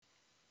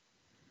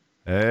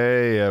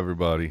Hey,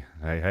 everybody.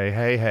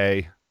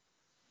 Hey.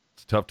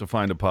 It's tough to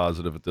find a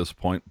positive at this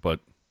point,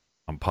 but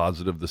I'm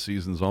positive the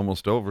season's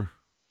almost over.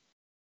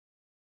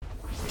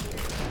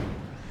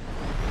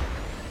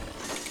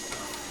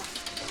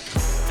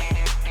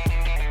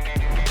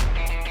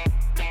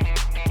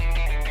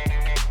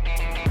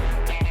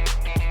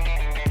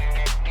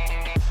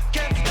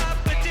 Can't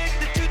stop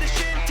addicted to the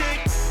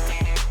shindig.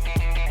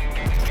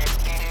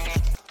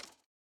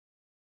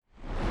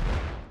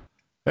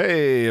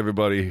 Hey,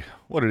 everybody.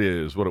 What it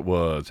is, what it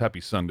was. Happy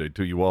Sunday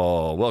to you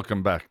all.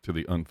 Welcome back to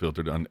the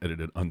unfiltered,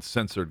 unedited,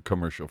 uncensored,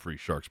 commercial-free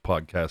Sharks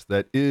podcast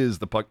that is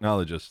the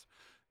Pucknologists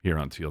here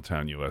on Teal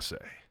Town, USA.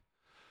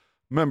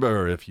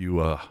 Remember, if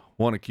you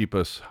want to keep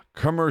us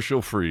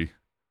commercial-free,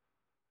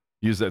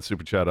 use that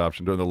super chat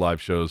option during the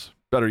live shows.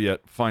 Better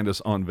yet, find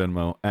us on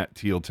Venmo at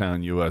Teal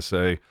Town,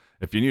 USA.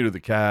 If you're new to the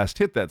cast,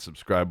 hit that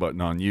subscribe button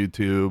on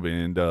YouTube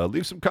and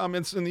leave some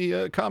comments in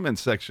the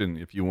comments section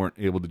if you weren't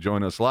able to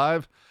join us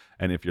live.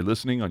 And if you're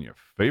listening on your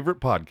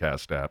favorite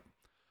podcast app,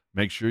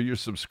 make sure you're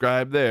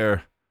subscribed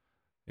there.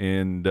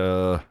 And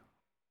dude,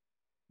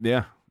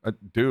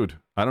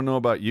 I don't know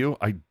about you.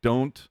 I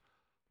don't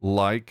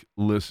like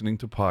listening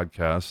to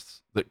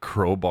podcasts that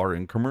crowbar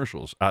in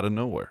commercials out of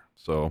nowhere.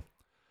 So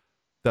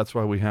that's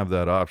why we have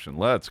that option.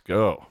 Let's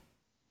go.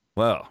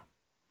 Well,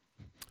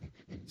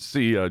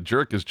 see,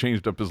 Jerk has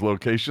changed up his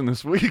location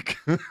this week.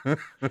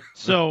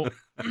 So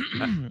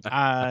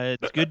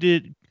it's good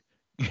to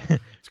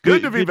It's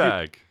good to be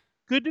back.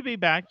 Good to be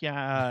back.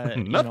 Yeah,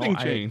 Nothing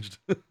changed.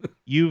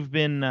 You've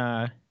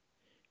been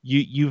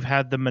you've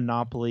had the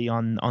monopoly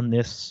on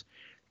this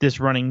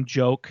running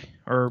joke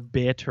or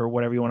bit or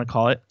whatever you want to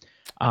call it.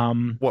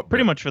 What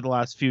pretty bit? much for the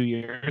last few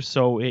years.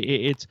 So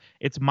it's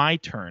my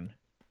turn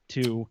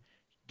to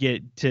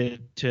get to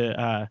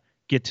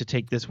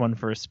take this one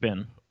for a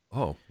spin.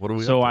 Oh, what do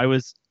we? So up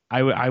to?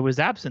 I was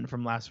absent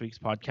from last week's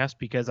podcast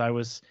because I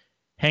was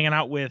hanging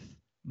out with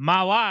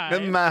my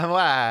wife. My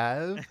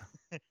wife.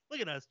 Look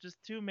at us, just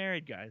two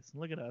married guys.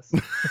 Look at us.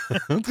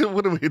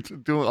 What are we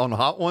doing on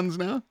Hot Ones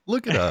now?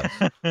 Look at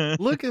us.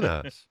 Look at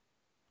us.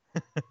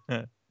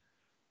 So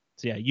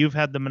yeah, you've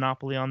had the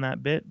monopoly on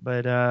that bit,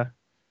 but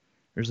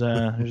there's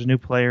a new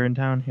player in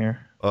town here.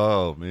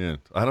 Oh man,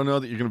 I don't know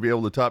that you're going to be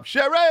able to top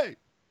Sherry.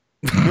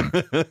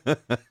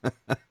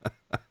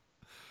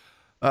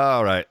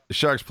 All right, the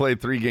Sharks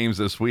played 3 games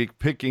this week,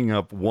 picking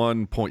up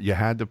 1 point. You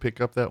had to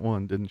pick up that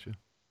one, didn't you?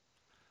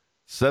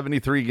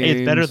 73 games. Hey,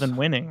 it's better than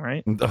winning,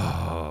 right?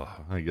 Oh,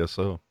 I guess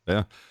so.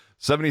 Yeah.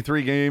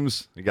 73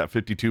 games. They got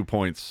 52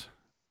 points.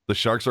 The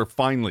Sharks are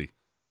finally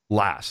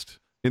last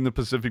in the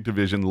Pacific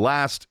Division,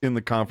 last in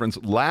the conference,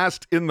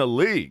 last in the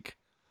league.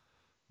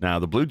 Now,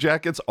 the Blue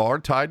Jackets are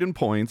tied in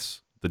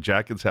points. The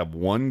Jackets have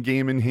 1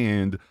 game in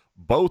hand.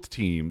 Both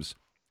teams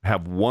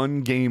have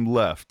 1 game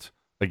left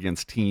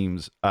against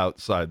teams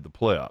outside the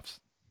playoffs.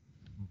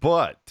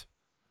 But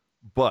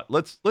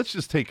let's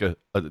just take a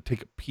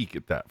peek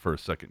at that for a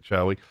second,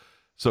 shall we?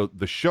 So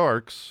the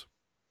Sharks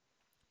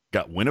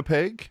got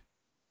Winnipeg.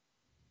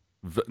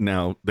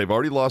 Now they've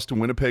already lost to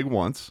Winnipeg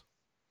once.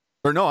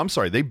 Or no, I'm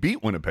sorry, they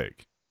beat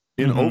Winnipeg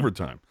in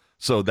overtime.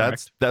 So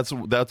that's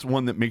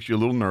one that makes you a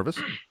little nervous.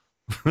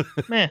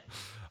 Meh.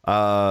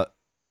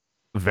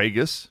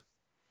 Vegas,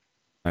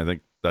 I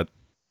think that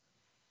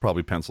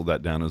probably penciled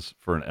that down as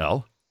for an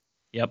L.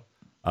 Yep.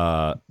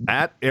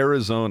 At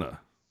Arizona.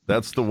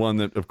 That's the one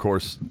that, of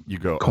course, you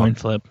go Coin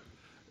flip.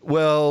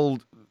 Well,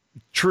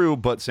 true,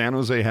 but San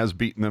Jose has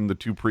beaten them the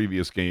 2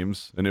 previous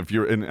games, and if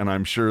you're and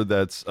I'm sure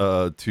that's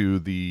to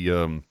the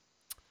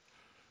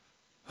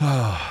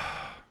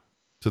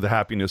to the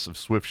happiness of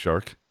Swift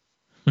Shark.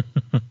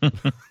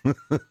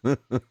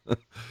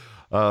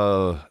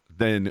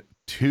 Then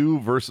 2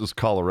 versus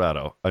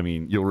Colorado. I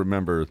mean, you'll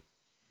remember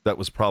that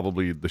was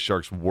probably the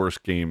Sharks'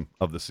 worst game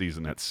of the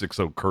season at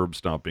 6-0 curb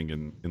stomping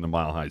in the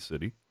Mile High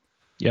City.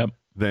 Yep.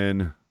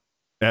 Then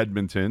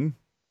Edmonton,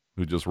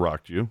 who just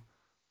rocked you.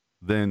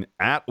 Then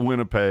at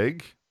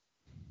Winnipeg,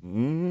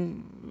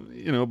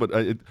 but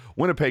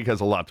Winnipeg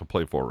has a lot to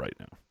play for right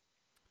now.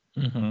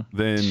 Mm-hmm.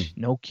 Then,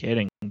 no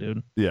kidding,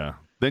 dude. yeah.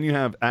 Then you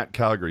have at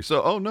Calgary.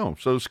 So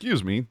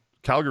excuse me.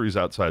 Calgary's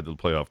outside the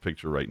playoff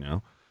picture right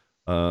now.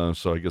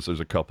 So I guess there's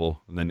a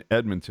couple. And then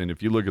Edmonton,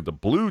 if you look at the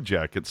Blue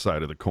Jacket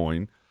side of the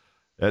coin,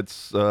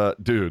 it's,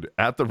 at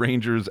the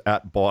Rangers,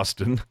 at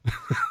Boston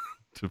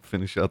to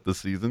finish out the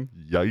season.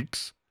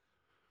 Yikes.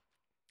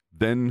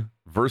 Then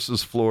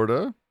versus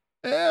Florida,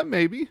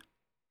 maybe.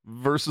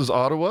 Versus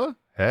Ottawa,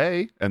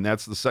 hey. And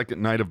that's the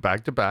second night of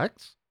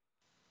back-to-backs.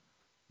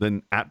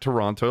 Then at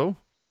Toronto,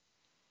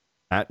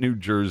 at New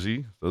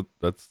Jersey,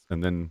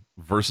 and then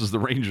versus the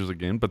Rangers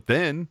again. But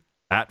then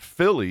at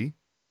Philly,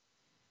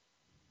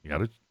 you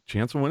got a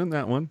chance of winning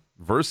that one.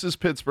 Versus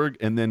Pittsburgh,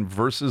 and then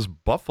versus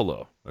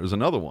Buffalo. There's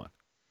another one.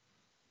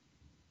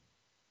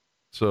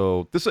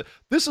 So this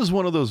is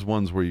one of those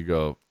ones where you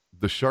go,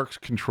 the Sharks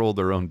control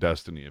their own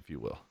destiny, if you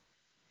will.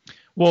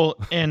 Well,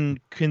 and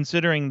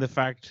considering the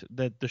fact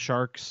that the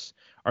Sharks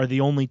are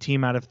the only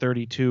team out of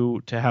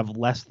 32 to have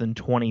less than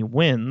 20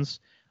 wins,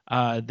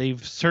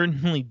 They've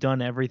certainly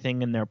done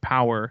everything in their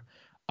power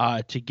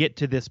to get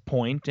to this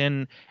point.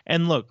 And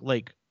look,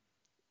 like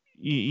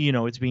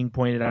it's being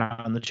pointed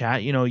out in the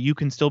chat. You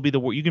can still be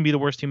you can be the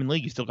worst team in the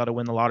league. You still got to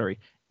win the lottery.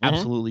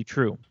 Absolutely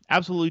true.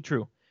 Absolutely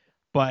true.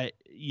 But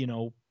you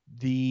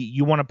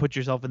want to put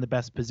yourself in the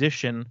best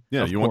position.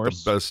 Yeah, of you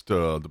course. want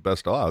the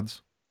best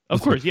odds.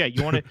 Of course, yeah.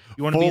 You want to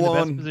be in the best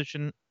Full-on-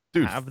 position,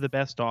 dude, have the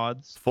best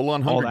odds, Full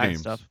on all Hunger that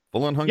Games. stuff.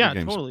 Full on Hunger Yeah,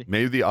 Games. totally.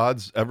 May the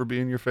odds ever be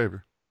in your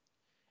favor.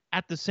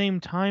 At the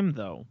same time,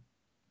 though,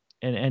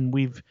 and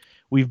we've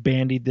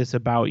bandied this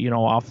about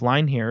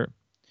offline here.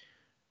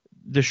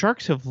 The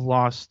Sharks have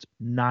lost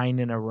 9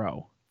 in a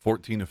row.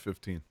 14 of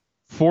 15.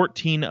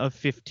 14 of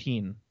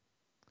 15.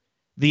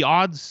 The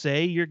odds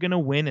say you're going to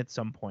win at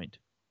some point.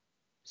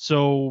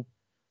 So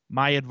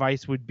my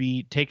advice would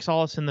be take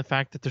solace in the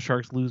fact that the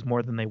Sharks lose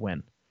more than they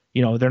win.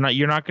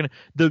 You're not going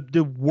to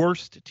the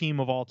worst team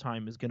of all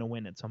time is going to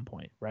win at some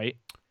point, right?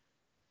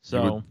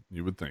 So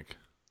you would think.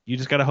 You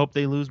just got to hope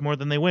they lose more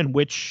than they win,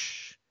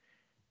 which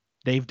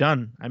they've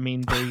done. I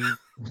mean, they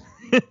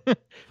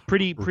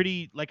pretty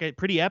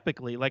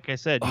epically, like I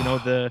said,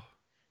 the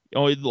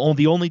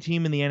only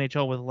team in the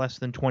NHL with less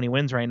than 20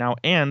 wins right now.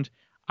 And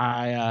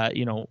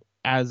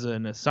as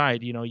an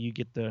aside, you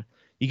get the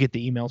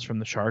emails from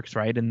the Sharks,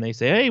 right? And they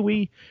say, "Hey,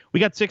 we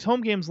got 6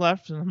 home games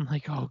left." And I'm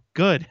like, "Oh,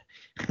 good."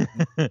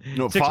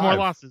 No, 6 5 more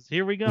losses.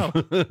 Here we go.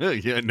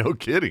 Yeah, no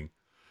kidding.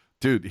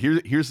 Dude,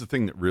 here's the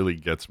thing that really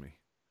gets me.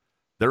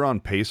 They're on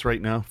pace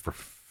right now for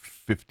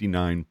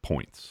 59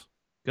 points.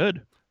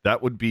 Good.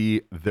 That would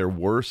be their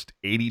worst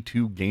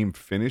 82 game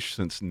finish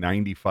since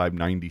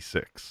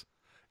 95-96.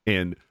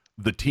 And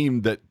the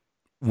team that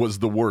was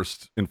the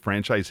worst in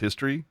franchise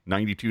history,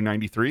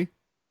 92-93,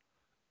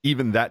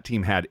 even that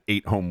team had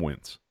 8 home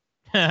wins.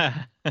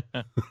 And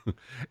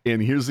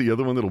here's the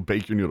other one that'll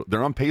bake your noodle.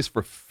 They're on pace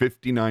for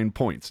 59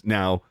 points.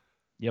 Now,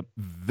 yep.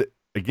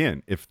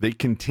 Again, if they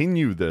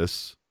continue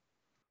this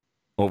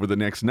over the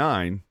next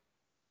 9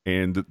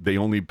 and they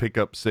only pick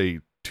up, say,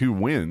 2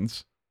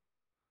 wins,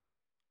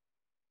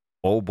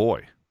 oh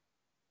boy.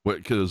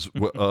 Because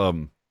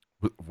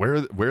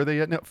where are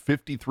they at now?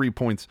 53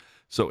 points.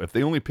 So if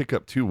they only pick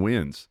up 2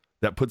 wins,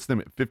 that puts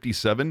them at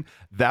 57.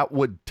 That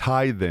would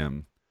tie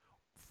them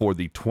for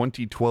the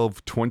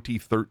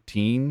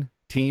 2012-2013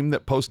 team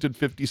that posted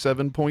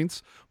 57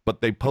 points,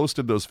 but they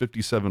posted those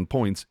 57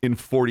 points in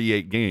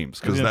 48 games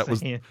because that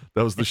was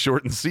the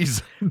shortened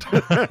season.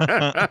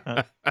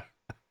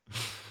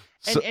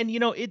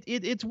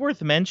 It's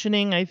worth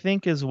mentioning, I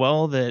think, as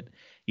well, that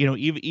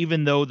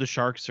even though the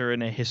Sharks are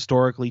in a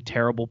historically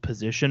terrible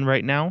position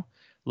right now,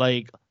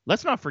 like,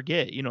 let's not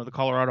forget, the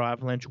Colorado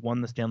Avalanche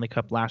won the Stanley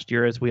Cup last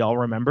year, as we all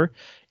remember.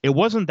 It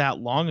wasn't that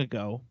long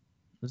ago.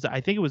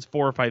 I think it was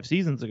 5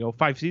 seasons ago.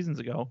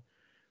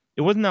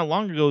 It wasn't that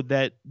long ago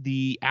that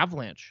the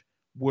Avalanche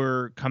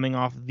were coming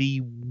off the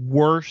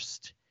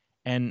worst,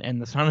 and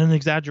that's not an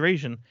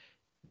exaggeration,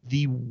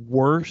 the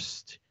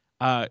worst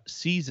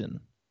season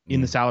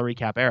in the salary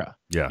cap era.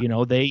 Yeah.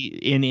 They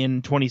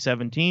in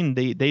 2017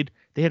 they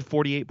had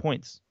 48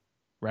 points,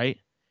 right?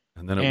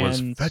 And then it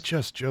was fetch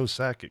us Joe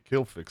Sakic.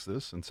 He'll fix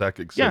this. And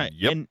Sakic said,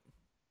 "Yep."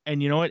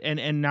 And you know what?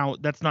 And now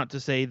that's not to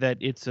say that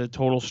it's a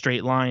total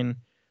straight line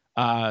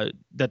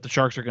that the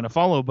Sharks are going to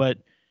follow, but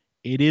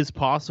it is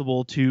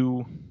possible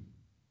to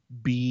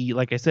be,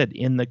 like I said,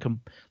 in the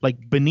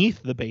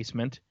beneath the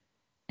basement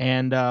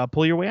and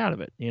pull your way out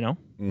of it.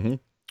 Mm-hmm.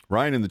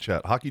 Ryan in the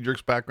chat. Hockey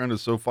Jerk's background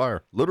is so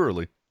fire,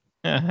 literally.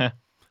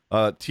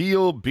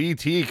 Teal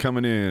BT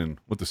coming in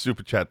with the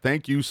super chat.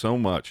 Thank you so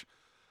much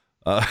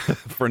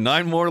for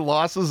 9 more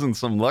losses and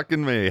some luck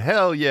in May.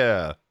 Hell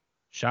yeah!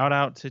 Shout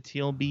out to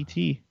Teal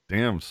BT.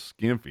 Damn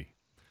skimpy.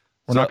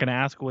 We're not going to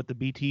ask what the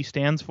BT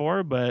stands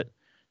for, but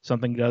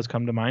something does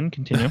come to mind.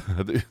 Continue.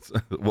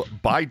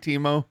 Bye,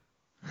 Timo.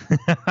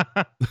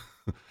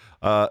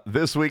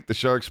 This week, the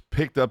Sharks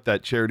picked up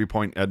that charity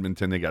point in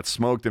Edmonton. They got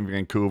smoked in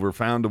Vancouver,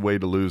 found a way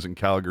to lose in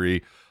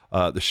Calgary.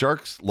 The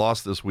Sharks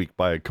lost this week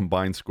by a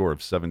combined score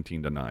of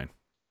 17-9.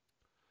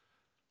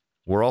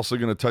 We're also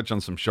going to touch on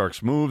some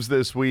Sharks moves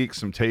this week,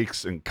 some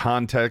takes and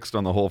context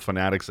on the whole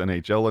Fanatics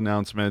NHL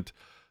announcement.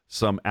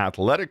 Some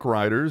athletic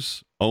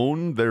writers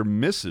own their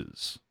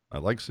misses. I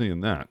like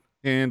seeing that.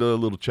 And a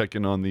little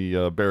check-in on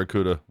the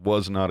Barracuda.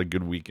 Was not a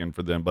good weekend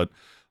for them. But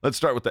let's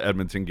start with the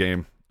Edmonton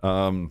game.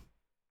 The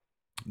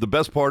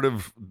best part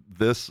of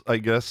this, I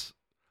guess,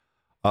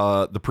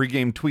 the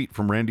pregame tweet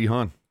from Randy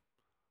Hahn.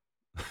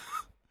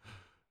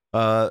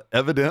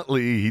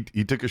 Evidently,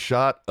 he took a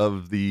shot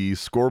of the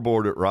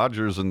scoreboard at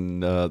Rogers,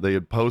 and they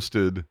had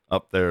posted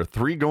up there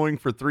 3 going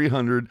for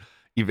 300.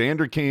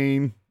 Evander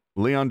Kane,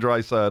 Leon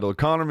Draisaitl,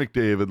 Connor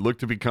McDavid look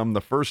to become the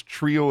first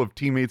trio of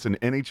teammates in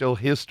NHL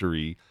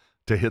history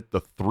to hit the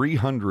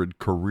 300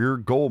 career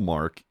goal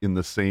mark in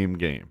the same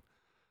game.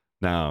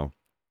 Now,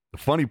 the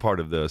funny part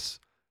of this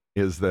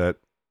is that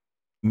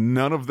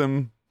none of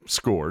them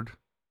scored,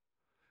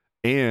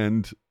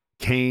 and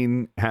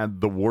Kane had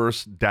the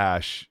worst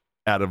dash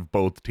out of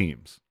both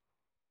teams.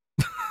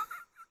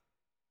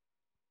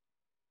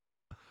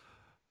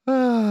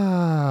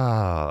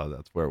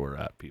 That's where we're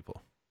at,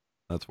 people.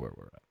 That's where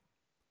we're at.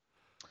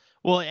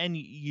 Well, and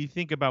you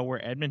think about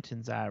where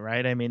Edmonton's at,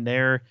 right? I mean,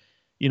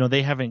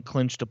 they haven't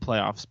clinched a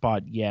playoff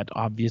spot yet,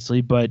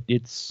 obviously, but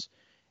it's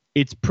I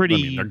mean, they're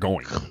pretty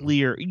going to.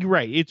 clear. You're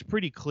right. It's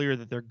pretty clear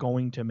that they're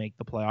going to make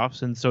the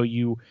playoffs, and so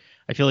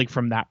I feel like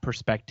from that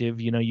perspective,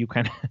 you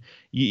kind of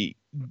you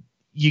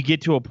you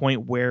get to a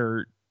point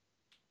where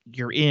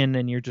you're in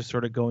and you're just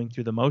sort of going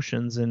through the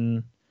motions,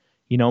 and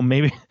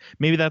maybe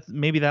maybe that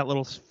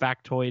little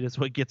factoid is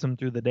what gets them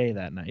through the day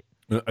that night.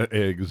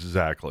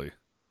 Exactly.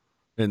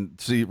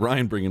 And see,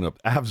 Ryan bringing up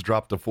Avs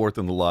dropped to fourth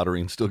in the lottery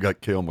and still got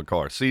Cale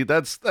Makar. See,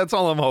 that's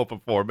all I'm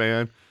hoping for,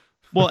 man.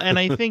 Well, and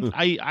I think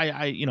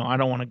I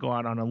don't want to go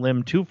out on a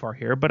limb too far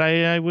here, but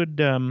I would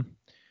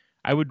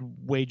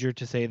wager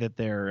to say that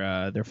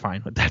they're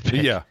fine with that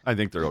pick. Yeah, I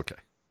think they're okay.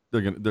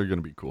 They're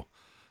gonna be cool.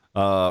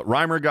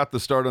 Reimer got the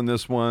start on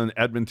this one.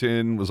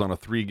 Edmonton was on a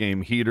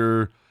 3-game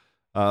heater.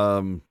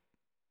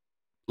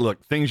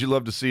 Look, things you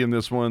love to see in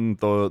this one.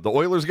 The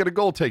Oilers get a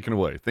goal taken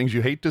away. Things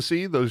you hate to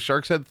see. Those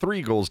Sharks had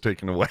 3 goals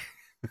taken away.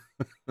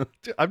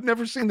 I've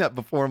never seen that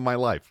before in my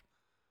life.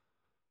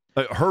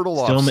 Hurdle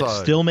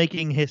offside. Still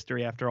making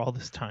history after all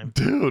this time.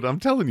 Dude, I'm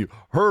telling you.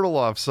 Hurdle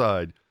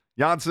offside.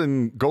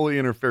 Janssen goalie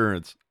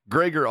interference.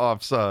 Gregor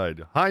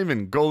offside.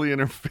 Hyman goalie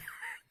interference.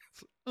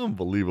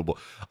 Unbelievable.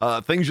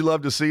 Things you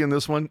love to see in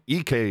this one.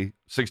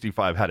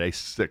 EK65 had a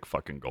sick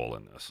fucking goal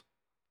in this.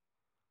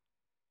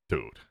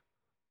 Dude,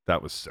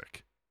 that was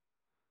sick.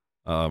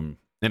 And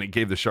it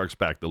gave the Sharks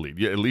back the lead.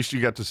 Yeah, at least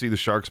you got to see the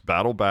Sharks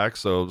battle back,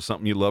 so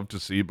something you love to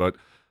see, but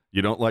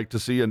you don't like to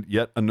see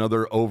yet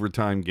another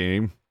overtime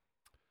game.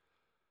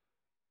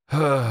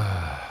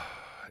 I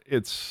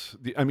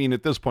mean,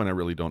 at this point, I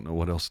really don't know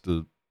what else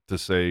to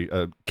say.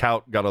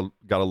 Kaut got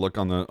a look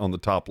on the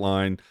top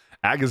line.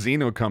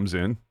 Agazino comes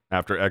in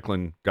after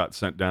Eklund got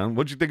sent down.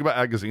 What'd you think about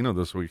Agazino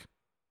this week?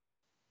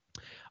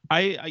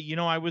 I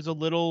was a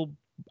little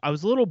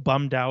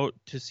bummed out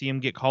to see him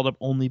get called up,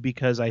 only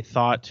because I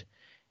thought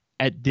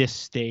at this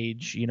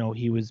stage,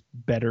 he was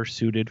better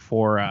suited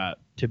for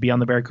to be on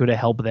the Barracuda,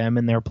 help them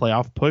in their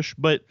playoff push.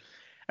 But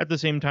at the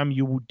same time,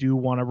 you do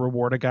want to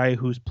reward a guy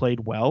who's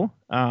played well.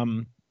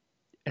 And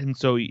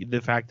so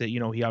the fact that,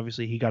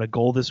 he got a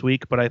goal this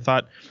week, but I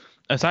thought,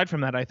 aside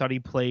from that, I thought he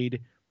played,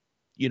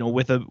 I don't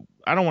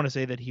want to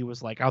say that he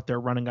was like out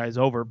there running guys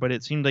over, but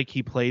it seemed like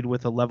he played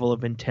with a level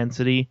of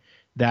intensity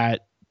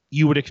that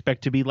you would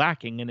expect to be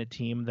lacking in a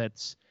team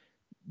that's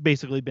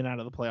basically been out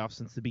of the playoffs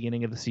since the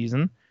beginning of the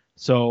season.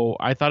 So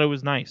I thought it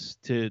was nice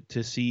to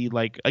see,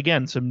 like,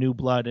 again, some new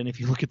blood. And if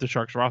you look at the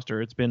Sharks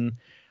roster, it's been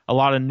a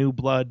lot of new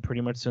blood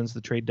pretty much since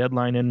the trade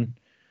deadline. And,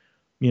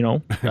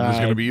 there's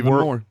going to be even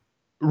more.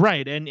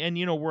 Right. And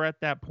we're at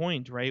that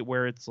point, right,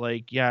 where it's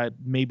like, yeah,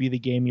 maybe the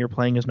game you're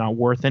playing is not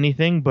worth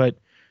anything, but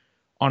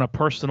on a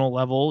personal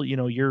level,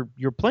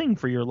 you're playing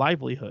for your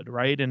livelihood,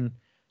 right? And,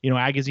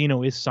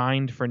 Agazino is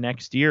signed for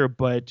next year,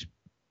 but,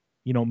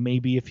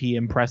 maybe if he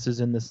impresses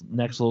in this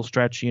next little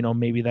stretch,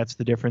 maybe that's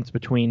the difference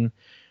between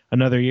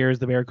another year as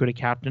the Barracuda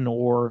captain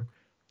or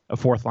a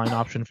fourth line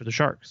option for the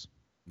Sharks.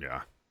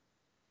 Yeah.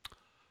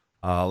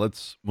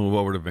 Let's move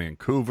over to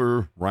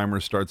Vancouver.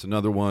 Reimer starts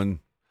another one.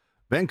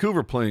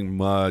 Vancouver playing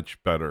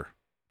much better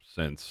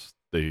since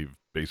they've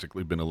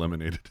basically been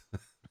eliminated.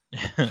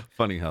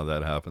 Funny how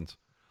that happens.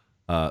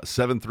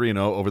 7-3-0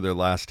 over their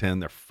last 10.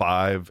 They're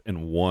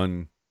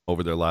 5-1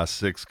 over their last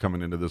 6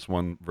 coming into this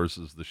one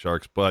versus the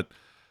Sharks. But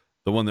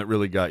the one that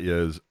really got you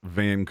is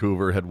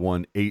Vancouver had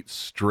won 8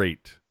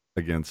 straight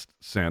against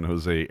San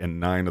Jose and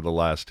 9 of the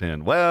last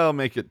 10. Well,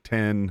 make it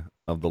 10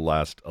 of the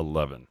last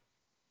 11.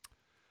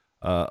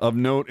 Of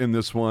note in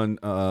this one,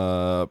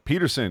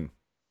 Peterson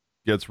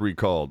gets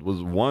recalled.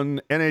 Was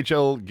one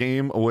NHL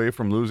game away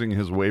from losing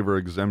his waiver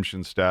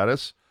exemption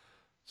status.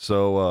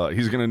 So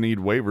he's going to need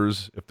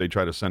waivers if they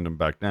try to send him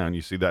back down.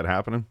 You see that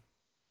happening?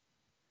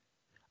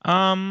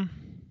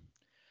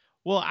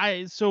 Well,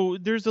 so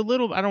there's a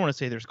little, I don't want to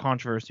say there's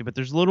controversy, but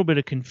there's a little bit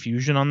of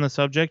confusion on the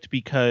subject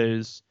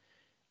because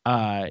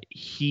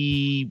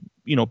Peterson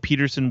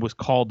was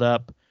called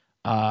up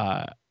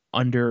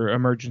under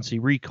emergency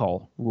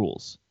recall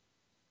rules,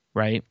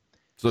 right?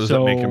 So does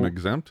that make him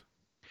exempt?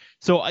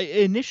 So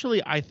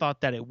initially I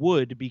thought that it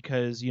would,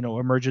 because,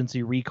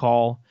 emergency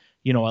recall,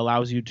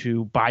 allows you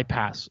to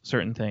bypass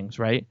certain things,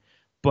 right?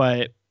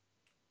 But,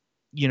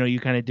 you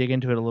kind of dig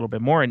into it a little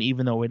bit more. And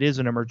even though it is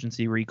an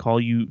emergency recall,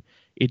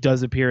 it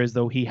does appear as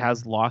though he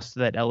has lost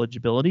that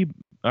eligibility,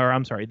 or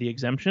I'm sorry, the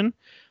exemption.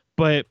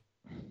 But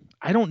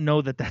I don't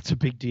know that that's a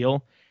big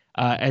deal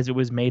as it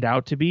was made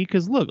out to be.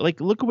 Because look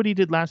at what he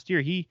did last year.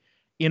 He,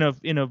 in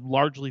a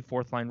largely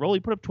fourth line role, he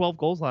put up 12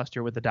 goals last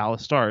year with the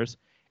Dallas Stars,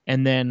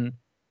 and then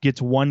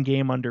gets one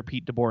game under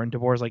Pete DeBoer, and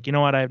DeBoer's like, you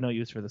know what, I have no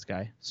use for this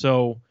guy.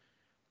 So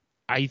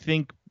I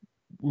think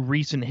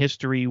recent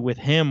history with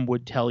him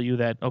would tell you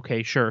that,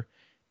 okay, sure,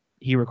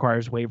 he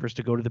requires waivers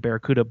to go to the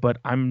Barracuda, but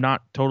I'm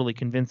not totally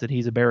convinced that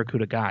he's a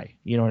Barracuda guy.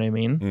 You know what I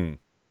mean?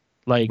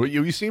 Well,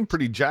 you seemed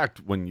pretty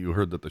jacked when you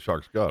heard that the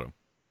Sharks got him.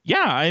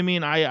 Yeah, I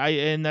mean,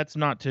 and that's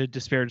not to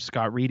disparage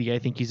Scott Reedy. I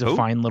think he's a Who?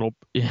 fine little,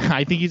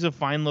 I think he's a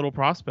fine little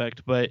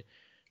prospect, but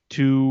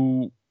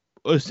to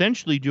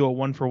essentially do a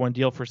one for one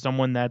deal for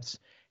someone that's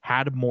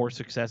had more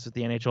success at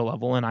the NHL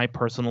level, and I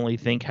personally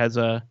think has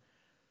a,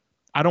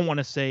 I don't want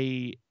to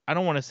say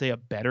a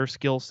better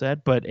skill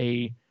set, but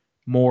a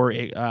more,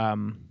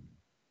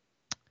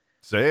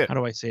 Say it. how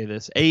do I say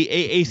this?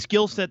 A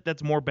skill set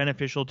that's more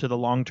beneficial to the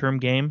long term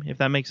game, if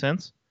that makes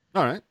sense.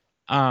 All right.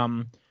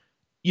 Um,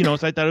 so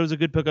I thought it was a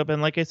good pickup,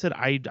 and like I said,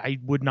 I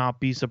would not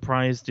be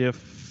surprised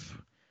if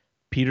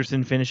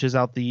Peterson finishes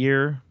out the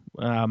year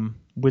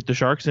with the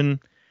Sharks, and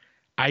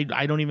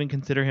I don't even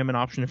consider him an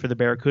option for the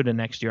Barracuda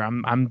next year.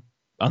 I'm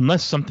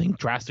unless something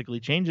drastically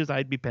changes,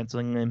 I'd be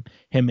penciling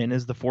him in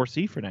as the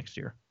 4C for next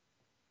year.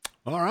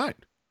 All right.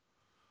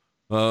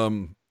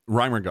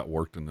 Reimer got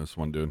worked in this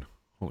one, dude.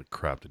 Holy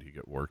crap, did he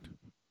get worked?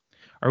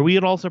 Are we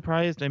at all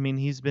surprised? I mean,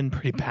 he's been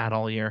pretty bad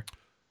all year.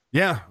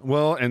 Yeah,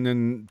 well, and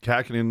then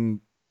Kakinen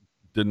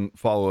didn't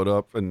follow it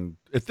up, and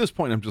at this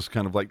point, I'm just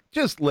kind of like,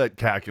 just let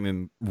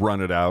Kakinen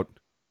run it out.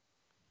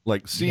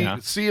 Like, see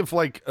if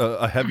like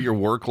a heavier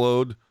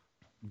workload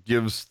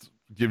gives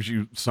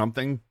you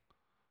something.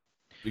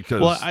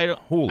 Because I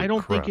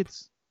don't think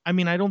it's. I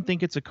mean, I don't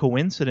think it's a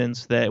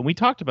coincidence that we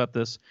talked about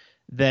this,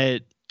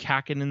 that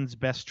Kakinen's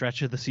best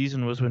stretch of the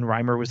season was when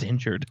Reimer was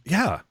injured.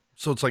 Yeah,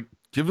 so it's like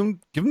give him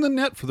the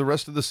net for the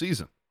rest of the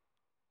season.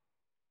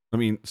 I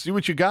mean, see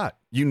what you got.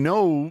 You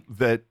know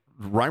that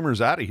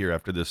Reimer's out of here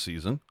after this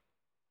season.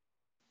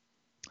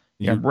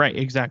 Yeah, right.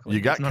 Exactly.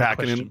 You got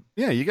Kakinen.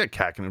 Yeah, you got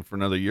Kakinen for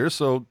another year.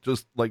 So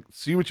just like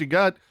see what you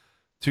got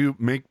to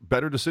make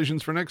better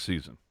decisions for next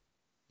season.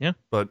 Yeah,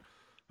 but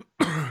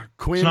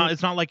Quinn.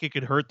 It's not like it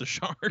could hurt the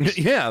Sharks.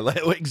 Yeah,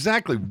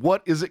 exactly.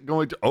 What is it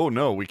going to? Oh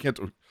no, we can't.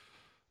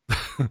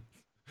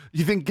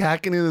 You think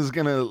Kakinen is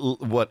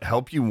gonna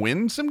help you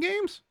win some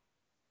games?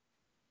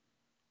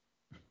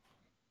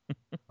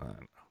 I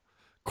don't know.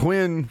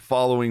 Quinn,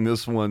 following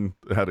this one,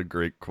 had a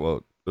great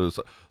quote. It was,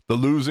 the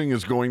losing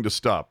is going to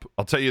stop.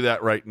 I'll tell you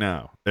that right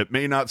now. It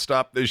may not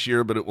stop this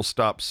year, but it will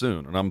stop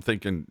soon. And I'm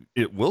thinking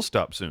it will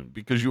stop soon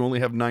because you only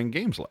have 9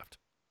 games left.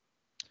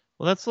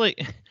 Well, that's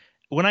like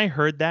when I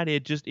heard that,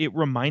 it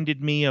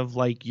reminded me of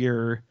like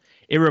your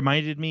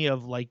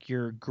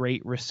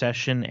Great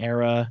Recession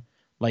era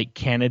like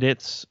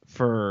candidates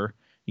for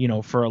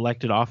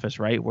elected office,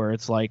 right? Where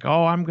it's like,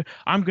 oh, I'm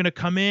going to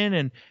come in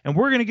and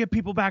we're going to get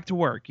people back to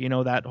work,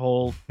 that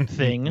whole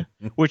thing,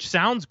 which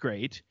sounds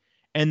great.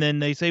 And then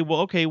they say, well,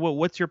 okay, well,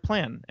 what's your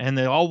plan? And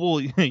they all, well,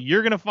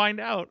 you're going to find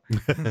out.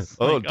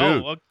 Oh, like, dude.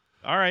 oh, well,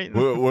 all right.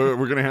 we're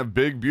going to have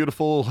big,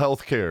 beautiful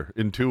healthcare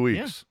in 2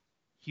 weeks.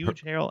 Yeah.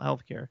 Huge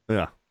healthcare.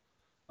 Yeah.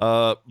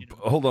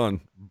 Hold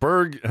on.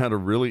 Berg had a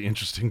really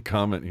interesting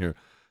comment here.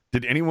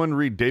 Did anyone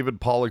read David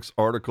Pollock's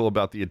article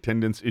about the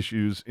attendance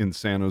issues in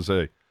San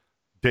Jose?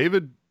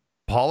 David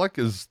Pollock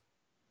is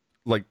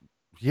like,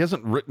 he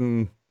hasn't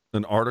written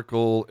an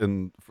article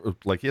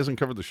he hasn't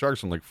covered the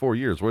Sharks in like 4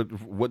 years.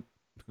 What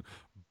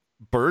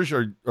Berge,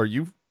 are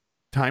you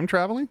time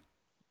traveling?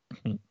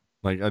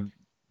 Like,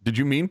 did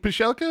you mean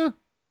Pichelka?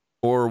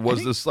 Or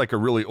was this like a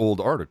really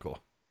old article?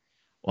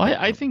 Well,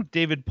 I think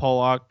David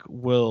Pollock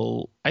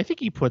I think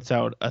he puts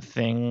out a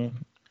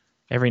thing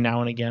every now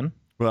and again.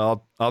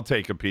 Well, I'll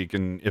take a peek,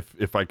 and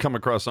if I come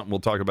across something, we'll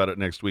talk about it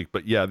next week.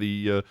 But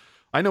yeah,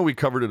 I know we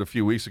covered it a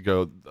few weeks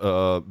ago.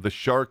 The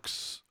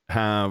Sharks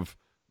have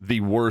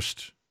the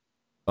worst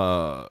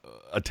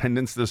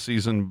attendance this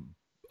season,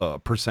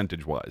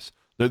 percentage-wise.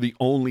 They're the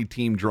only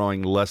team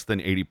drawing less than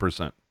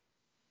 80%.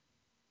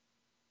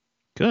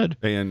 Good.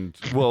 And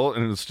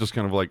it's just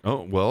kind of like,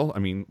 oh, well, I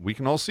mean, we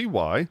can all see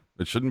why.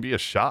 It shouldn't be a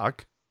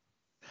shock.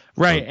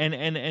 Right.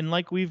 And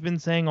like we've been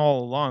saying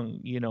all along,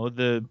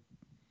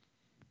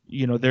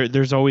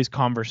 there's always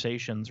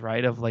conversations,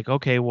 right? Of like,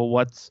 okay, well,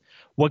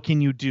 what can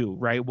you do,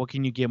 right? What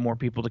can you get more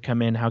people to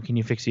come in? How can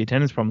you fix the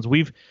attendance problems?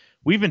 We've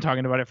been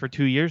talking about it for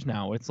 2 years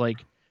now. It's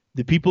like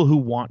the people who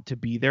want to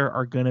be there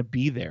are going to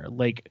be there.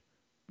 Like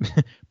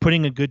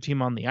putting a good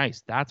team on the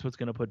ice, that's what's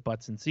going to put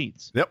butts in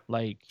seats. Yep.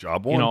 Like,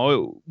 job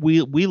one.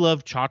 we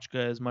love Chachka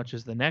as much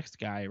as the next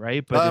guy,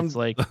 right? But it's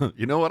like,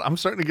 you know what? I'm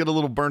starting to get a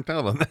little burnt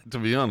out on that, to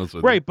be honest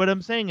with you. Right, but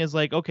I'm saying is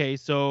like, okay,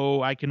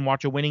 so I can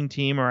watch a winning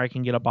team or I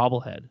can get a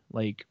bobblehead.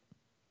 Like,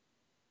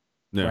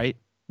 yeah. Right?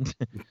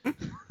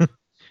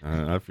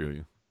 I feel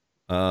you.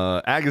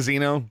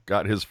 Agazino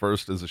got his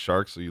first as a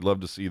Shark, so you love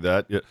to see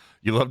that.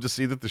 You love to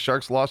see that the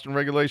Sharks lost in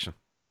regulation.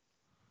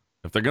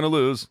 If they're going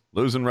to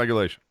lose in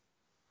regulation.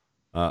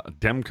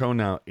 Demko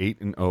now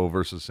 8-0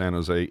 versus San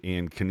Jose,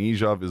 and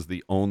Knizhov is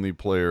the only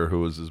player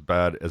who is as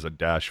bad as a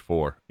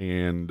 -4.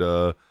 And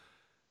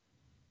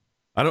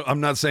I'm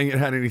not saying it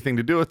had anything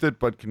to do with it,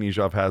 but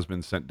Knizhov has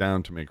been sent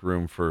down to make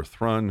room for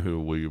Thrun,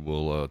 who we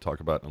will talk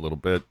about in a little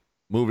bit.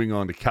 Moving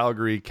on to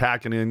Calgary,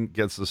 Kakinen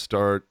gets the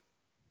start.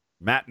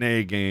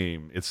 Matinee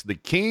game. It's the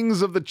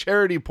Kings of the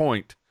Charity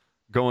Point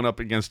going up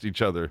against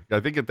each other. I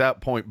think at that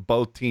point,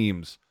 both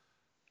teams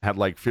had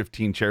like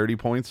 15 charity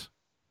points.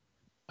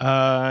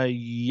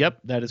 Yep,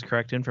 that is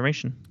correct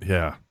information.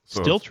 Yeah.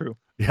 Still true.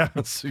 Yeah,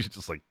 so you're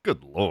just like,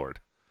 good Lord.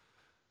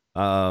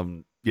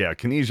 Yeah,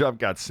 Knyzhov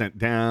got sent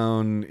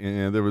down,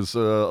 and there was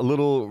a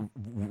little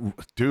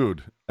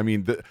dude. I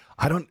mean,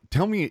 I don't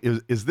tell me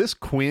is this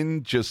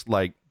Quinn just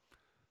like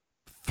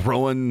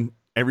throwing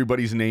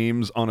everybody's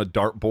names on a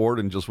dartboard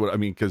and just what I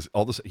mean? Because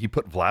all this he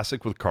put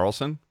Vlasic with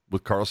Karlsson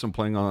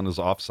playing on his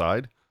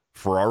offside.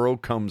 Ferraro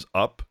comes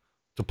up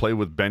to play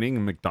with Benning,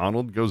 and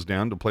McDonald goes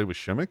down to play with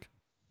Schimmick.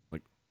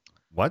 Like,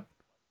 what?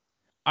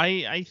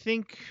 I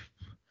think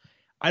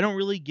I don't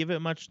really give it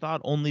much thought,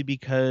 only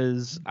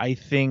because I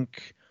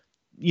think,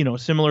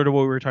 similar to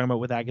what we were talking about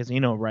with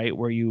Agazino, right,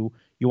 where you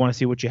want to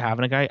see what you have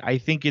in a guy. I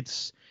think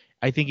it's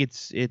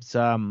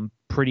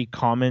pretty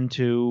common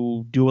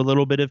to do a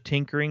little bit of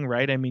tinkering,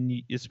 right? I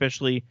mean,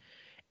 especially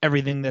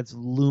everything that's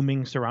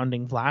looming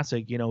surrounding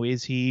Vlasic.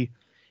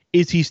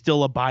 Is he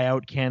still a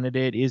buyout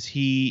candidate? Has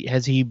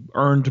he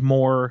earned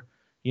more,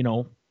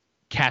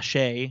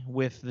 cachet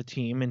with the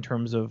team in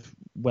terms of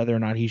whether or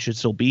not he should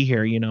still be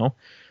here?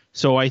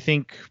 So I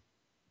think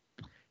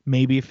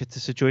maybe if it's a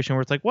situation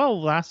where it's like, well,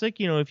 Vlasic,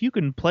 if you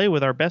can play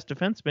with our best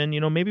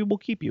defenseman, maybe we'll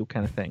keep you,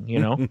 kind of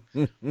thing.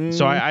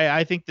 So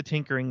I think the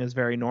tinkering is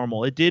very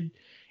normal. It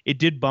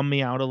did bum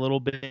me out a little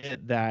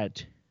bit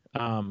that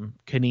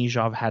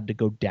Knyzhov had to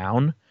go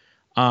down.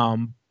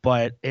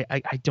 But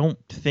I don't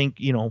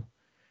think,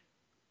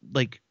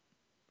 like,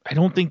 I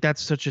don't think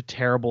that's such a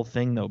terrible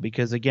thing, though,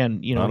 because again,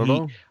 Not at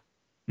all.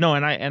 no,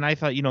 and I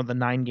thought, the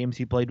 9 games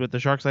he played with the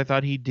Sharks, I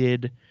thought he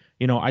did,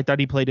 I thought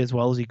he played as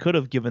well as he could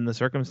have given the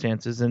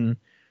circumstances. And,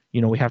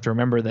 we have to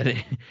remember that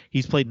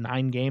he's played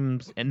 9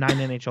 games and 9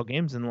 NHL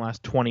games in the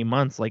last 20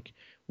 months. Like,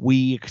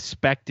 we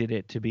expected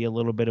it to be a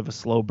little bit of a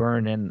slow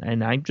burn.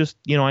 And I just,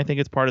 I think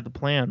it's part of the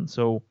plan.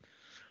 So,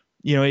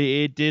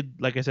 it did,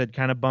 like I said,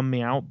 kind of bum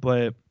me out,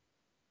 but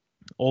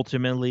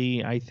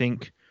ultimately, I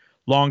think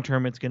long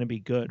term it's going to be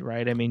good,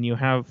 right? I mean, you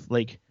have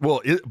like,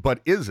 Well,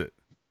 but is it?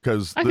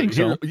 Because I think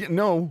so.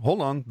 No,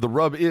 hold on. The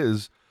rub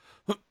is,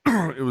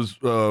 it was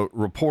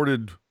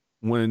reported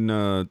when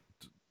the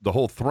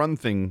whole Thrun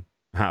thing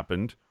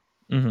happened.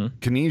 Mm-hmm.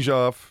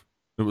 Knyzhov,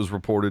 it was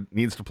reported,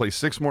 needs to play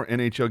 6 more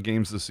NHL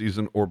games this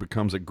season or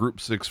becomes a Group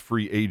 6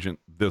 free agent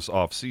this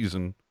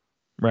offseason.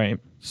 Right.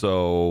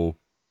 So,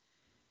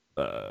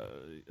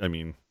 I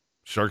mean,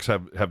 Sharks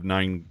have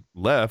 9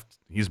 left.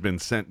 He's been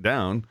sent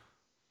down.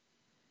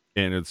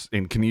 And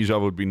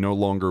Knyzhov would be no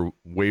longer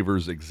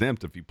waivers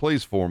exempt if he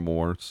plays 4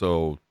 more.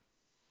 So,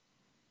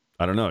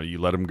 I don't know. You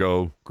let him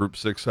go Group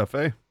 6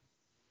 FA?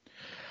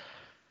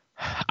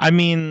 I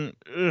mean,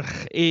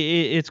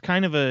 it's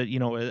kind of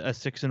a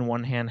 6 in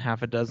one hand,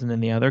 half a dozen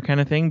in the other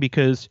kind of thing,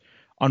 because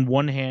on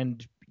one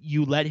hand,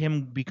 you let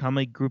him become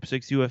a Group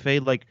 6 UFA,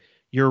 like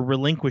you're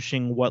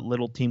relinquishing what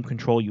little team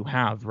control you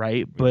have,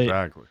 right? But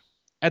Exactly.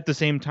 at the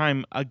same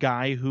time, a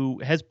guy who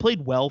has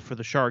played well for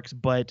the Sharks,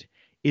 but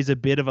is a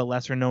bit of a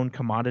lesser known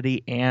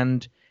commodity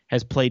and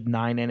has played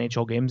 9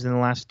 NHL games in the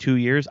last 2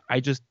 years, I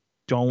just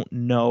don't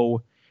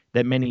know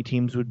that many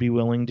teams would be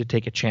willing to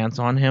take a chance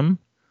on him.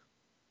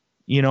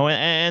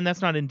 And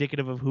that's not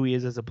indicative of who he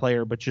is as a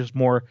player, but just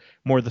more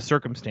the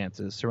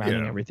circumstances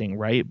surrounding everything,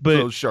 right? But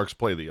So Sharks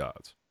play the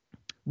odds.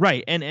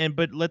 right, and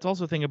but let's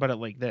also think about it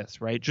like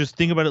this, right? Just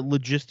think about it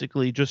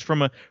logistically, just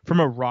from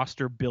a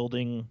roster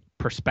building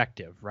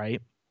perspective,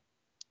 right?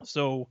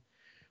 So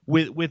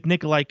with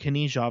Nikolai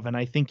Knyzhov, and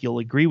I think you'll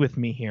agree with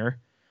me here,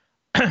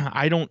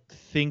 I don't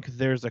think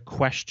there's a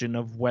question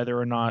of whether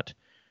or not,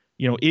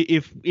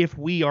 if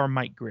we are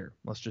Mike Greer,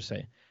 let's just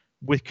say,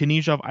 with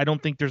Knyzhov, I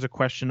don't think there's a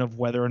question of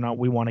whether or not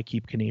we want to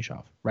keep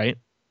Knyzhov, right?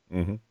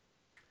 Mm-hmm.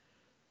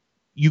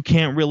 You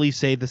can't really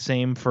say the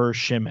same for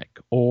Schimmick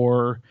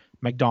or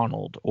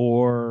McDonald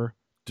or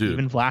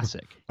even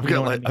Vlasic.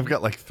 I've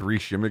got like 3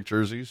 Schimmick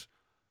jerseys.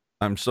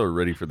 I'm so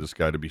ready for this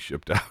guy to be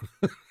shipped out.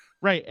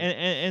 Right,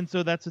 and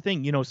so that's the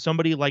thing.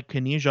 Somebody like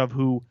Knyzhov,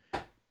 who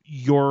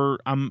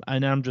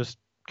I'm just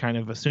kind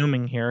of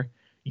assuming here,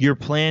 your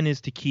plan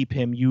is to keep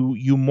him.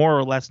 You more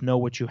or less know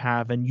what you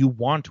have, and you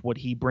want what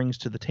he brings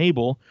to the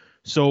table.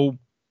 So,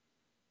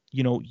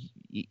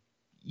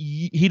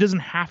 he doesn't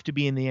have to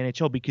be in the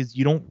NHL, because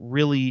you don't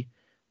really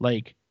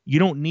you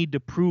don't need to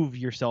prove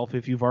yourself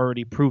if you've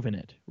already proven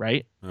it,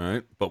 right? All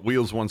right. But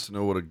Wheels wants to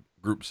know what a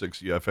Group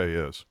 6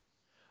 UFA is.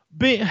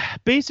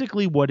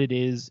 Basically, what it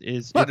is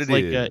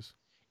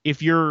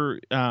if you're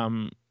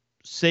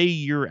say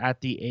you're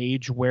at the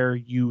age where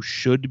you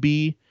should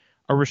be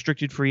a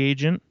restricted free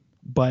agent,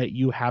 but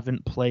you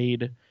haven't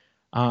played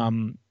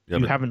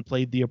haven't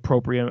played the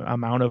appropriate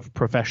amount of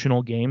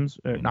professional games,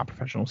 not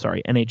professional,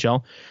 sorry,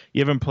 NHL.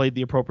 You haven't played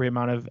the appropriate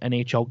amount of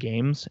NHL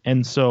games,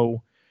 and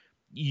so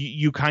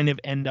you kind of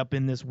end up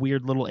in this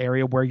weird little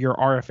area where you're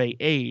RFA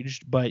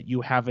aged, but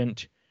you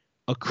haven't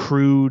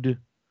accrued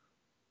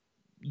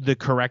the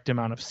correct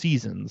amount of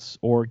seasons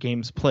or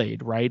games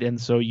played, right? And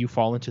so you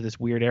fall into this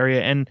weird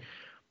area, and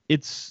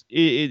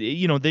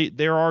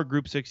there are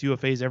Group 6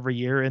 UFAs every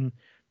year, and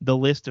the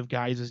list of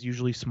guys is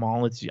usually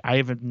small. I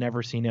have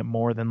never seen it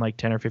more than like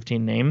 10 or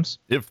 15 names,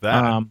 if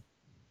that.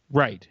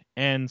 Right.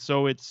 And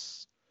so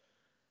it's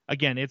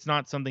again, it's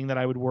not something that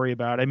I would worry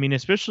about. I mean,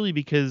 especially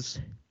because,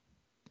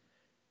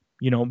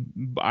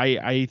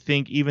 I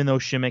think even though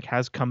Shimmick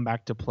has come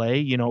back to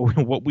play,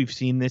 what we've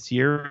seen this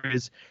year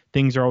is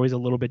things are always a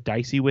little bit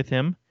dicey with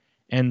him.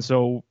 And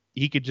so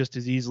he could just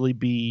as easily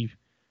be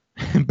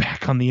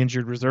back on the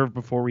injured reserve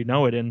before we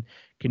know it, and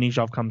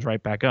Kanishov comes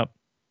right back up.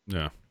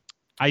 Yeah.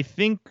 I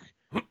think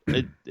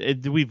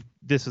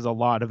this is a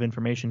lot of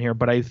information here,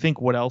 but I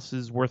think what else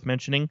is worth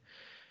mentioning,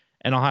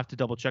 and I'll have to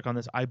double check on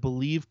this. I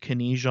believe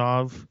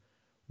Kanishov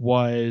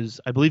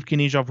was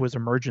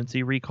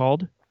emergency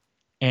recalled.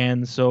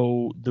 And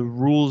so the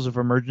rules of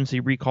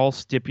emergency recall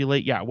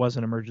stipulate, it was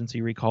an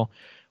emergency recall.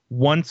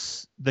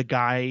 Once the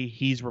guy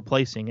he's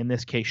replacing, in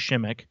this case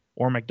Shimmick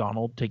or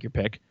McDonald, take your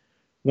pick,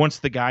 once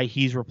the guy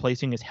he's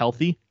replacing is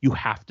healthy, you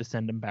have to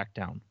send him back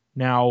down.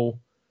 Now,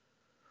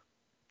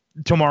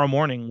 tomorrow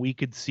morning we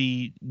could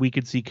see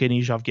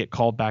Kanishov get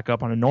called back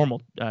up on a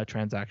normal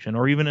transaction,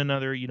 or even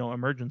another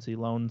emergency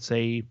loan.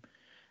 Say,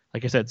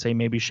 like I said, say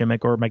maybe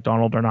Shimmick or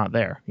McDonald are not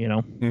there.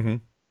 Mm-hmm.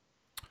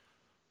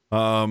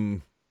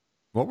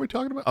 What were we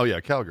talking about? Oh yeah,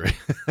 Calgary.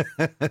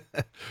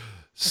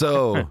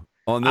 So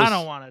on this, I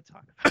don't want to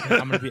talk about it.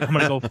 I'm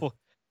gonna go full.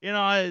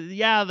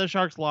 The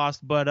Sharks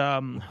lost, but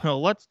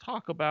let's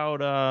talk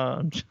about.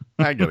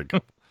 I gotta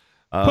go.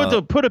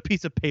 Put a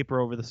piece of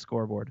paper over the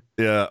scoreboard.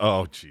 Yeah.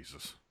 Oh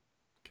Jesus.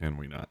 Can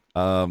we not?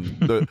 I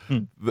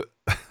mean, the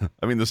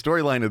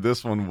storyline of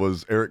this one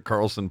was Erik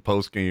Karlsson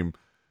post game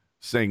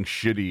saying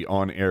shitty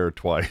on air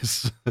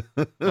twice.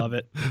 Love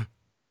it.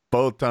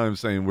 Both times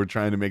saying we're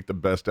trying to make the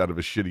best out of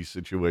a shitty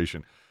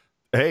situation.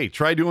 Hey,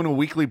 try doing a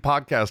weekly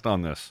podcast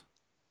on this.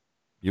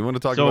 You want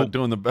to talk about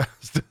doing the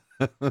best?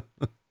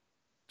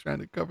 Trying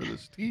to cover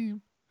this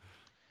team.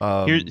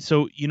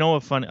 So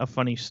a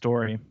funny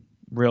story.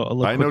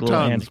 I know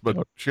tons, but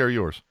share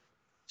yours.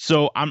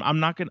 So I'm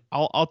not gonna.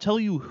 I'll tell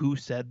you who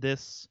said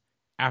this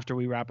after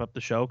we wrap up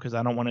the show because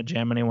I don't want to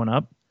jam anyone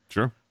up.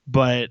 Sure.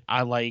 But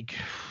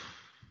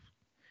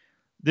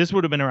this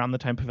would have been around the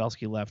time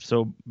Pavelski left,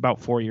 so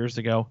about 4 years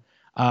ago.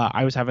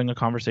 I was having a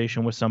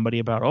conversation with somebody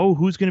about,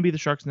 who's going to be the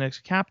Sharks' next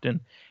captain,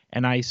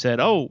 and I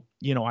said, I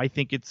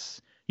think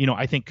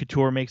I think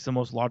Couture makes the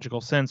most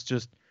logical sense,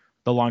 just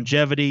the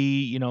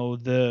longevity,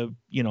 the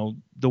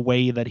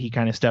way that he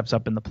kind of steps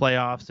up in the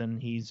playoffs, and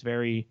he's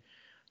very,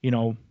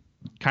 very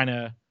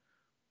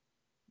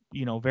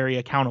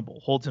accountable,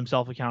 holds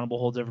himself accountable,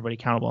 holds everybody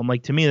accountable. I'm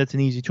like, to me, that's an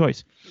easy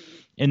choice.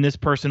 And this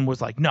person was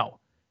like, no,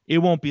 it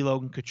won't be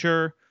Logan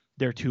Couture.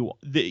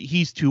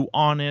 He's too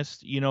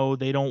honest.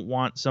 They don't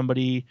want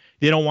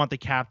the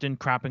captain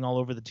crapping all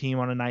over the team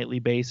on a nightly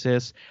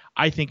basis.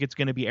 I think it's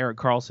going to be Erik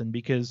Karlsson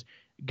because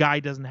guy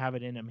doesn't have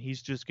it in him.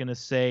 He's just going to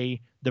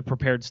say the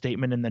prepared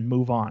statement and then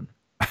move on.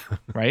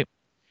 Right.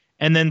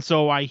 And then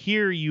so I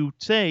hear you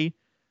say,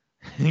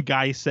 the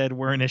guy said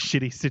we're in a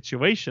shitty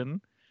situation.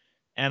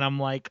 And I'm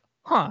like,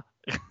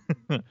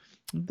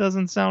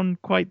 doesn't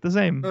sound quite the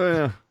same. Oh,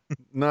 yeah,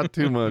 not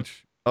too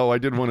much. Oh, I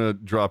did want to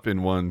drop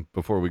in one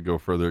before we go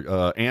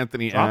further.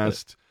 Anthony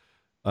asked,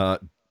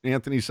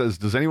 Anthony says,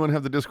 does anyone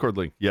have the Discord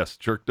link? Yes,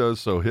 Jerk does.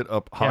 So hit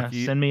up hockey.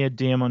 Yeah, send me a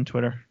DM on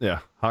Twitter. Yeah,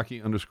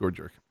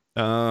 hockey_jerk.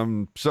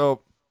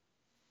 So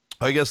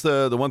I guess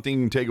the one thing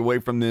you can take away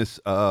from this,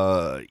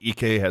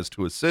 EK has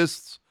 2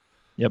 assists.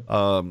 Yep.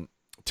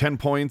 10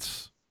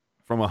 points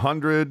from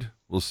 100.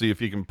 We'll see if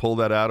he can pull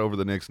that out over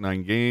the next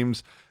 9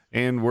 games.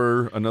 And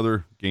we're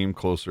another game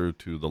closer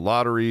to the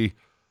lottery.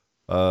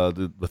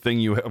 The thing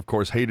you, of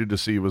course, hated to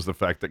see was the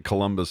fact that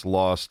Columbus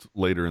lost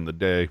later in the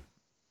day.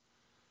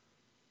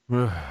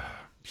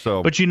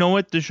 So, but you know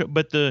what?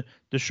 The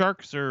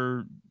Sharks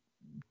are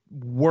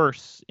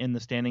worse in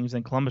the standings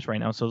than Columbus right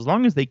now. So as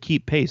long as they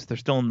keep pace, they're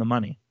still in the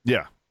money.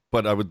 Yeah,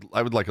 but I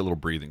would like a little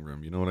breathing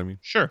room. You know what I mean?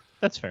 Sure,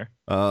 that's fair.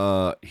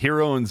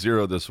 Hero and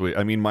zero this week.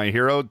 I mean, my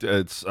hero.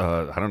 It's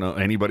I don't know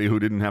anybody who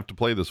didn't have to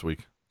play this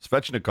week.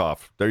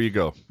 Svechnikov. There you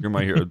go. You're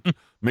my hero.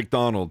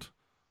 McDonald.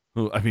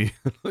 Who, I mean,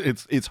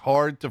 it's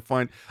hard to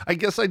find. I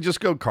guess I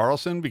just go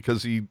Karlsson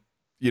because he,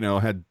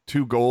 had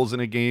 2 goals in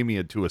a game. He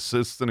had 2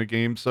 assists in a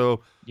game. So,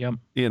 yep.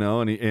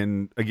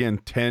 And again,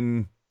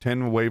 10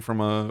 away from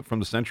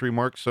the century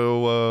mark.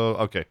 So,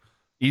 okay,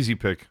 easy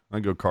pick.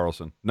 I go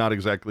Karlsson. Not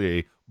exactly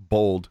a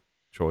bold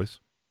choice.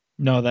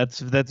 No,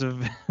 that's a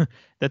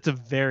that's a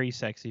very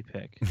sexy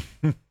pick.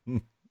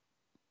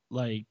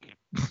 Like,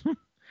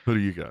 who do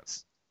you got?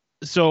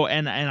 So,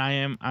 and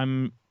I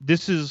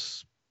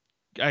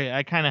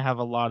kind of have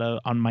a lot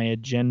on my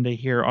agenda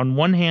here. On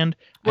one hand,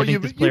 well, I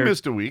think this player, you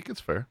missed a week.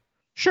 It's fair.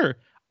 Sure.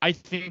 I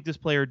think this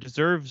player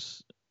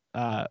deserves,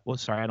 I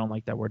don't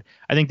like that word.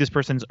 I think this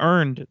person's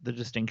earned the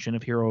distinction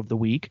of hero of the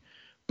week,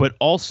 but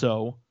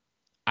also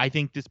I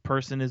think this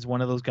person is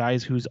one of those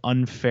guys who's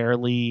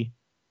unfairly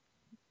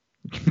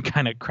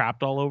kind of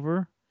crapped all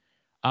over.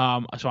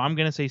 So I'm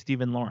going to say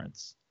Steven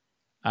Lawrence.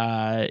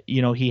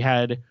 He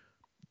had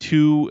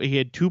 2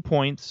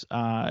 points,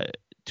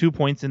 2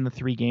 points in the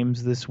 3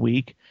 games this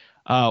week.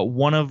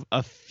 One of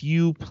a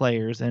few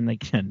players, and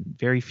again,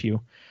 very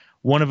few,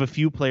 one of a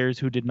few players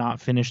who did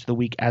not finish the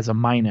week as a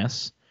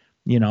minus.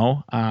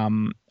 I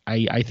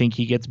I think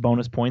he gets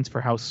bonus points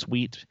for how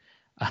sweet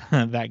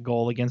that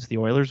goal against the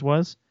Oilers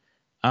was.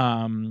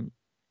 And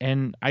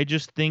I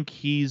just think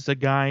he's a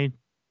guy,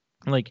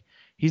 like,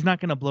 he's not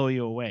going to blow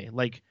you away.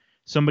 Like,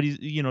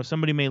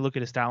 somebody may look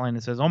at his stat line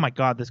and says, "Oh my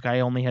God, this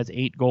guy only has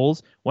 8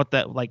 goals. What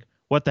the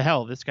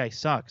hell? This guy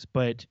sucks."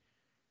 But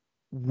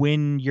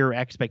when your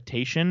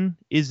expectation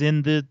is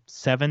in the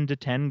 7 to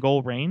 10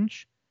 goal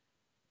range,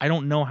 I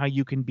don't know how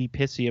you can be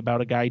pissy about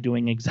a guy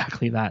doing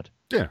exactly that.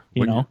 Yeah,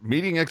 You know,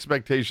 meeting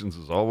expectations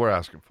is all we're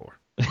asking for.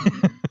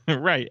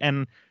 right?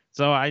 And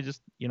so I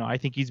just, I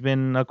think he's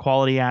been a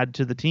quality add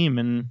to the team,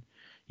 and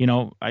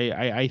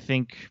I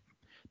think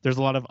there's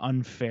a lot of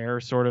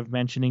unfair sort of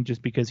mentioning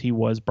just because he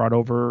was brought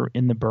over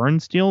in the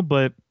Burns deal,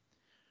 but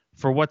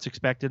for what's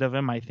expected of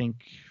him, I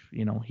think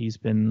he's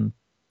been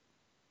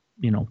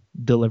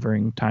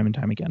delivering time and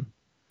time again.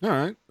 All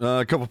right.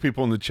 A couple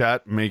people in the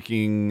chat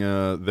making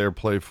their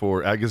play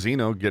for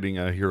Agazino getting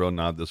a hero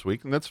nod this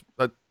week, and that's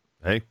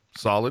hey,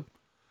 solid.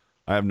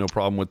 I have no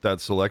problem with that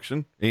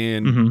selection.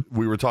 And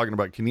we were talking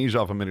about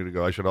Knizhov a minute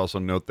ago. I should also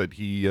note that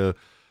he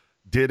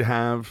did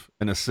have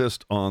an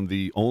assist on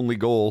the only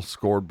goal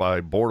scored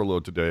by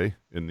Bordelot today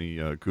in the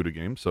Cuda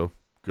game, so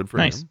good for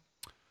him.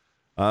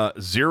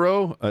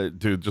 0,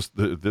 dude. Just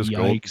this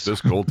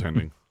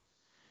goaltending.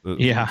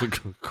 Yeah, the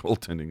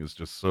goaltending is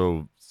just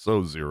so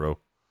zero.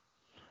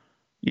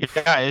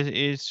 Yeah,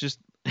 it's just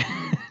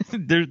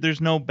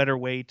there's no better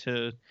way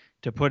to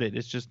put it.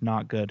 It's just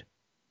not good.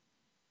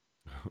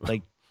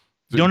 Like,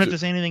 you don't have to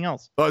say anything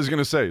else. I was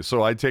gonna say,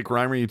 so I take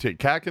Reimer, you take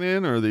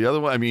Kakinen, or the other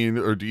one. I mean,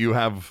 or do you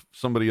have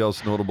somebody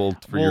else notable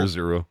for your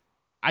 0?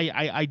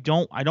 I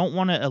don't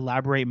want to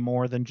elaborate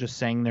more than just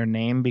saying their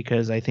name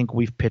because I think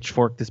we've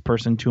pitchforked this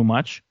person too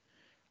much.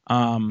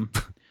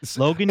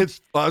 Logan,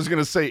 I was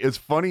gonna say it's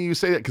funny you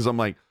say that because I'm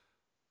like,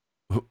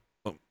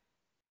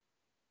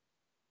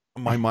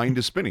 my mind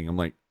is spinning. I'm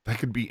like, that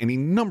could be any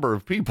number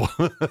of people.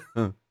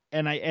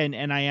 And I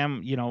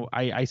am,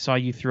 I saw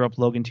you threw up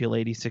Logan Teal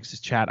 86's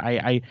chat.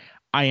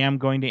 I am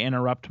going to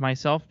interrupt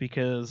myself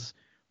because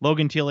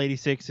Logan Teal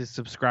 86 is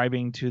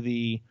subscribing to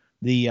the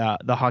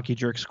Hockey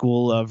Jerk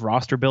School of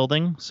roster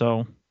building.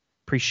 So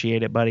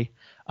appreciate it, buddy.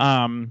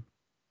 I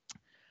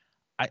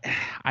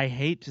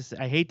hate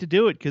to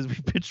do it because we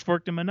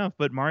pitchforked him enough,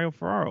 but Mario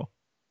Ferraro,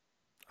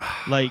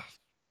 like,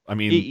 I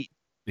mean,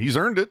 he's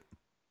earned it.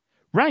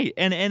 Right.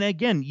 And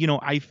again,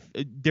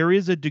 there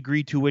is a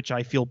degree to which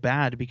I feel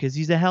bad because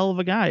he's a hell of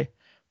a guy,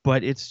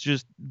 but it's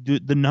just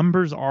the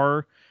numbers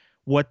are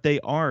what they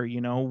are,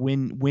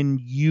 when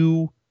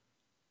you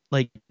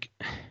like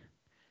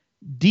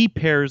D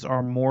pairs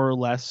are more or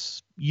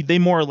less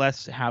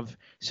have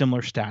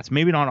similar stats,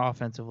 maybe not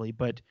offensively,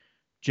 but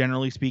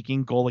generally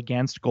speaking, goal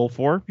against, goal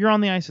for, you're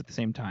on the ice at the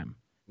same time.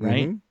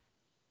 Right. Mm-hmm.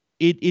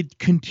 It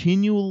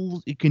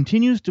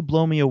continues to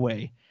blow me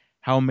away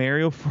how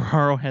Mario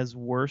Ferraro has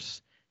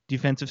worse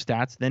defensive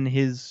stats than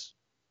his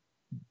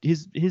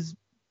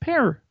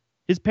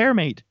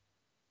pairmate.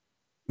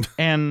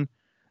 And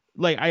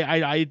like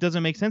I it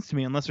doesn't make sense to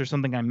me unless there's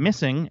something I'm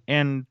missing,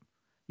 and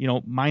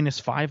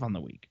 -5 on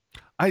the week.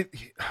 I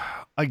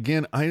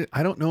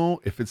don't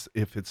know if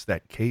it's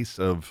that case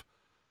of,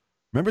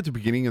 remember at the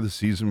beginning of the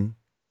season,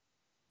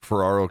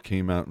 Ferraro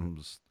came out and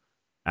was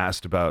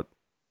asked about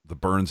the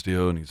Burns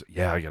deal, and he's like,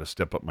 yeah, I got to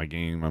step up my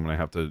game. I'm going to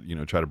have to,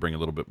 try to bring a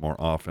little bit more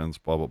offense,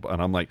 blah, blah, blah.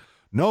 And I'm like,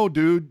 no,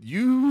 dude,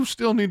 you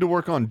still need to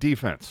work on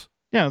defense.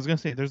 Yeah, I was going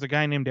to say, there's a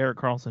guy named Erik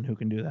Karlsson who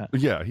can do that.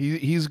 Yeah,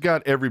 he's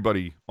got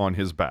everybody on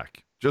his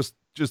back. Just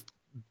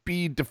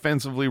be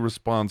defensively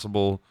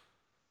responsible.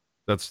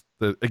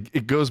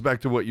 It goes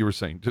back to what you were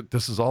saying.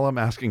 This is all I'm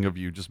asking of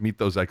you. Just meet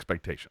those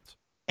expectations.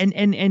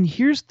 And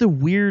here's the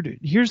weird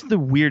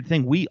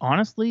thing. We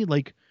honestly,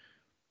 like,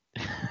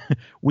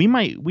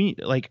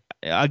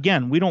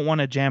 again, we don't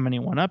want to jam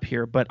anyone up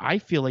here, but I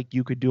feel like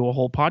you could do a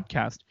whole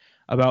podcast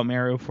about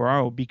Mario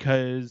Ferraro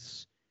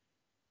because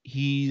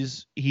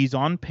he's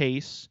on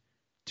pace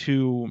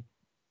to,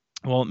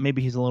 well,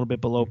 maybe he's a little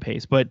bit below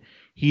pace, but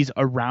he's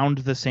around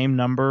the same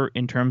number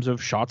in terms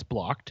of shots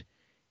blocked.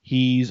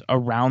 He's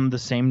around the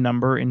same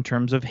number in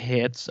terms of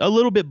hits, a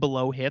little bit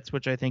below hits,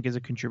 which I think is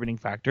a contributing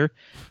factor,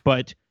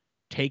 but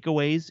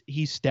takeaways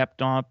he's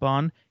stepped up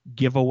on,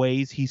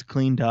 giveaways he's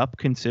cleaned up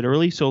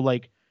considerably. So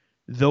like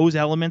those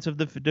elements of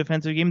the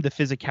defensive game, the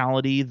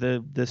physicality,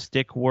 the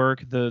stick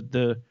work,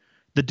 the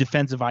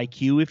defensive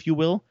IQ, if you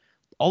will,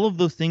 all of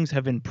those things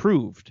have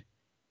improved.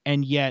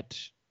 And yet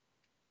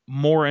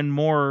more and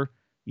more,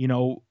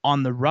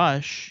 on the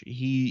rush,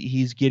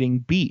 he's getting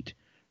beat,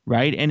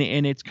 right? And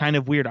it's kind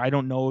of weird. I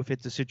don't know if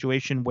it's a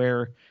situation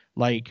where,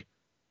 like,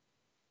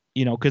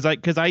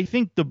 because I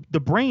think the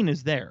brain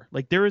is there.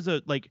 Like there is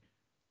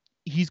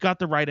he's got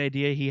the right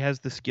idea. He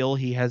has the skill.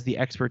 He has the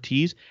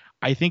expertise.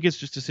 I think it's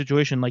just a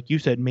situation, like you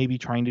said, maybe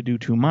trying to do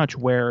too much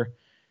where,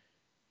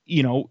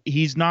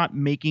 he's not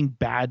making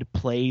bad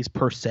plays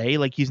per se.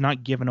 Like he's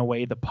not giving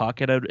away the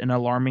puck at an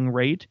alarming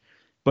rate,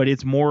 but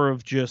it's more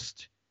of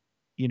just,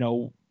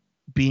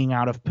 being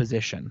out of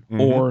position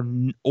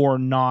or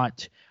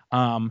not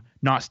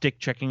not stick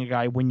checking a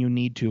guy when you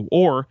need to,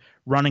 or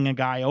running a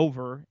guy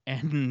over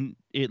and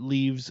it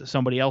leaves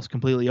somebody else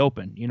completely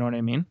open. You know what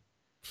I mean?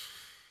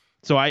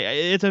 So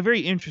it's a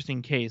very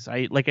interesting case.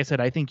 Like I said,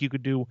 I think you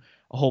could do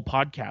a whole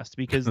podcast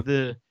because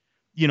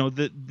you know,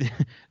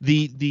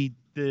 the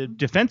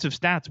defensive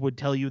stats would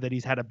tell you that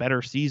he's had a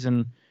better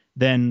season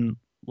than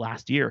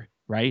last year,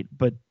 right?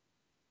 But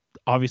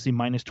obviously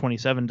minus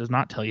 27 does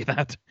not tell you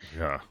that.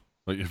 Yeah.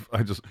 Like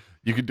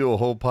you could do a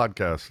whole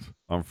podcast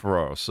on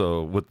Ferraro.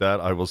 So with that,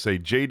 I will say,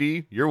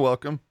 JD, you're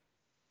welcome.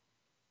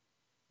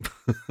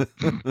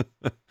 that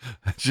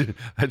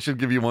should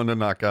give you one to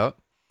knock out.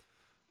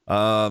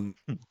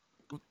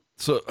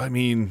 So I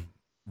mean,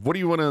 what do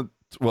you want to?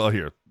 Well,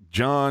 here,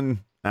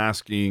 John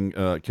asking,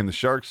 can the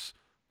Sharks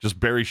just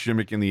bury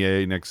Shimmick in the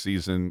A next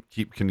season,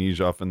 keep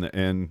Knyzhov in the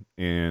N,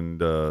 and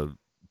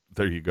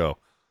there you go.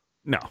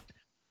 No,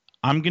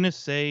 I'm gonna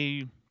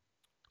say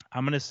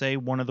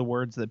one of the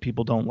words that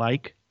people don't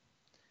like.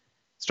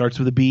 Starts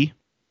with a B.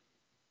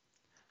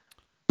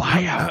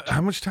 Buyout.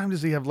 How much time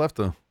does he have left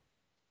though?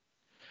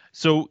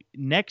 So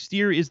next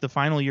year is the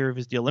final year of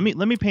his deal. Let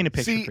me paint a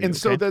picture. See, for you, and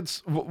so okay?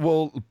 that's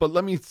well, but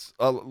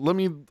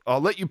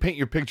I'll let you paint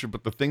your picture.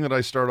 But the thing that I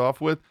start off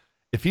with,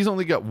 if he's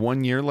only got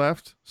 1 year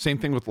left, same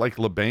thing with like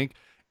LeBanc,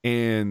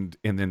 and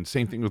then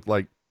same thing with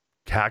like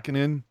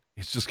Kakinen.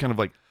 It's just kind of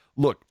like,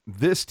 look,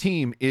 this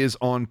team is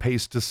on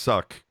pace to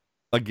suck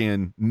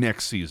again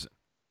next season.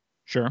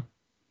 Sure.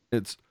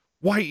 It's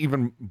why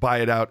even buy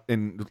it out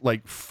and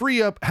like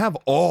free up, have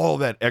all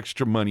that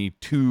extra money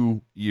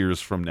 2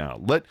 years from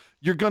now.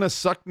 You're gonna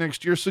suck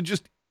next year, so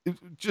just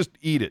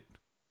eat it.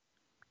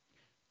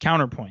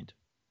 Counterpoint.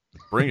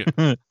 Bring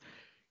it.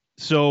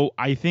 So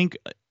I think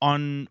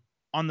on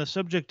the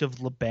subject of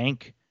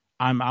LeBanc,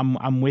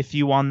 I'm with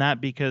you on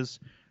that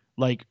because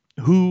like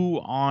who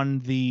on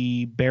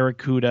the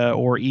Barracuda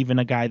or even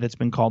a guy that's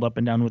been called up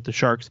and down with the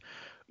Sharks,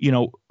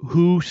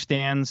 who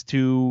stands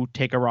to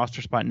take a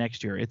roster spot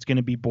next year? It's going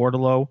to be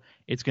Bordelot.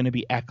 It's going to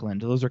be Eklund.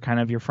 Those are kind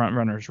of your front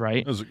runners,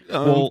 right?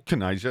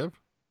 Knyzhov?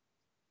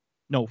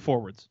 No,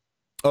 forwards.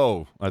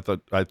 Oh,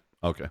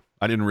 okay.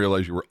 I didn't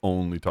realize you were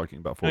only talking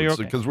about No, you're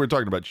forwards okay. because we're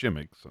talking about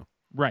Shimmick. So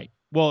Right.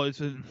 Well,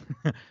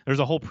 there's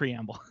a whole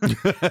preamble.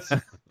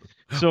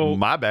 So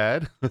my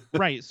bad.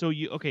 right. So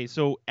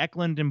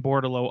Eklund and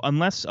Bordelot,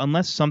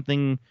 unless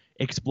something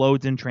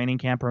explodes in training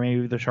camp or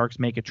maybe the Sharks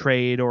make a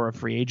trade or a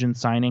free agent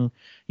signing,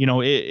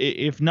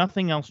 if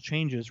nothing else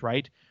changes,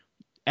 right?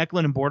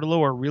 Eklund and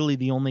Bordelot are really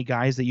the only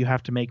guys that you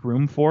have to make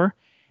room for.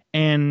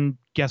 And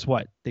guess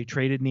what? They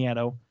traded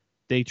Nieto.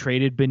 They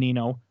traded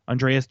Bonino.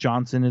 Andreas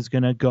Johnson is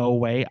going to go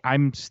away.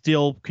 I'm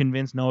still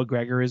convinced Noah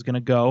Gregor is going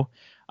to go.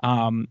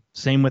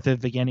 Same with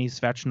Evgeny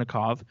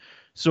Svechnikov.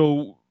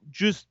 So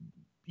just,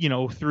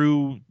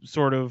 through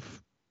sort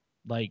of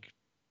like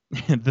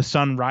the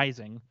sun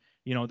rising,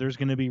 there's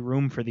going to be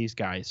room for these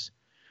guys.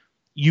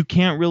 You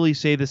can't really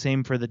say the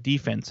same for the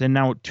defense. And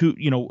now,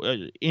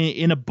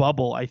 in a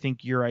bubble, I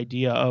think your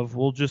idea of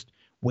we'll just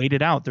wait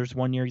it out. There's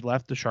 1 year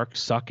left. The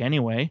Sharks suck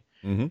anyway.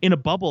 Mm-hmm. In a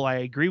bubble, I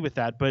agree with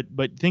that. But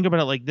think about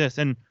it like this.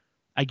 And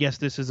I guess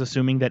this is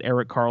assuming that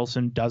Erik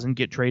Karlsson doesn't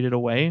get traded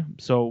away.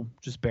 So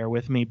just bear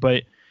with me.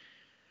 But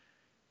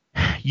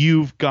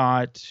you've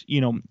got,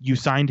 you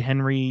signed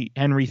Henry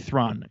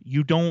Thrun.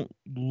 You don't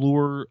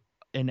lure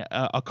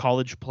a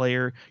college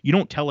player. You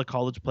don't tell a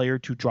college player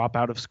to drop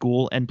out of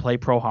school and play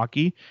pro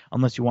hockey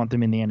unless you want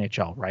them in the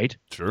NHL, right?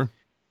 Sure.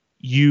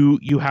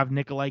 You have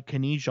Nikolai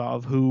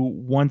Knyzhov, who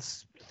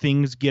once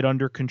things get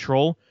under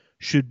control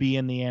should be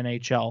in the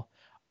NHL.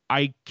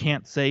 I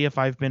can't say if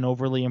I've been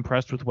overly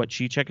impressed with what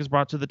Cicek has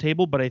brought to the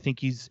table, but I think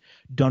he's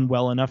done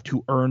well enough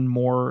to earn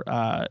more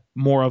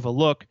of a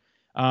look.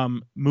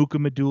 Muka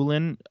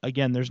Medulin,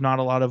 again, there's not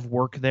a lot of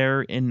work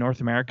there in North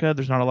America.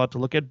 There's not a lot to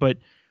look at, but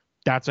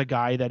that's a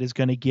guy that is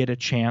going to get a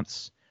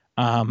chance.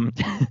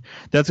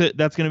 That's going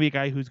to be a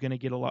guy who's going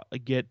to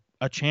get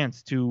a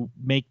chance to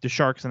make the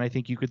Sharks, and I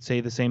think you could say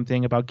the same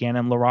thing about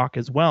Ganem Larocque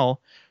as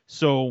well.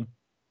 So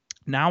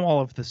now all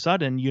of a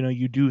sudden,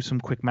 you do some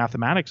quick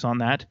mathematics on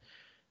that.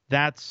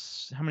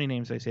 That's how many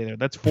names did I say there?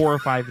 That's 4 or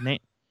 5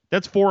 names.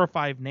 That's 4 or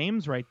 5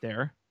 names right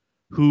there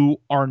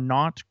who are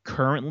not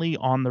currently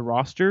on the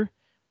roster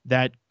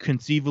that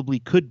conceivably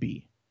could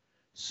be.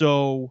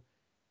 So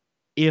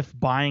if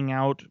buying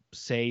out,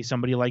 say,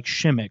 somebody like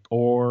Shimmick,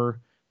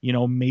 or,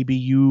 maybe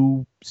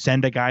you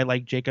send a guy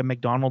like Jacob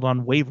McDonald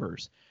on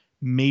waivers,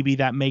 maybe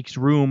that makes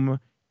room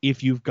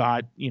if you've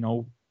got,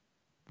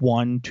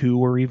 1, 2,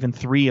 or even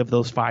 3 of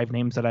those 5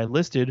 names that I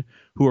listed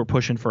who are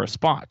pushing for a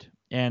spot.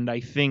 And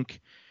I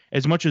think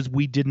as much as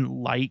we didn't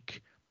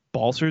like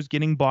Balcers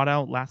getting bought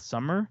out last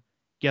summer,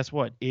 guess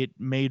what? It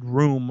made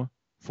room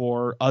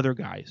for other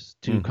guys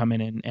to come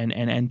in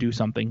and do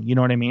something. You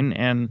know what I mean?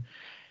 And,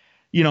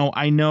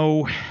 I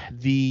know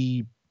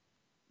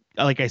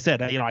like I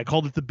said, I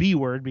called it the B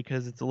word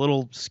because it's a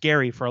little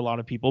scary for a lot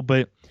of people,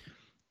 but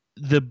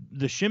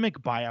the Shimmick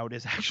buyout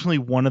is actually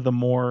one of the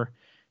more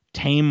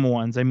tame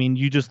ones. I mean,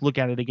 you just look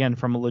at it again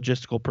from a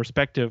logistical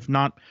perspective,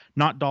 not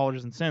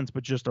dollars and cents,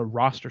 but just a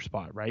roster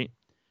spot, right?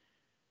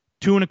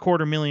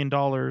 $2.25 million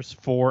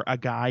for a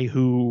guy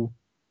who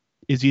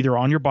is either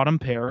on your bottom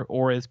pair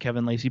or, as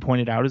Kevin Lacey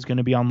pointed out, is going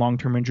to be on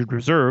long-term injured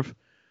reserve.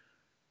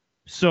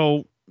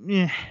 So,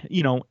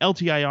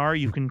 LTIR,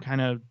 you can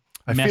kind of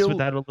mess with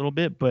that a little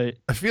bit, but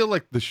I feel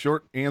like the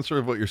short answer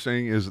of what you're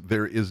saying is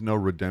there is no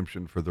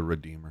redemption for the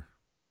Redeemer.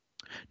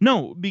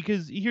 no,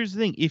 because here's the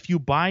thing: if you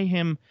buy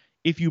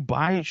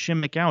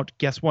Shimmick out,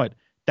 guess what?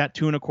 That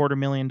 $2.25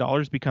 million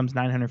becomes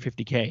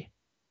 $950K.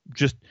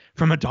 Just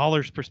from a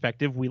dollar's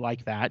perspective, we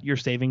like that. You're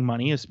saving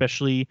money,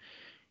 especially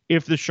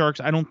if the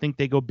Sharks, I don't think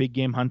they go big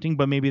game hunting,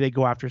 but maybe they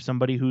go after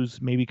somebody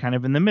who's maybe kind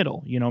of in the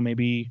middle,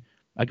 maybe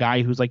a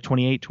guy who's like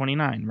 28,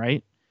 29,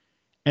 right?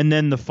 And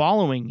then the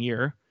following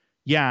year,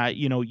 yeah,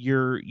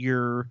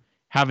 you're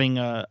having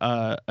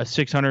a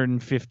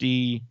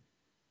 650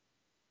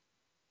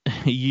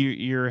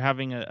 you're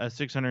having a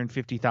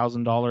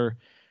 $650,000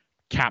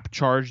 cap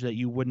charge that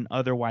you wouldn't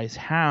otherwise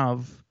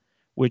have,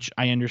 which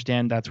I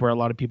understand that's where a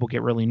lot of people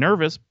get really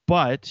nervous,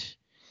 but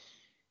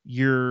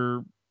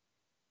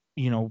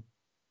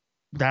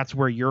that's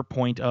where your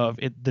point of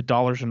the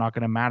dollars are not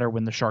going to matter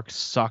when the Sharks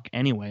suck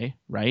anyway,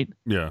 right?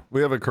 Yeah.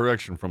 We have a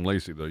correction from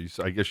Lacey, though.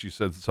 I guess you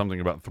said something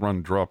about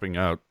Thrun dropping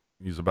out.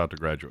 He's about to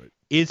graduate.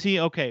 Is he?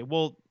 Okay,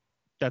 well,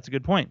 that's a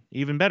good point.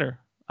 Even better.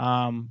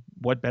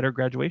 What better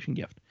graduation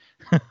gift?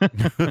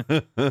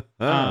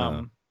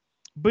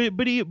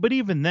 But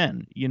even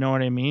then, you know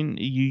what I mean?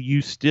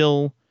 You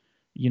still,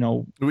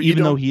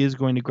 even though he is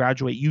going to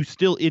graduate,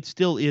 it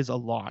still is a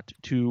lot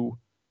to,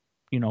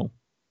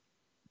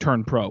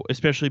 turn pro,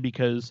 especially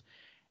because,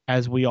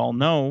 as we all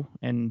know,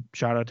 and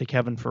shout out to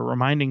Kevin for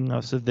reminding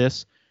us of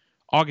this,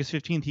 August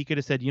 15th, he could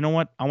have said, you know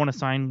what, I want to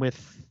sign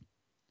with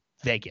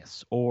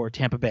Vegas or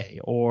Tampa Bay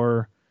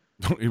or...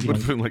 He would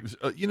have been like,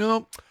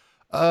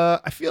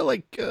 I feel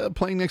like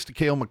playing next to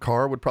Cale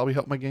Makar would probably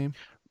help my game.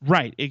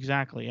 Right,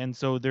 exactly. And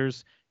so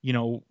there's,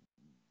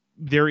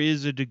 there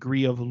is a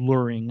degree of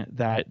luring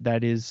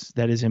that is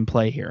in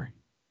play here.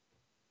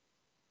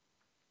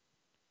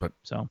 But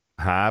so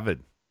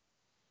Harvard,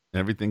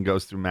 everything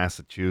goes through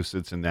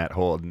Massachusetts and that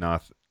whole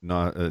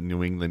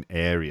New England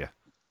area.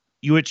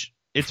 Which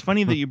it's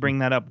funny that you bring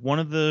that up. One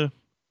of the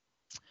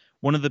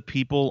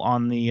people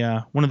on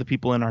the one of the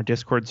people in our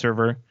Discord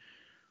server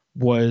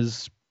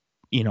was,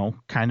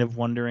 kind of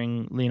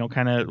wondering,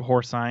 kind of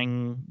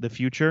horse-eyeing the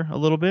future a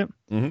little bit,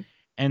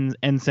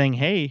 and saying,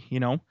 hey,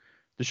 the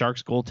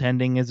Sharks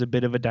goaltending is a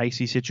bit of a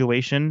dicey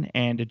situation,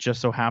 and it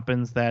just so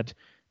happens that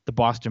the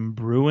Boston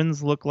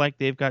Bruins look like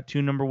they've got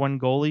 2 number 1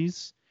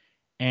 goalies.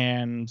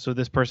 And so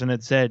this person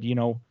had said,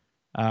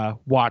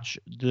 watch,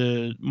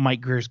 the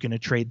Mike Greer's going to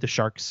trade the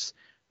Sharks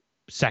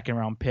second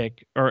round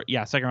pick for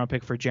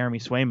Jeremy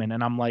Swayman.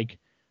 And I'm like,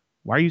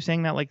 why are you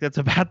saying that like that's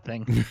a bad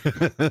thing?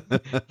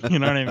 You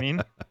know what I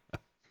mean?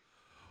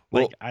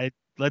 Like,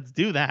 let's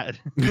do that.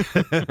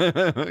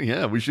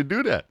 Yeah, we should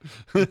do that.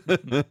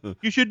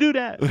 You should do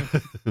that.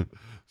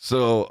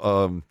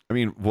 So,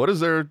 what is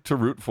there to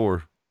root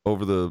for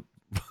over the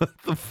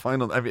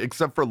final?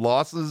 Except for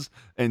losses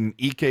and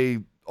EK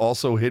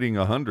also hitting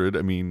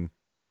 100.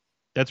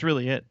 That's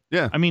really it.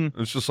 Yeah.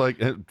 It's just like,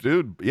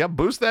 dude, yeah,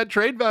 boost that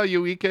trade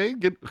value, EK.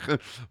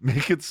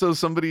 Make it so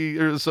so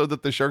that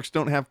the Sharks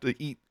don't have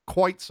to eat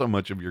quite so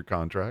much of your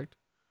contract.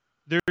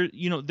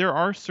 There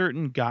are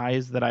certain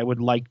guys that I would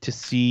like to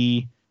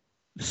see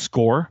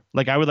score.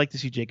 Like, I would like to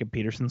see Jacob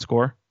Peterson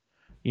score.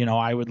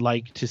 I would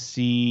like to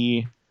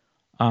see,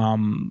 I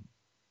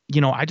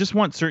just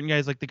want certain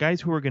guys, like the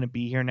guys who are going to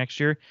be here next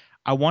year.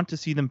 I want to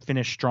see them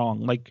finish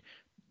strong. Like,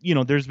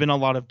 there's been a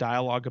lot of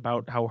dialogue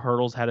about how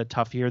Hurdle's had a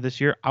tough year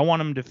this year. I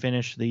want him to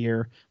finish the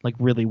year like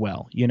really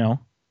well, Yeah,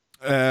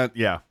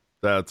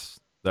 that's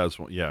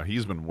what, yeah,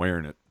 he's been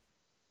wearing it.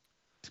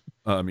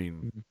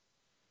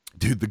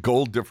 Dude, the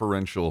goal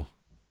differential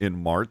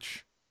in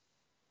March,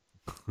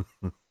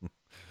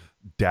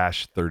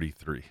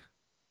 -33.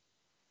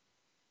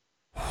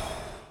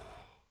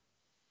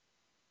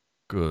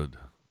 Good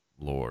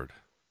Lord.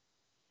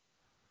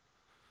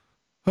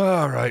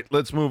 All right,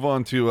 let's move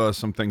on to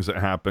some things that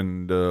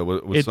happened.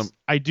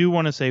 I do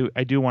want to say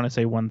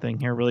one thing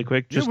here really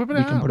quick. Just we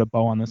can put a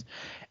bow on this.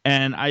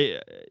 And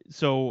I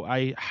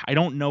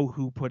don't know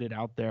who put it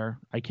out there.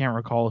 I can't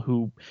recall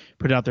who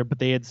put it out there, but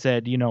they had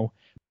said,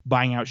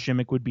 buying out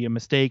Shimmick would be a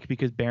mistake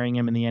because burying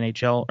him in the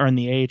NHL or in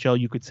the AHL,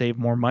 you could save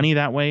more money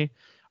that way.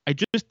 I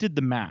just did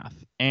the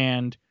math,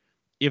 and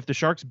if the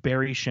Sharks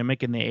bury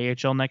Shimmick in the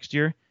AHL next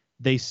year,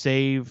 they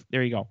save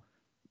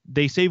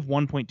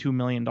 $1.2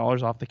 million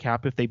off the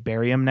cap if they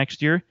bury him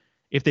next year.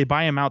 If they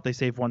buy him out, they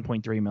save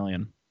 $1.3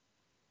 million.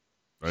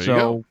 There you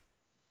go.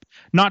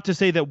 Not to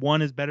say that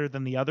one is better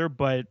than the other,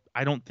 but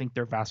I don't think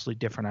they're vastly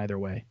different either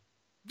way.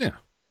 Yeah.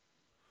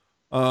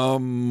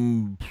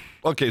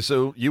 Okay,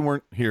 so you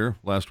weren't here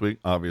last week,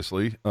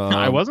 obviously.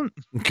 I wasn't.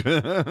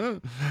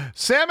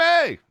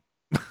 Sammy!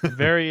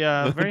 Very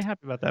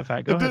happy about that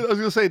fact. Go ahead. I was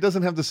gonna say it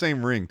doesn't have the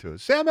same ring to it.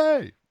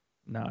 Sammy!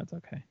 No, it's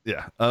okay.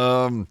 Yeah.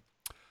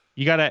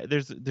 You gotta.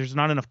 There's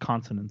not enough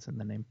consonants in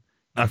the name.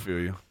 I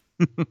feel you.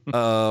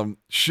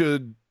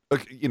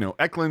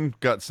 Eklund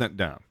got sent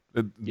down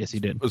Yes, he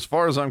did. As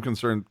far as I'm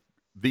concerned,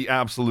 the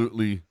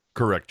absolutely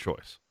correct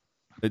choice.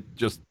 It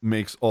just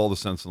makes all the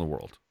sense in the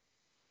world.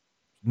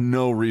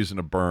 No reason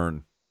to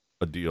burn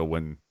a deal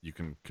when you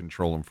can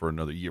control him for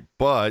another year.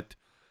 But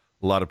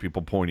a lot of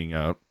people pointing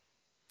out,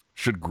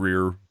 should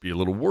Greer be a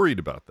little worried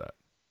about that?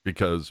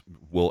 Because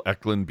will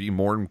Eklund be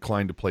more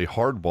inclined to play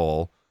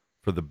hardball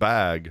for the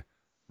bag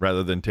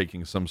rather than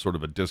taking some sort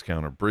of a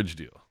discount or bridge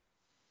deal?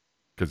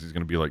 Because he's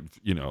going to be like,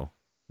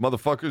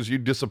 motherfuckers, you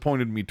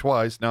disappointed me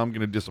twice. Now I'm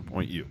going to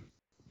disappoint you.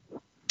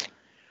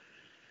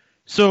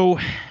 So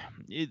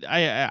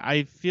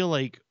I feel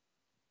like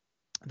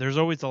there's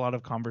always a lot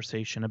of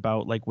conversation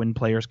about like when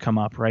players come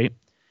up, right?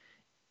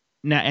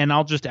 Now, and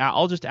I'll just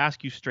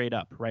ask you straight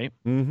up, right?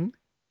 Mm-hmm.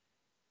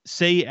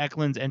 Say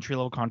Eklund's entry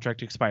level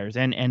contract expires,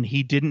 and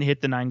he didn't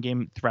hit the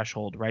 9-game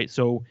threshold, right?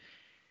 So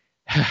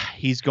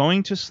he's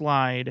going to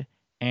slide,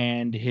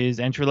 and his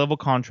entry level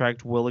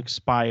contract will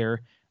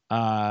expire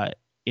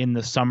in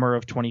the summer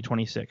of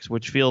 2026,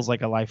 which feels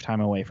like a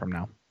lifetime away from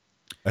now.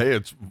 Hey,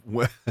 it's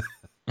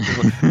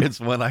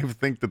when I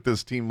think that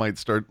this team might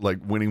start like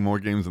winning more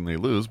games than they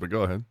lose. But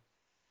go ahead.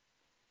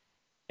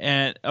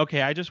 And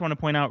okay, I just want to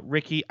point out,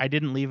 Ricky, I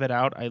didn't leave it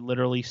out. I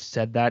literally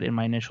said that in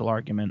my initial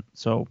argument.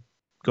 So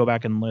go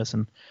back and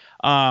listen.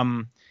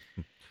 Oh,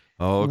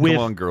 come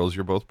on, girls.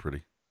 You're both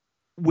pretty.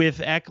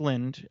 With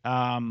Eklund,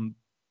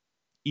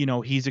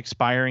 he's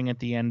expiring at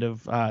the end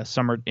of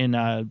summer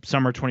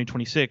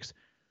 2026.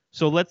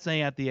 So let's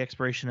say at the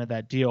expiration of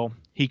that deal,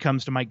 he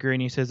comes to Mike Greer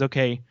and he says,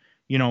 okay,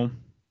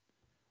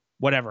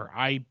 whatever,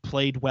 I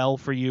played well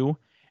for you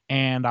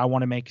and I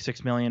want to make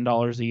 $6 million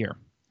a year.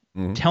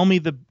 Mm-hmm.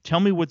 Tell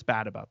me what's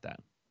bad about that.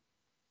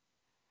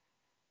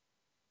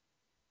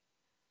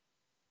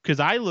 Because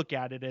I look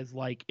at it as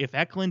like, if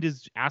Eklund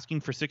is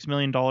asking for $6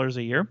 million a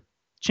year,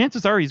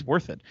 chances are he's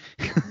worth it.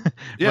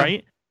 Yeah.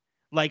 Right?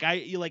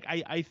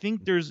 I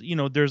think there's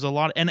a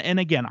lot, and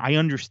again, I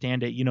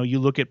understand it. You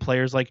look at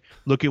players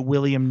look at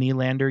William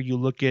Nylander, you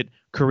look at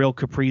Kirill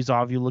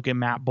Kaprizov, you look at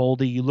Matt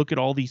Boldy, you look at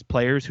all these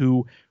players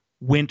who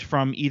went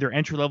from either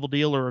entry level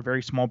deal or a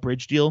very small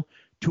bridge deal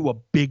to a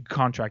big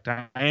contract.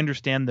 I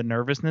understand the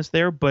nervousness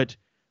there, but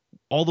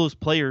all those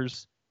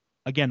players,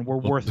 again, were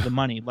worth the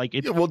money. Like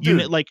it, Yeah, well,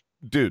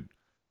 dude,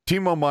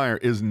 Timo Meier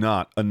is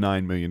not a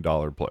 $9 million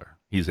player.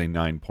 He's a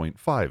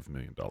 $9.5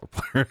 million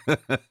player.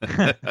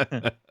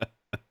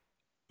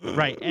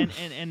 Right.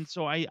 And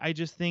so I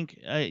just think,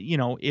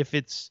 if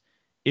it's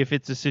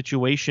a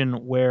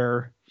situation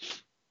where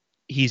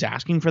he's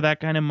asking for that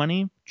kind of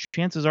money,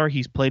 chances are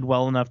he's played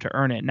well enough to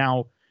earn it.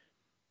 Now,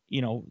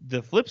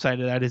 the flip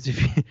side of that is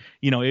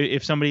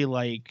if somebody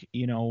like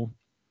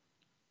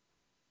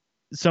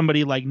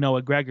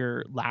Noah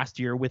Gregor last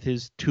year with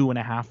his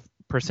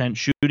 2.5%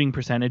 shooting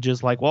percentage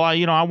is like, well,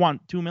 I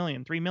want 2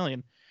 million, 3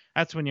 million.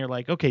 That's when you're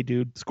like, okay,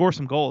 dude, score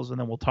some goals and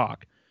then we'll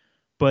talk.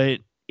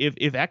 But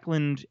if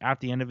Eklund at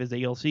the end of his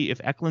ALC,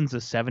 if Eklund's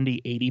a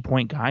 70, 80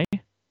 point guy,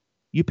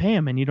 you pay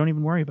him and you don't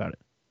even worry about it.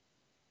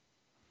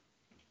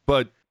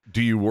 But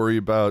do you worry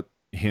about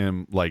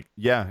him? Like,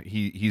 yeah,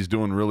 he's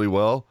doing really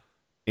well,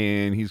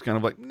 and he's kind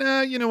of like,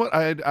 nah, you know what?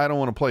 I don't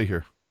want to play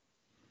here.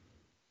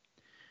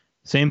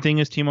 Same thing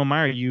as Timo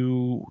Meier.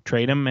 You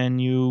trade him and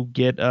you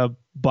get a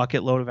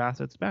bucket load of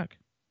assets back.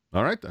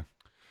 All right then.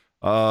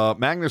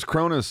 Magnus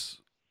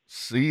Cronus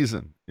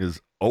season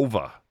is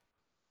over.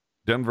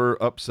 Denver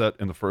upset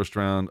in the first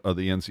round of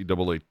the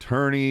NCAA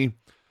tourney.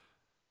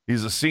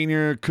 He's a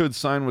senior, could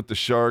sign with the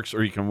Sharks,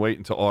 or he can wait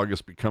until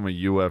August, become a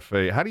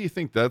UFA. How do you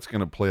think that's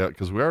going to play out?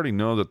 Because we already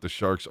know that the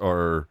Sharks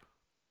are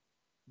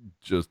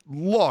just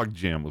log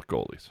jam with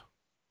goalies.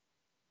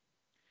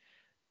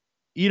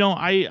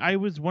 I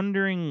was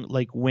wondering,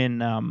 like, when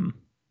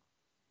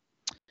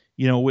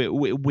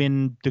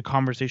when the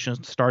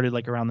conversation started,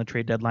 like around the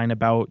trade deadline,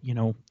 about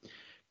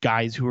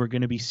guys who are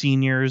going to be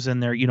seniors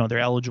and they're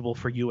eligible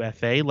for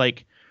UFA,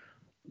 like,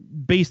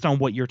 based on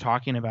what you're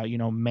talking about,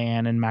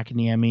 Mann and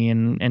McAniemi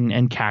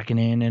and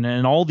Kakkonen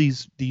and all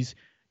these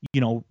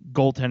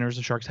goaltenders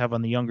the Sharks have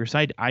on the younger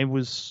side. I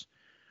was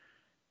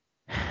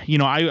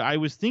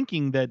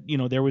thinking that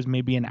there was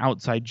maybe an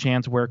outside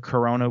chance where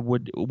Corona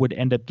would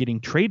end up getting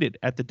traded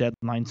at the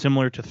deadline,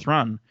 similar to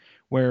Thrun,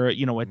 where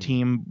a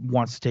team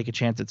wants to take a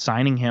chance at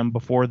signing him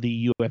before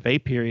the UFA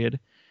period.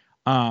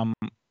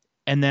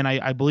 And then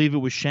I believe it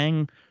was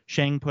Shang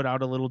put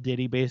out a little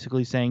ditty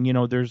basically saying,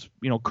 there's,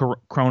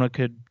 Corona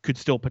could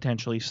still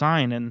potentially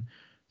sign. And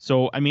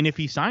so, I mean, if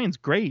he signs,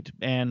 great.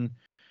 And,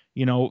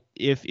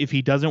 if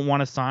he doesn't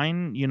want to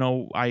sign,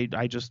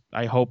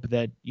 I hope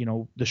that,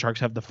 the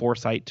Sharks have the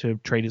foresight to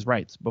trade his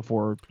rights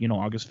before,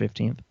 August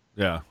 15th.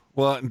 Yeah.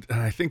 Well, and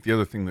I think the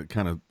other thing that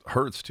kind of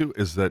hurts too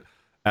is that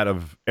out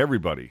of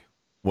everybody,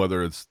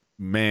 whether it's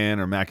Mann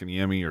or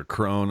McAniemi or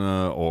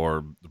Corona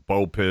or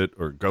Beaupit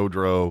or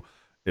Gaudreau,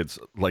 it's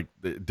like,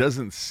 it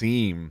doesn't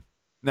seem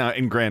now,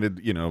 and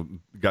granted,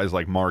 guys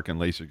like Mark and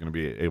Lacey are going to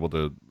be able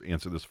to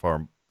answer this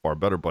far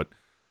better, but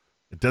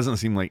it doesn't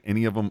seem like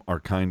any of them are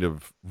kind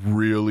of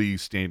really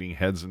standing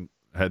head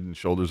and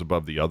shoulders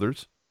above the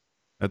others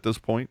at this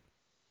point.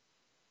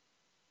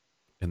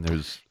 And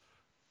there's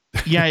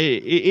Yeah,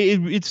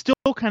 it still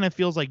kind of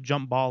feels like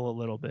jump ball a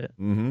little bit.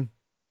 Mm-hmm.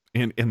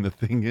 And the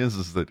thing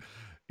is that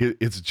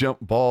it's jump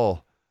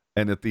ball,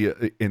 and at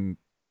the in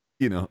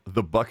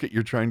the bucket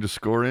you're trying to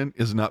score in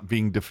is not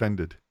being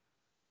defended.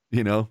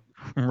 You know,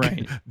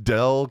 Right.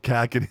 Dell,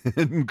 Kakin,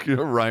 and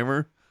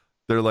Reimer,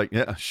 they're like,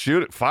 yeah,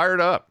 shoot it, fire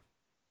it up.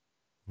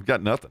 We've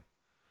got nothing.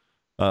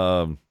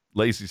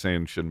 Lacey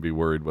saying shouldn't be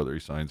worried whether he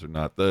signs or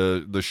not.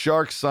 The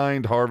Sharks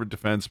signed Harvard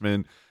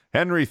defenseman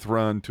Henry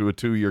Thrun to a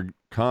 2-year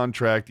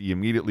contract. He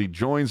immediately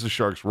joins the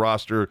Sharks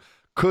roster.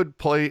 Could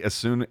play as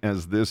soon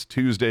as this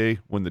Tuesday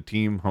when the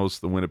team hosts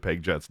the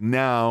Winnipeg Jets.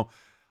 Now,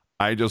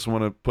 I just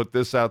want to put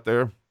this out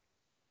there.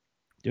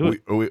 Do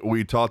it.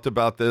 We talked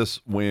about this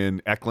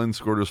when Eklund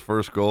scored his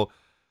first goal.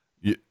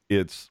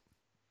 It's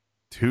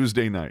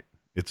Tuesday night.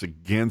 It's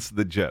against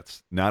the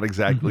Jets. Not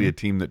exactly a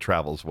team that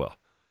travels well.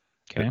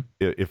 Okay.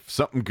 If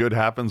something good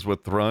happens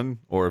with Thrun,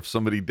 or if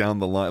somebody down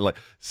the line, like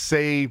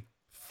say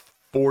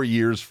 4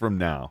 years from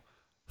now,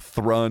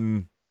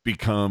 Thrun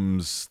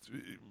becomes,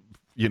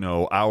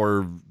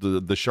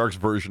 the Sharks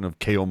version of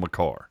Cale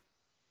Makar,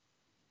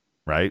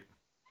 right?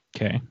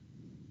 Okay.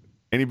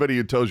 Anybody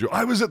who tells you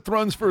I was at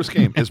Thrun's first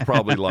game is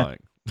probably lying.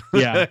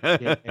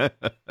 Yeah.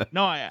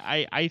 No,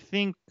 I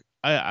think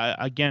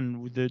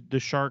again the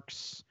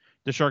Sharks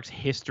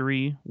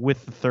history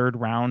with the third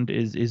round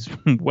is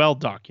well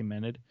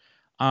documented.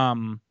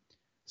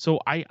 So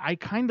I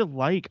kind of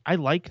like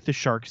the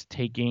Sharks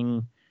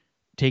taking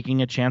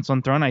a chance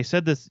on Thrun. I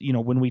said this,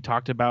 when we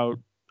talked about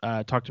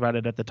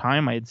it at the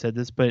time. I had said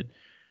this, but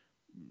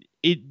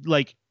it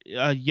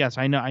yes,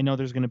 I know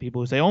there's going to be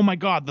people who say, "Oh my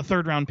God, the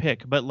third round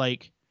pick," but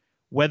like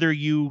whether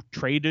you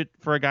trade it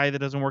for a guy that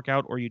doesn't work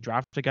out or you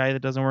draft a guy that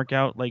doesn't work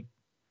out, like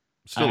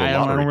Still a I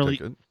don't lottery really.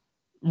 ticket.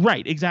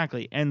 Right,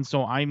 exactly. And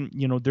so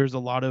there's a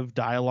lot of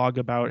dialogue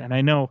about, and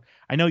I know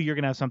you're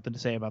going to have something to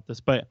say about this,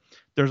 but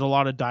there's a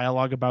lot of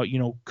dialogue about,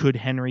 could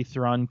Henry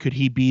Thrun, could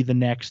he be the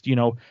next,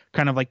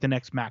 kind of like the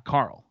next Matt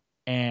Carl?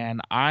 And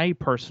I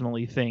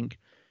personally think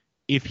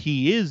if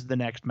he is the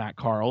next Matt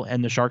Carl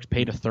and the Sharks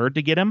paid a third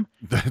to get him,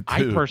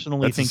 I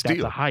personally that's a think that's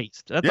steal. a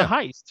heist. That's Yeah. a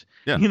heist.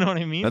 Yeah. You know what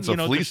I mean? That's a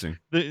fleecing.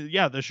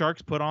 The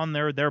Sharks put on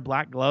their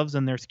black gloves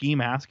and their ski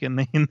mask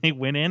and they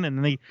went in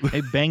and they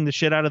banged the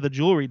shit out of the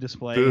jewelry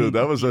display. Dude,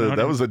 that was You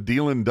know a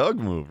Deal and Doug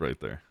move right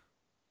there.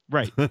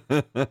 right.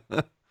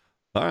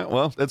 All right,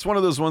 well, it's one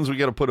of those ones we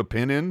got to put a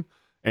pin in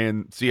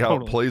and see how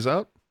it plays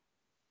out.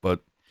 But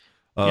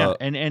yeah,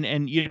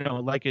 and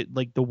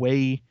like the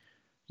way,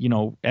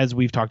 as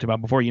we've talked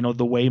about before,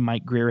 the way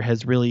Mike Greer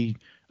has really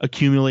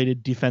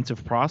accumulated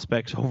defensive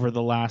prospects over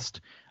the last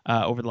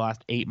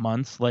 8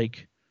 months,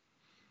 like,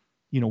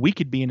 we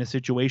could be in a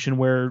situation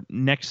where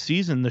next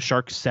season the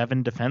Sharks'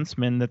 7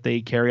 defensemen that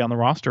they carry on the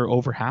roster,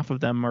 over half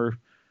of them are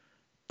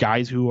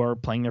guys who are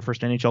playing their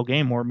first NHL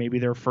game, or maybe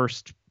their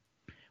first,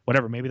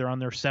 whatever, maybe they're on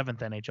their 7th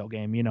NHL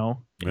game,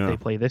 if they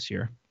play this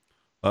year.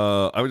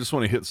 I just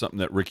want to hit something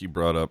that Ricky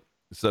brought up.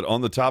 He said,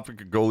 on the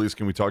topic of goalies,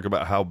 can we talk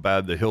about how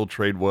bad the Hill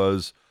trade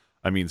was?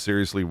 I mean,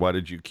 seriously, why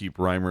did you keep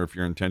Reimer if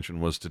your intention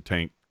was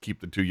to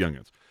keep the 2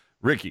 youngins?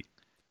 Ricky,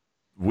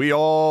 we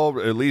all,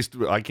 at least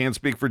I can't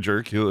speak for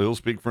Jerk. He'll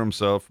speak for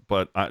himself.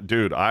 But,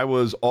 dude, I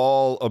was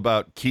all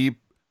about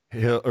keep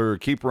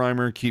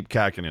Reimer, keep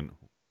Kakinen.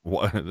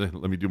 Let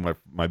me do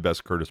my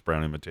best Curtis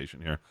Brown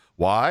imitation here.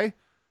 Why?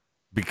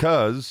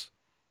 Because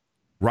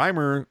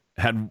Reimer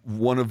had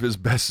one of his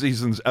best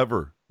seasons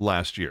ever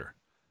last year.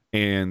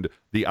 And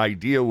the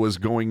idea was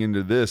going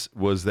into this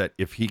was that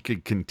if he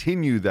could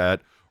continue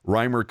that,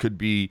 Reimer could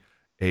be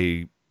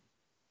a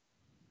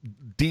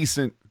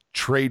decent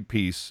trade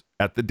piece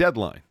at the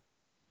deadline.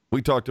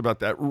 We talked about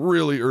that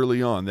really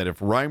early on, that if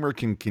Reimer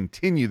can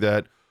continue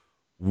that,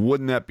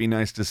 wouldn't that be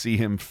nice to see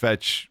him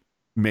fetch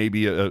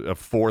maybe a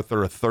 4th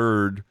or a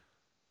 3rd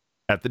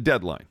at the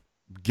deadline?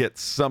 Get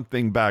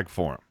something back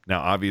for him.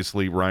 Now,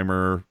 obviously,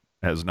 Reimer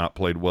has not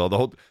played well.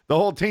 The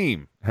whole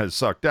team has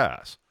sucked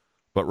ass,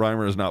 but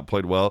Reimer has not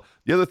played well.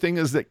 The other thing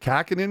is that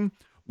Kakinen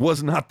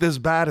was not this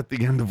bad at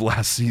the end of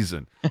last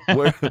season,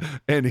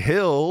 and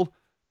Hill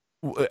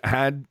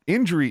had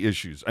injury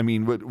issues. I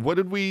mean, what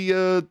did we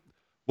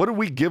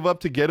give up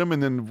to get him,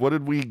 and then what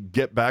did we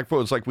get back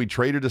for? It's like we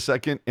traded a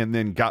 2nd and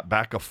then got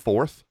back a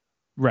 4th.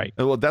 Right.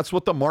 Well, that's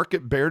what the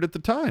market bared at the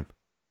time.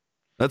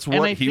 That's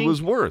what he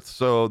was worth.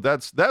 So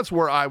that's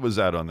where I was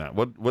at on that.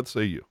 What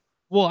say you?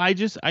 Well, I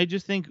just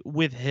think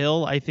with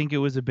Hill, I think it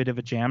was a bit of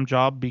a jam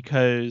job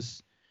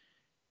because,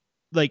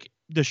 like,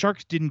 the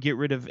Sharks didn't get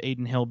rid of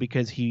Aiden Hill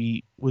because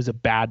he was a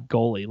bad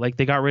goalie. Like,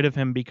 they got rid of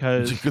him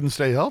because he couldn't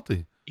stay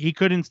healthy. He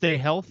couldn't stay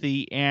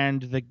healthy,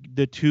 and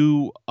the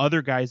 2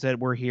 other guys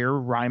that were here,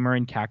 Reimer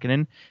and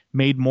Kakinen,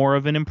 made more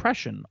of an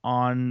impression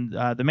on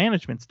the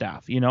management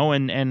staff.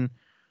 And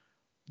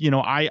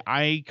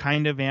I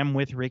kind of am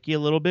with Ricky a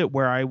little bit,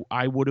 where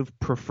I would have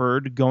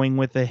preferred going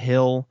with a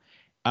Hill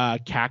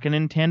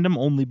Kakinen tandem,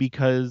 only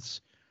because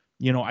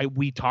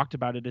we talked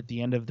about it at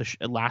the end of the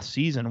last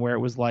season, where it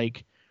was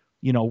like,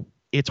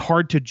 it's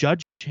hard to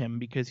judge him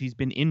because he's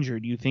been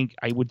injured.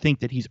 I would think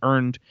that he's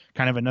earned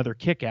kind of another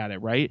kick at it,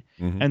 right?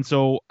 Mhm. And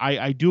so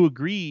I do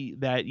agree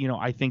that,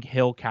 I think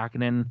Hill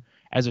Kakkonen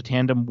as a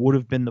tandem would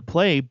have been the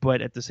play,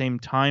 but at the same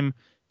time,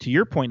 to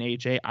your point,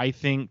 AJ, I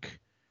think,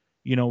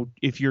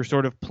 if you're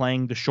sort of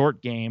playing the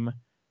short game,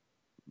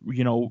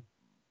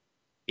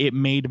 it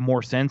made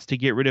more sense to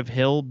get rid of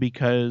Hill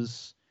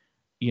because,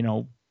 you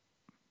know,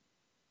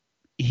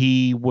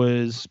 he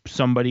was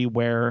somebody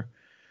where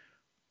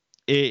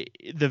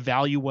the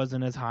value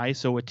wasn't as high.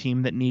 So a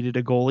team that needed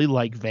a goalie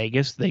like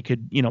Vegas, they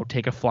could,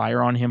 take a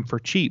flyer on him for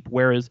cheap.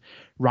 Whereas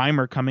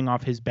Reimer coming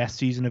off his best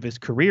season of his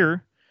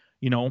career,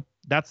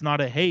 that's not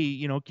a,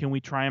 hey, can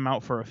we try him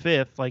out for a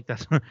fifth? Like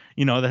that's,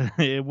 that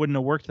it wouldn't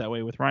have worked that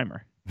way with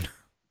Reimer.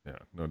 Yeah,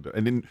 no doubt.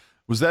 And then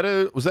was that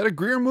a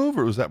Greer move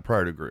or was that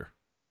prior to Greer?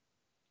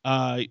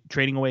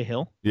 Trading away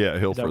Hill. Yeah,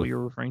 Hill Is that for what the, you're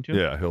referring to?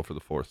 yeah, Hill for the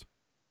fourth.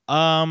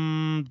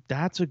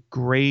 That's a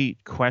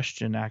great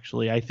question,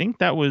 actually. I think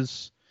that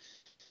was,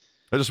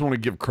 I just want to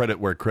give credit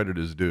where credit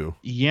is due.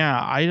 yeah,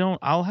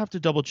 I'll have to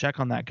double check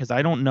on that because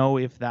I don't know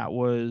if that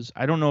was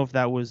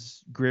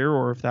Greer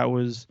or if that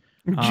was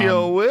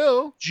Joe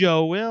Will.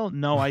 Joe Will.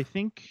 No, I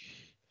think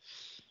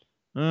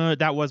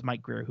that was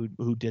Mike Greer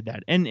who did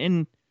that.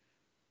 And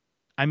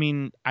I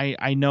mean,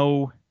 I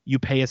know you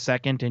pay a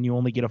second and you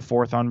only get a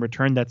fourth on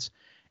return. That's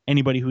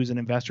anybody who's an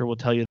investor will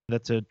tell you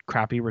that's a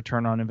crappy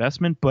return on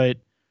investment, but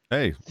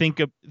Hey, think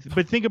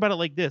about it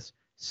like this.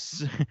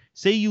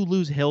 Say you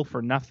lose Hill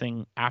for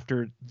nothing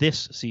after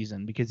this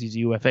season because he's a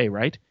UFA,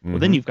 right? Well,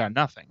 then Mhm. you've got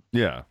nothing.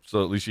 yeah.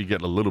 So at least you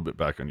get a little bit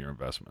back on your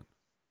investment.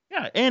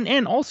 Yeah,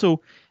 and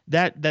also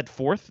that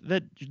fourth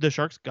that the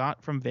Sharks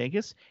got from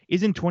Vegas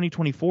is in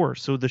 2024.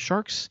 So the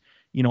Sharks,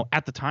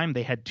 at the time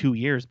they had 2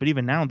 years, but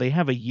even now they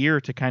have a year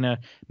to kind of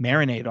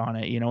marinate on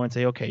it, and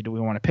say, okay, do we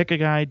want to pick a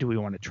guy? Do we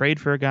want to trade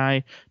for a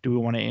guy? Do we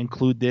want to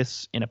include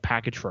this in a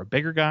package for a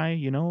bigger guy?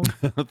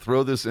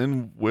 Throw this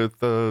in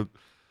with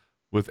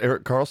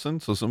Erik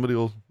Karlsson,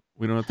 so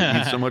we don't have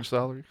to eat so much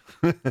salary.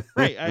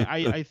 Right.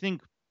 I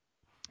think,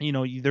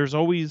 there's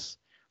always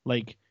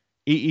like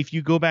if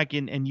you go back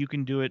in and you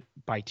can do it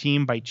by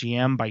team, by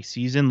GM, by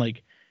season,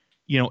 like,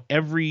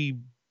 every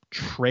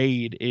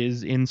trade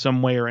is in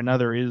some way or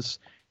another is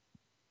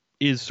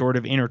sort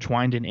of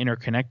intertwined and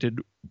interconnected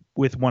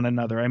with one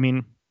another. I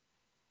mean,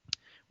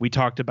 we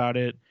talked about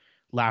it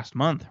last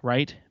month,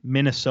 right?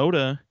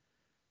 Minnesota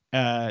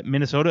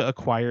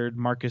acquired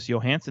Marcus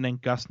Johansson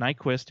and Gus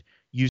Nyquist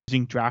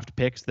using draft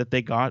picks that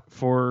they got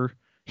for,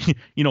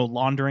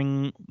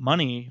 laundering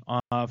money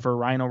for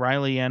Ryan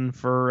O'Reilly and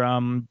for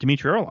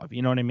Dmitry Orlov.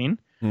 You know what I mean?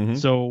 Mhm.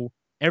 So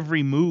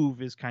every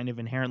move is kind of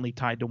inherently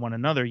tied to one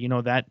another.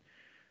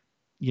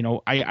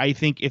 I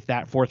think if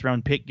that fourth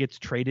round pick gets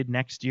traded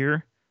next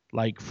year,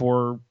 like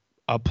for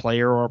a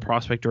player or a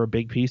prospect or a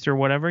big piece or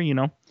whatever,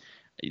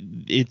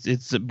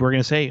 it's we're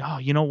gonna say, oh,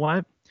 you know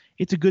what?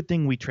 It's a good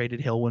thing we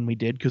traded Hill when we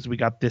did because we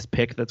got this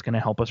pick that's going to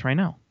help us right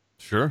now.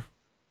 Sure.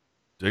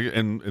 Dig it.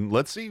 And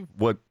let's see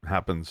what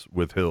happens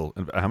with Hill.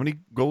 And how many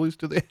goalies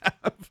do they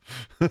have?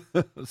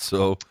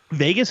 So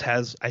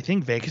I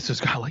think Vegas has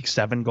got like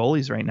 7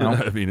 goalies right now.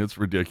 I mean, it's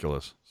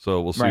ridiculous.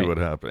 So we'll see Right. what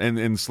happens.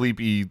 And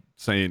Sleepy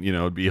saying,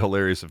 it'd be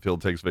hilarious if Hill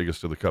takes Vegas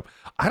to the Cup.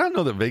 I don't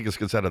know that Vegas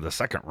gets out of the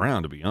second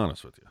round, to be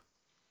honest with you.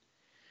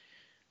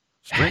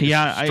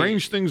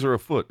 Strange things are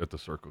afoot at the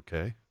Circle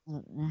K.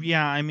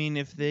 Yeah, I mean,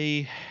 if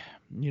they,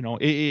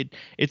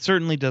 it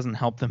certainly doesn't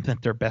help them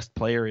that their best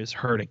player is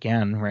hurt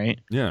again, right?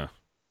 Yeah.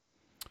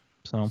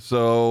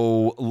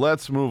 So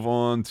let's move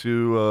on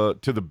to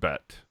the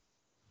bet.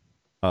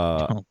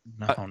 no.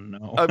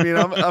 I mean,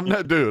 I'm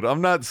not, dude.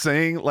 I'm not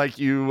saying like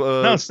you.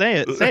 No,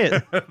 say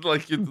it.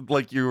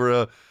 like you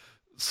were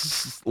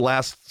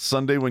last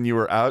Sunday when you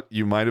were out.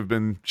 You might have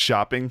been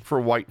shopping for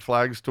white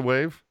flags to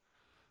wave,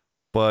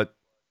 but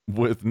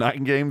with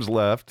 9 games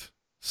left,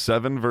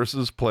 7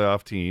 versus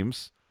playoff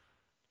teams,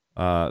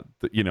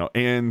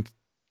 and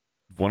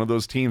one of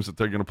those teams that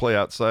they're going to play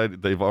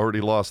outside, they've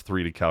already lost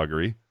 3 to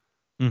Calgary.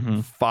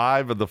 Mm-hmm.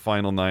 5 of the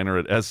final 9 are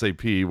at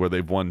SAP, where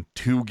they've won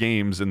 2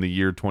 games in the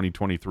year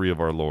 2023 of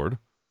our Lord.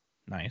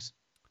 Nice.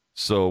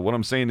 So what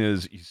I'm saying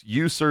is,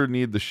 you, sir,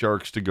 need the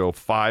Sharks to go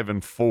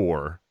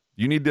 5-4.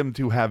 You need them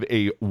to have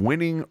a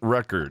winning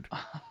record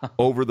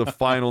over the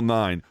final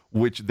 9,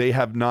 which they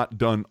have not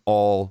done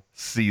all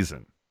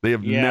season. They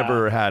have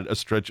never had a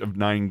stretch of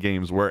 9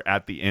 games where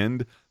at the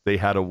end they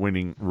had a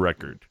winning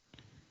record.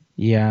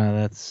 Yeah,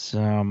 that's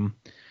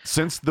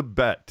Since the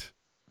bet.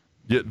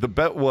 Yeah, the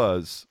bet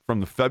was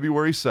from the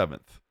February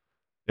 7th.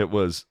 It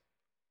was,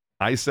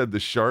 I said the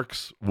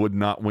Sharks would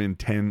not win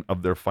 10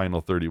 of their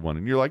final 31.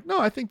 And you're like, no,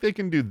 I think they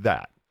can do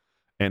that.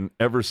 And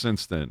ever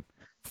since then,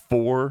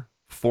 4,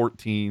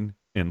 14,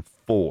 and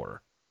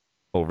 4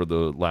 over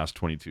the last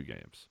 22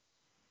 games.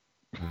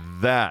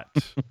 That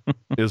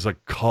is a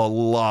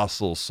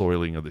colossal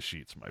soiling of the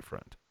sheets, my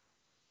friend.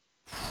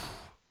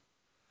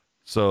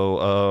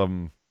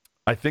 So,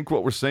 I think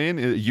what we're saying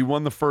is you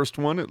won the first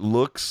one. It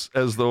looks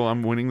as though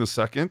I'm winning the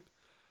second.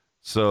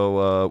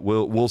 So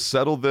we'll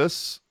settle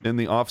this in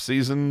the off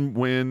season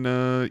when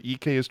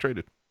EK is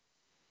traded.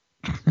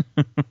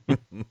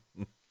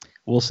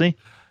 We'll see.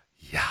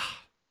 Yeah.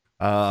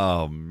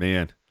 Oh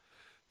man.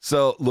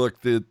 So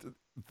look, the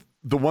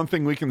one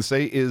thing we can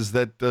say is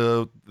that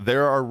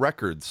there are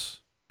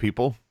records,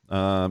 people.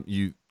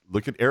 You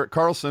look at Erik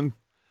Karlsson.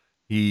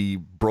 He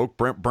broke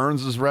Brent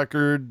Burns'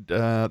 record.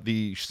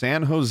 The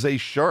San Jose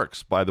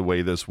Sharks, by the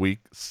way, this week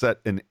set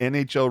an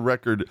NHL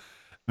record,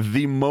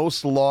 the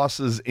most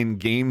losses in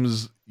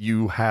games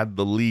you had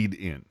the lead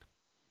in.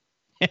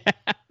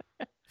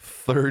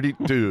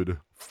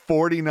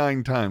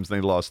 49 times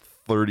they lost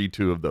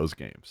 32 of those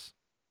games.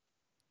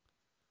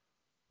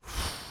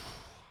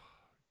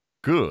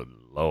 Good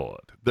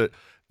Lord.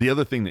 The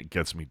other thing that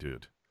gets me,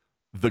 dude,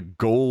 the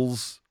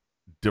goals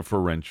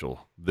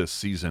differential this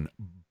season,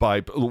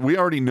 we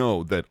already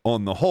know that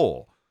on the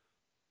whole,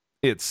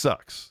 it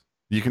sucks.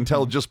 You can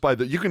tell just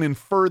you can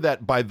infer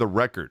that by the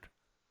record.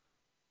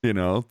 You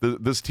know,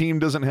 this team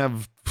doesn't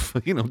have,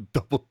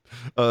 double,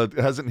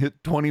 hasn't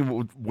hit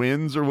 20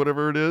 wins or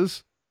whatever it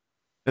is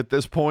at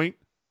this point.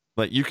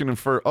 Like, you can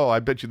infer, I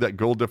bet you that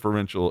goal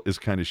differential is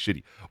kind of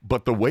shitty.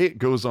 But the way it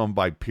goes on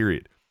by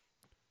period,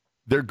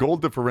 their goal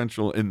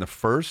differential in the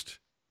first,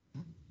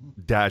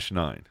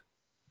 -9.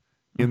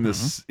 In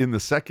the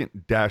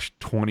second,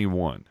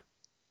 -21.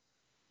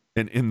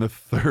 And in the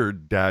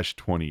third,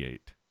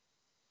 -28.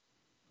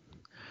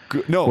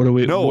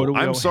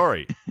 I'm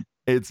sorry.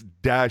 It's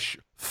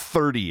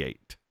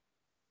 -38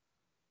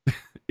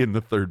 in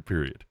the third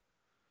period.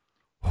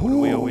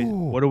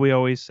 What do we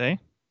always say?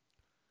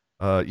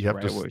 You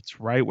have It's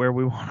right where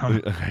we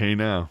want them. Hey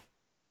now,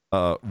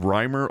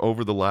 Reimer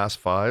over the last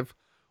 5,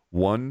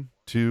 1,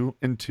 2,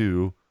 and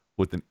 2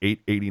 with an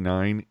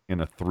 889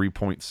 and a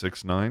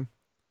 3.69.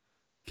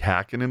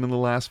 Kakinen in the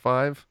last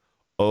 5,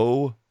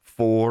 0,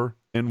 4,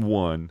 and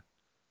 1,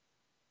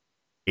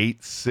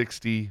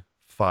 860,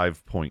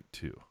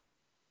 5.2.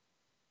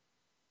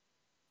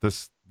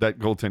 That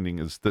goaltending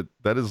is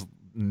that is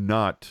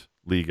not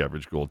league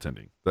average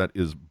goaltending. That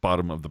is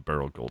bottom of the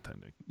barrel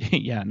goaltending.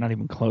 Yeah, not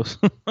even close.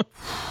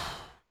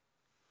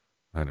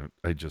 I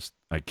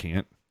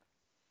can't.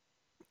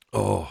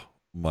 Oh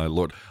my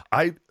Lord.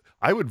 I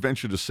would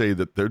venture to say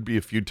that there'd be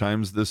a few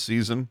times this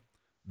season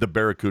the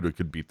Barracuda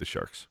could beat the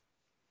Sharks.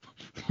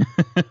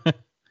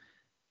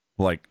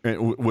 Like,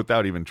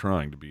 without even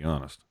trying, to be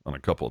honest, on a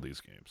couple of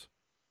these games.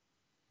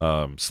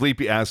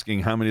 Sleepy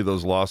asking how many of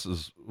those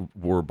losses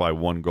were by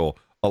 1 goal.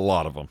 A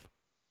lot of them.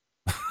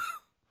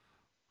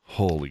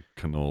 Holy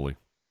cannoli.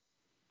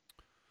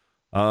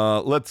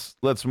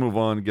 Let's move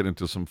on and get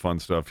into some fun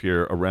stuff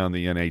here around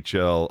the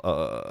NHL.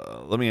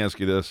 Let me ask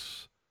you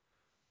this.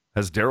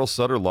 Has Daryl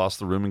Sutter lost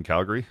the room in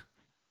Calgary?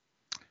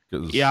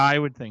 Yeah, I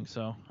would think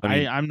so. I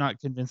mean, I'm not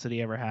convinced that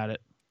he ever had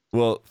it.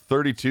 Well,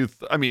 32.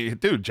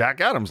 Dude,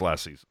 Jack Adams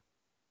last season.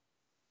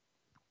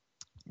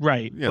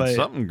 Right. Yeah,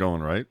 something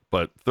going right.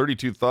 But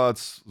 32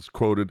 Thoughts is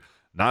quoted.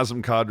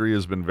 Nazem Kadri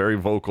has been very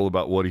vocal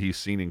about what he's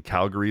seen in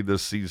Calgary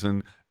this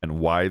season and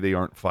why they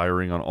aren't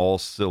firing on all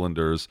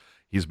cylinders.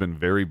 He's been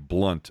very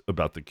blunt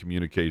about the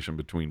communication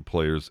between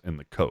players and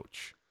the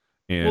coach.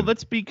 And, well,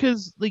 that's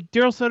because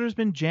Daryl Sutter's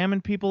been jamming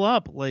people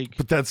up.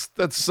 But that's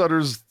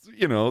Sutter's,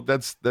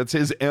 that's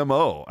his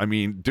MO. I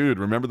mean, dude,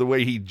 remember the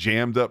way he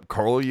jammed up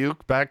Karlsson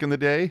back in the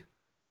day?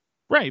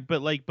 Right,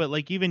 but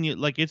even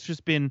it's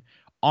just been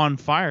on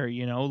fire,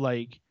 his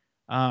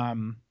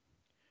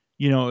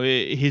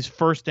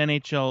first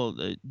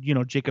NHL,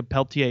 Jacob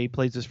Pelletier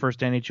plays his first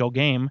NHL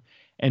game,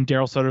 and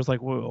Daryl Sutter's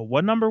like, well,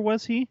 what number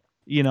was he?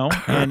 And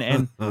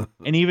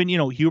even,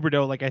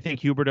 Huberdeau, I think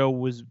Huberdeau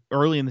was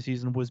early in the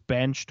season was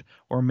benched,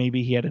 or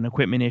maybe he had an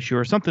equipment issue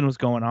or something was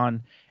going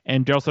on.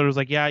 And Daryl Sutter was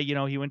like, yeah,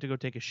 he went to go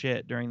take a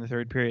shit during the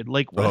third period.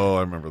 What,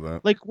 I remember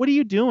that. What are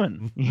you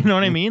doing? You know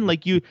what I mean?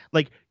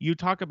 You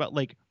talk about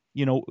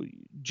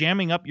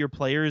jamming up your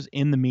players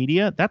in the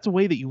media. That's a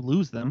way that you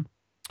lose them.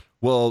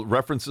 Well,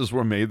 references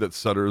were made that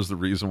Sutter is the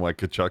reason why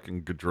Tkachuk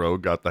and Gaudreau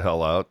got the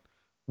hell out.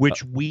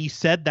 Which we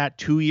said that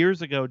 2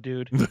 years ago,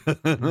 dude.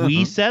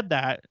 We said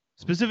that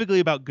specifically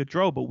about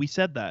Gaudreau, but we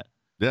said that.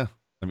 Yeah.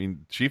 I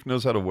mean, Chief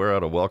knows how to wear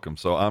out a welcome.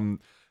 So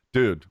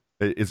dude,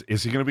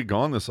 is he going to be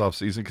gone this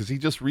offseason? Because he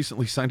just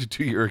recently signed a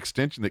 2-year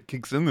extension that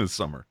kicks in this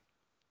summer.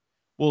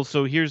 Well,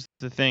 so here's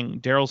the thing.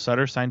 Daryl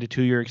Sutter signed a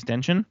 2-year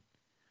extension.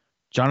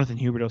 Jonathan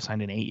Huberdeau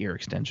signed an 8-year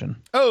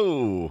extension.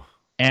 Oh.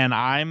 And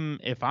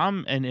if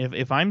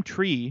I'm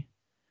Tree,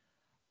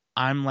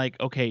 I'm like,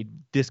 okay,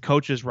 this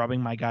coach is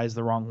rubbing my guys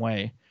the wrong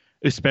way,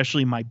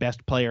 especially my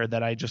best player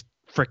that I just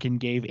frickin'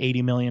 gave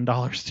 $80 million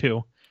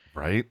to.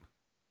 Right.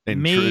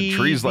 And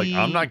Tree's like,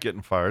 I'm not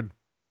getting fired.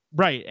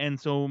 Right. And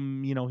so,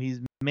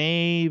 he's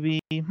maybe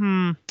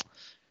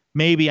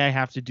I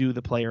have to do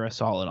the player a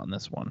solid on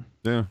this one.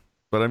 Yeah.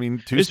 But I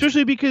mean,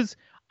 especially because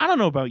I don't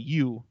know about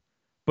you,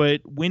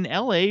 but when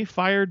LA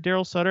fired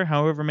Daryl Sutter,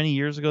 however many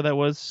years ago that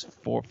was,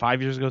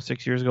 5 years ago,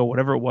 6 years ago,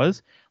 whatever it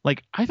was,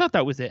 I thought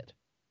that was it.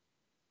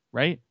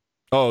 Right?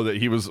 Oh, that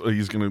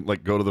he's gonna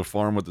go to the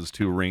farm with his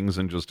 2 rings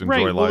and just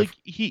enjoy life.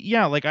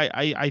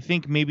 I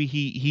think maybe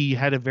he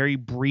had a very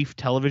brief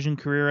television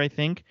career, I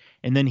think,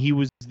 and then he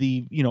was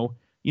the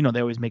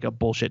they always make up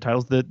bullshit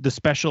titles. The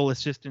special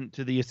assistant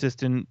to the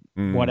assistant,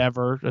 Mm.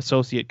 whatever,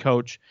 associate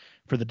coach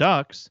for the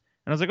Ducks.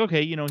 And I was like,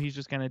 okay, he's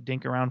just going to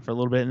dink around for a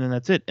little bit and then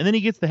that's it. And then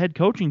he gets the head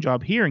coaching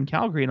job here in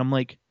Calgary. And I'm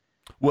like,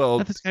 I Well,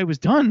 thought this guy was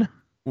done.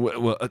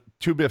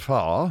 to be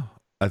fair,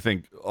 I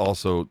think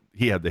also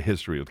he had the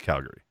history with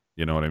Calgary.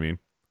 You know what I mean?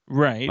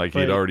 Right. Like, he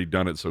had already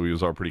done it, so he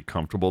was all pretty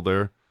comfortable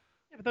there.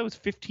 Yeah, but that was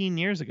 15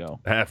 years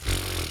ago.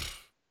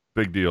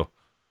 Big deal.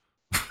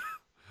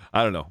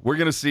 I don't know. We're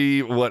going to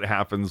see what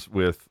happens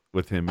with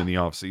him in the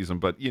offseason.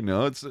 But,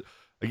 it's,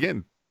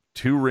 again,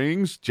 2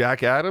 rings,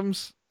 Jack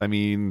Adams. I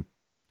mean,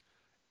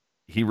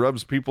 he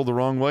rubs people the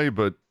wrong way,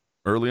 but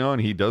early on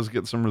he does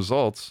get some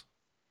results.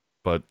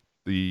 But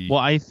Well,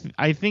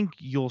 I think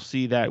you'll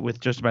see that with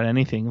just about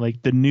anything. Like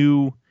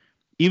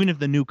even if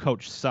the new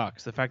coach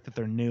sucks, the fact that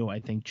they're new,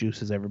 I think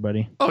juices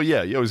everybody. Oh,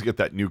 yeah, you always get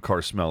that new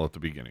car smell at the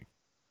beginning.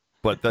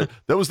 But that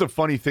was the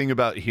funny thing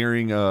about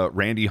hearing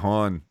Randy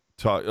Hahn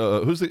talk.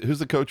 Who's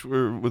the coach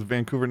with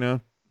Vancouver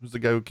now? Who's the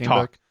guy who came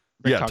back?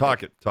 Yeah,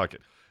 Talkett.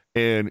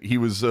 And he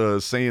was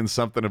saying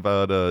something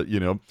about,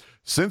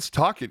 since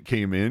Talkett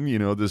came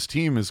in, this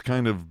team has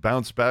kind of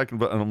bounced back.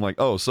 And I'm like,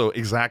 oh, so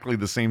exactly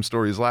the same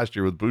story as last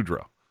year with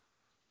Boudreaux.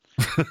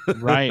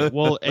 Right.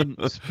 Well, and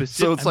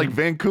so it's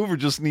Vancouver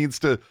just needs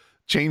to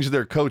change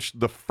their coach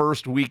the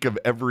first week of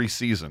every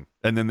season,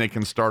 and then they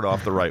can start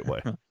off the right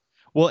way.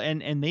 Well,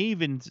 and they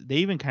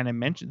even kind of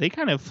mentioned, they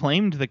kind of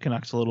flamed the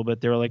Canucks a little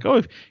bit. They were like, oh,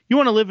 if you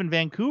want to live in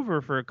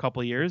Vancouver for a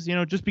couple of years,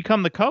 just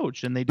become the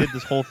coach. And they did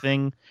this whole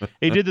thing.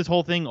 They did this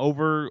whole thing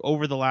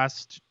over the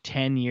last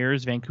 10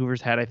 years.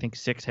 Vancouver's had, I think,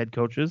 6 head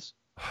coaches,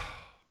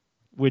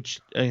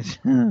 which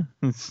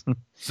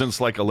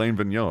since like Alain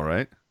Vigneault,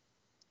 right?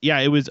 Yeah,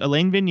 it was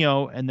Alain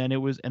Vigneault, and then it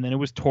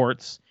was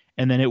Torts,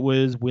 and then it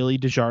was Willie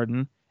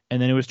Desjardins,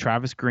 and then it was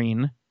Travis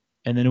Green,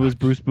 and then it was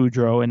Bruce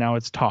Boudreau, and now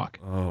it's Talk.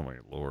 Oh my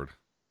Lord.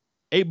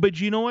 Hey,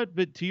 but you know what?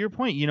 But to your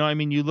point,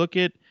 you look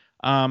at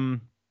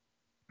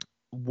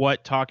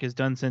what Talk has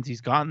done since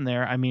he's gotten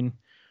there. I mean,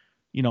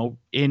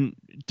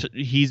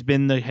 he's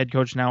been the head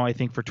coach now, I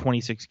think, for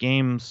 26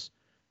 games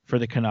for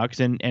the Canucks,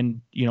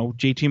 and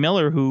JT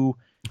Miller, who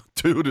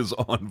dude is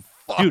on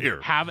fire.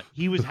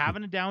 He was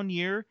having a down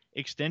year.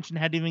 Extension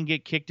hadn't even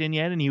get kicked in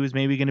yet, and he was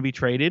maybe going to be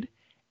traded.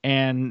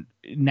 And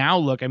now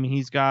look, I mean,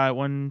 he's got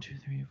 1, 2,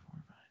 3, 4,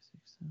 5,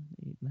 6, 7,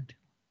 8, 9, 10.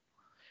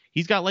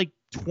 He's got like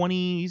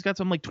 20. He's got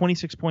something like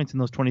 26 points in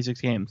those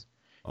 26 games.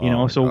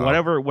 So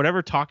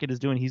whatever Talkett is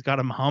doing, he's got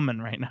him humming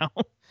right now.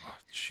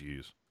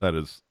 Jeez, that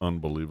is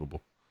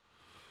unbelievable.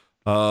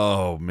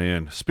 Oh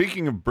man!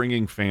 Speaking of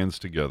bringing fans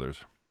together,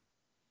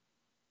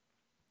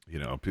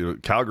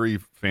 Calgary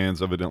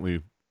fans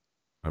evidently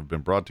have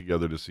been brought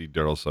together to see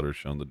Daryl Sutter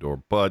shown the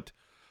door, but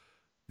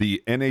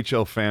the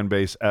NHL fan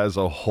base as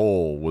a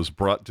whole was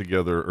brought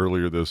together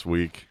earlier this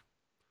week.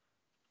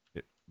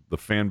 The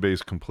fan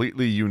base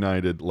completely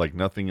united like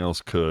nothing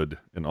else could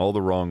in all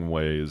the wrong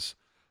ways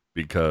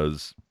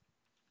because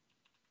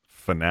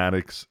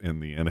Fanatics in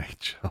the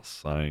NHL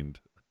signed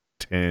a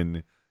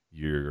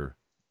 10-year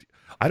deal.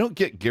 I don't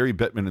get Gary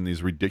Bettman in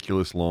these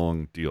ridiculous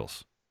long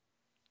deals.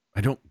 I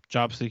don't.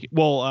 Job seeking.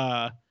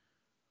 Well,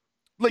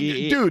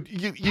 dude,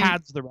 it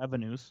pads the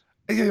revenues.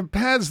 It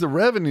pads the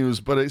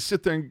revenues, but I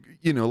sit there and,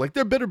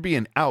 there better be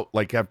an out,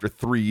 like, after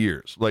 3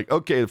 years. Like,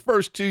 okay, the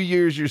first 2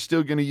 years, you're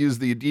still going to use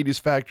the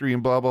Adidas factory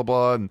and blah, blah,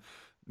 blah, and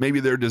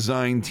maybe their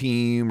design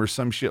team or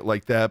some shit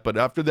like that. But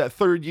after that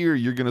 3rd year,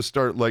 you're going to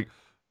start, like,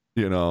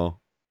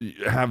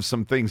 have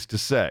some things to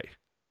say.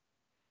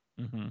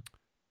 Mm-hmm.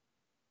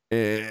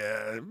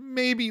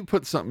 Maybe you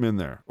put something in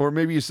there. Or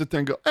maybe you sit there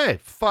and go, hey,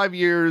 5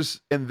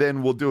 years, and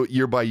then we'll do it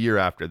year by year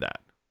after that.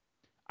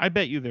 I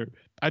bet you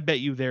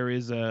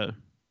there's an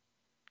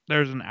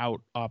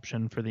out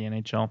option for the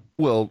NHL.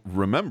 Well,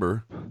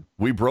 remember,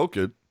 we broke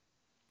it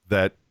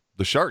that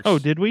the Sharks. Oh,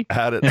 did we?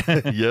 Had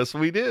it. Yes,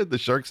 we did. The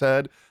Sharks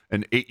had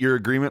an 8-year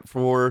agreement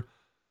for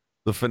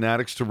the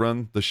Fanatics to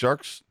run the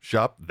Sharks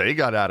shop. They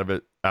got out of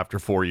it after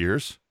 4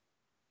 years.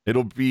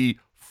 It'll be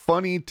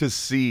funny to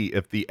see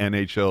if the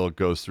NHL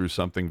goes through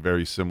something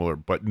very similar,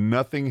 but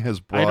nothing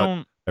has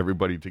brought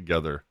everybody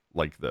together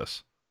like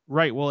this.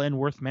 Right. Well, and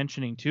worth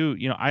mentioning too,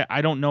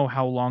 I don't know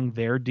how long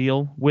their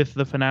deal with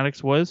the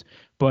Fanatics was,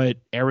 but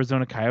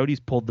Arizona Coyotes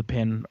pulled the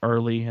pin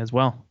early as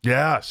well.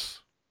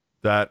 Yes,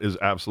 that is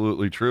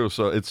absolutely true.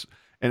 So it's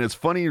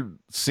funny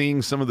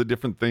seeing some of the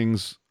different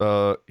things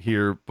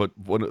here, but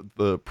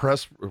the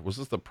press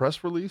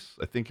release?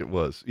 I think it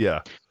was.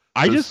 Yeah.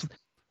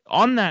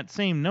 On that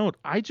same note,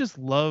 I just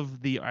love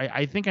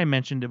I think I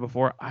mentioned it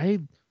before.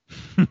 I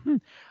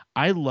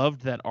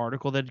loved that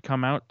article that had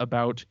come out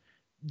about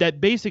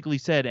that basically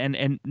said,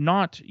 and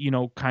not,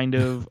 kind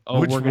of,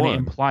 we're going to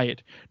imply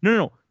it.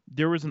 No.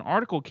 There was an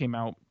article came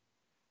out,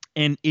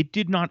 and it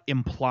did not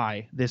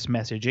imply this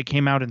message. It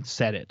came out and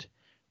said it,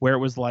 where it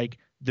was like,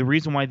 the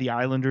reason why the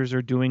Islanders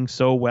are doing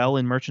so well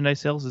in merchandise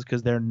sales is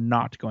because they're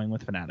not going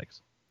with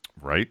Fanatics.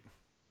 Right.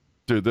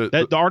 Dude,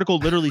 The article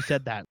literally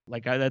said that.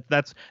 Like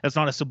that's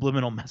not a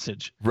subliminal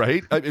message.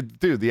 right?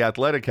 Dude, The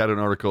Athletic had an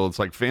article. It's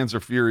like fans are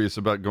furious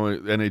about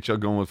NHL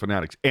going with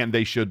Fanatics, and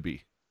they should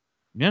be.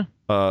 Yeah.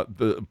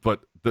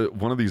 But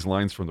one of these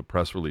lines from the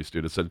press release,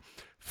 dude, it said,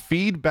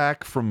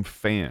 feedback from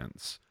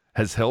fans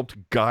has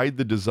helped guide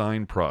the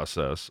design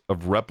process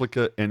of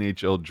replica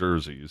NHL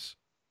jerseys.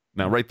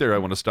 Now, right there, I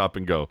want to stop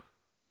and go,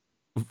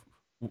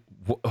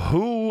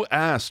 who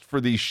asked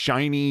for these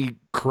shiny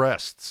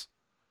crests?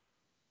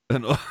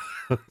 And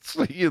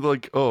so you're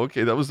like, oh,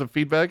 okay, that was the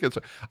feedback. It's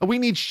we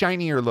need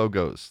shinier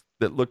logos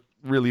that look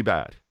really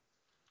bad.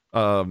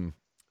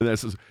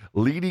 This is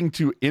leading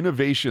to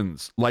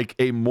innovations like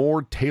a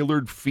more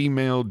tailored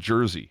female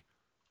jersey.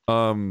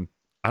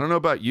 I don't know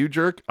about you,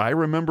 Jerk. I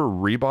remember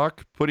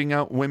Reebok putting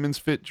out women's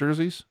fit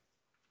jerseys.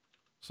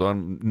 So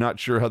I'm not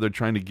sure how they're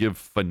trying to give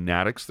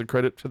Fanatics the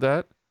credit to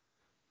that.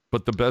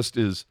 But the best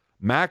is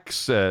Mac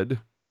said,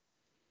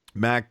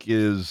 Mac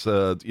is,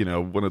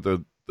 one of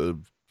the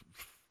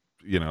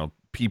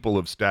people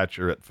of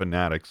stature at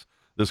Fanatics.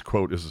 This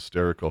quote is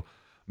hysterical.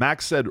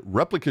 Max said,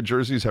 replica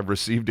jerseys have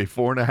received a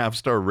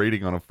 4.5-star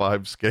rating on a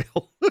 5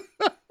 scale.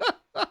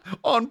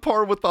 On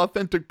par with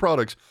authentic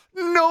products.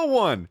 No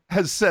one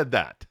has said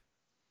that.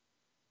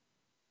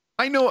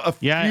 I know a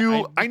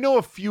few. I know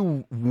a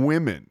few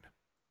women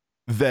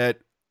that.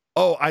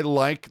 Oh, I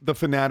like the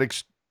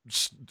Fanatics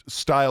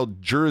style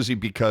jersey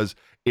because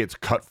it's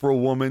cut for a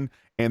woman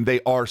and they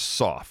are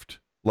soft.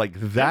 Like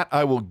that,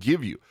 I will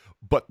give you.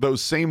 But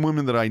those same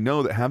women that I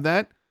know that have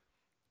that,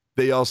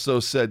 they also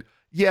said,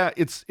 yeah,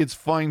 it's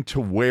fine to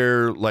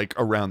wear like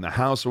around the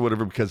house or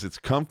whatever because it's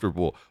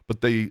comfortable. But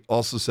they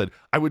also said,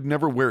 I would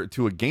never wear it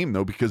to a game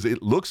though because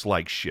it looks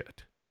like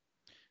shit.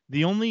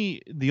 The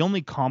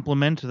only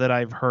compliment that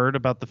I've heard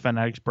about the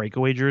Fanatics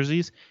breakaway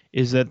jerseys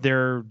is that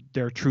they're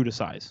true to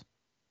size.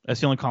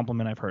 That's the only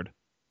compliment I've heard.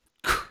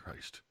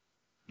 Christ.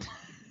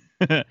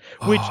 Which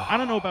I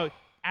don't know about.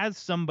 As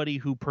somebody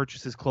who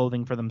purchases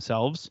clothing for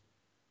themselves,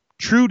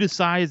 true to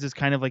size is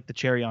kind of like the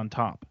cherry on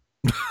top.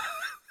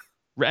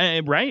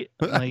 Right?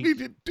 Like, I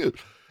mean, dude,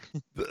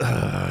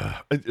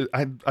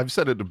 I've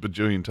said it a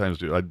bajillion times,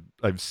 dude.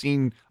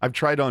 I've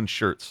tried on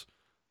shirts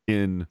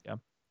in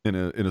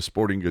a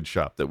sporting goods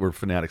shop that were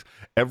Fanatics.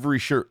 Every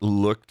shirt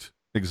looked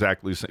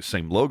exactly the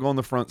same logo on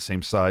the front,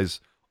 same size,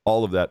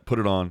 all of that. Put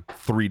it on,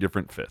 3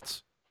 different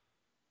fits.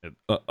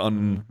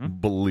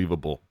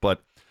 Unbelievable.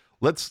 But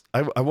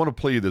I want to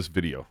play you this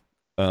video.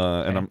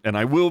 And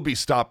I will be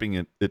stopping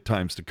it at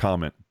times to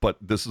comment, but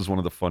this is one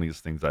of the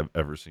funniest things I've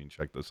ever seen.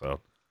 Check this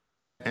out.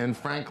 And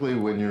frankly,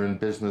 when you're in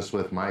business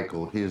with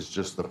Michael, he is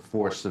just a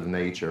force of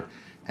nature.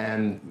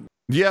 And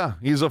yeah,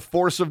 he's a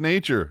force of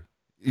nature.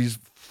 He's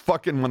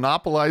fucking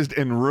monopolized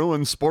and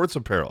ruined sports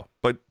apparel.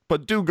 But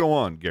do go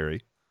on,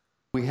 Gary.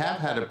 we have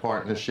had a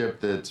partnership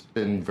that's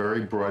been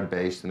very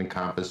broad-based and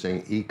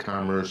encompassing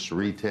e-commerce,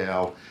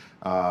 retail,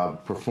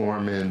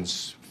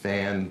 performance,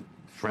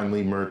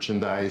 fan-friendly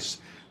merchandise,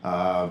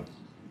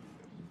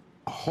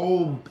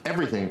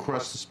 everything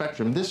across the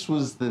spectrum. This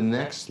was the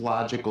next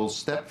logical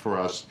step for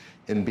us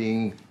in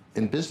being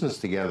in business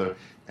together,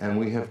 and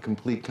we have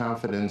complete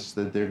confidence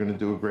that they're going to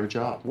do a great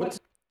job.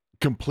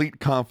 Complete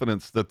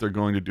confidence that they're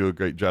going to do a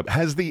great job.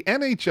 Has the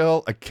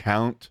NHL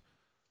account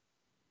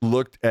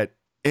looked at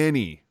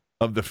any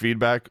of the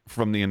feedback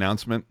from the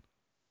announcement?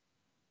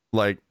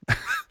 Like,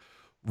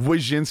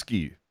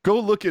 Wyszynski. Go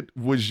look at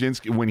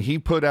Wyszynski when he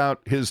put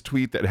out his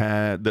tweet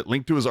that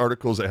linked to his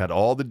articles that had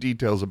all the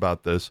details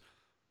about this.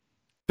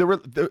 There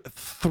were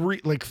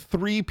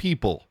three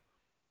people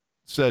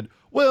said,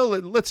 well,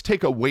 let's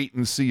take a wait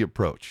and see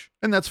approach.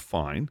 And that's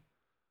fine.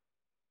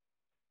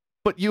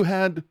 But you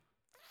had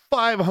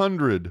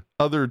 500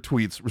 other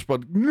tweets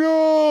respond,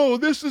 no,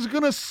 this is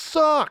going to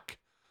suck.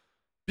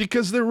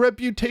 Because their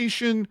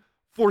reputation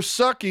for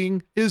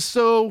sucking is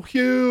so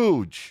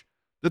huge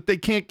that they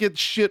can't get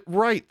shit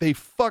right. They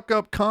fuck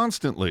up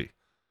constantly.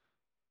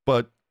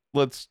 But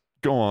let's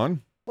go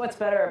on. What's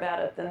better about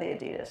it than the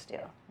Adidas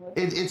deal?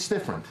 It's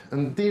different.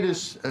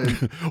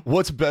 Adidas.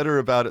 What's better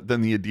about it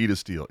than the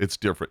Adidas deal? It's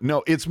different.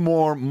 No, it's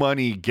more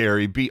money,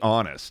 Gary. Be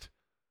honest.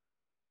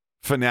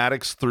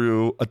 Fanatics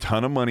threw a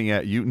ton of money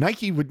at you.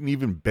 Nike wouldn't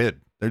even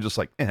bid. They're just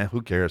like,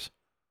 who cares?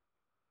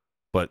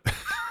 But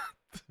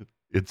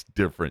it's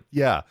different.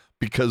 Yeah,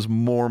 because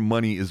more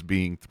money is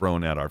being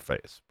thrown at our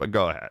face. But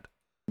go ahead.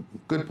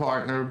 Good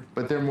partner,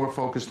 but they're more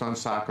focused on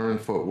soccer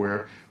and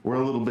footwear. We're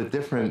a little bit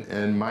different,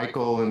 and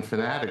Michael and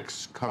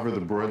Fanatics cover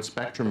the broad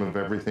spectrum of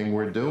everything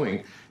we're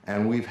doing,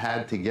 and we've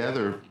had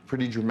together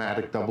pretty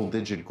dramatic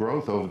double-digit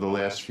growth over the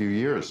last few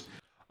years.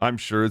 I'm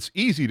sure it's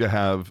easy to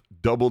have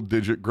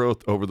double-digit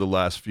growth over the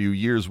last few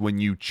years when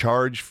you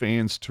charge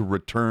fans to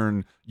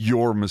return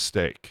your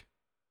mistake.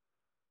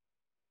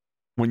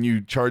 When you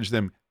charge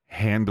them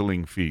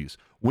handling fees.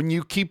 When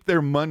you keep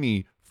their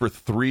money for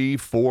 3,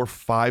 4,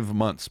 5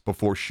 months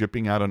before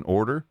shipping out an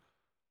order,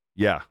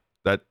 yeah,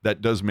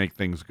 that does make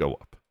things go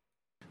up.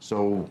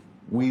 So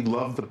we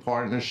love the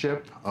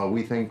partnership.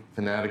 We think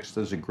Fanatics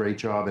does a great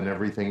job in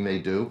everything they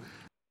do.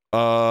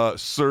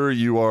 Sir,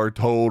 you are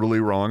totally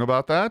wrong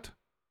about that.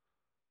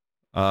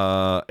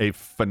 A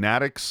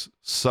Fanatics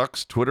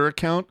Sucks Twitter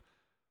account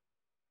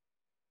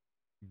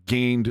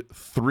gained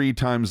 3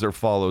 times their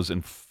follows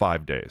in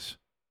 5 days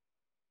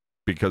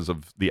because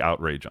of the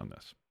outrage on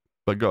this.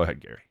 But go ahead,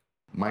 Gary.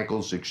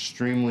 Michael's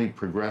extremely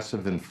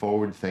progressive and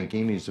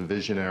forward-thinking. He's a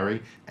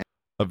visionary.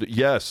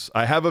 Yes,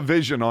 I have a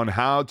vision on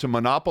how to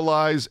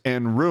monopolize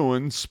and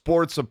ruin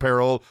sports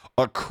apparel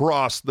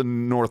across the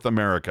North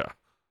America.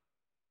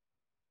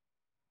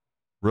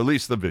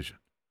 Release the vision.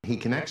 He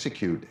can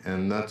execute,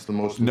 and that's the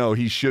most No,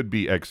 he should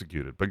be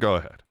executed, but go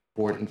ahead.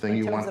 important thing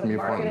you In want terms from of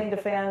your marketing partner.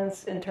 to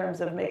fans, in terms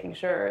of making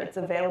sure it's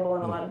available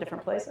in a lot of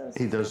different places.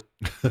 He does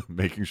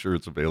Making sure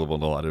it's available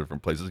in a lot of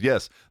different places.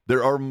 Yes,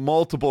 there are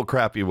multiple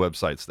crappy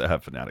websites that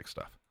have Fanatic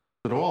stuff.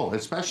 it all,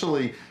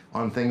 especially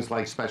on things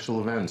like special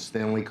events,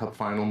 Stanley Cup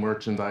final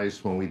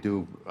merchandise, when we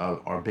do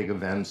our big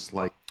events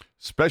like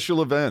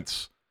Special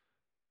events.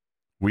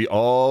 We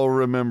all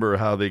remember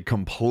how they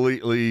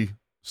completely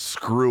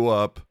screw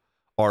up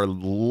our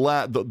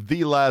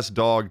the last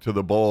dog to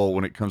the bowl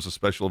when it comes to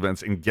special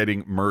events and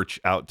getting merch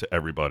out to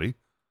everybody.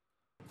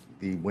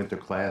 the Winter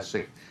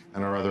Classic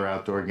and our other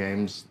outdoor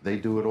games. They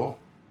do it all.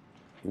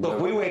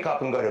 Look, we wake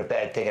up and go to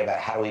bed thinking about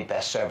how do we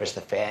best service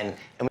the fan.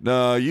 And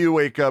No, you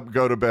wake up,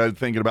 go to bed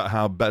thinking about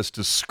how best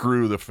to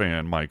screw the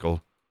fan,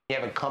 Michael. we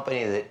have a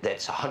company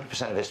that's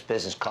 100% of its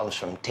business comes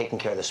from taking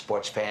care of the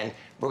sports fan.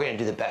 We're going to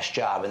do the best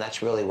job, and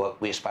that's really what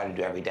we aspire to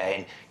do every day.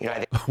 And, you know,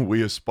 I think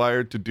We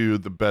aspire to do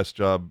the best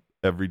job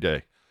every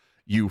day.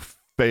 You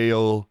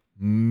fail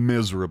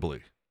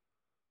miserably.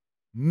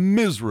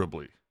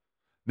 Miserably.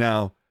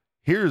 Now,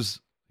 here's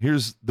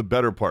the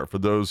better part for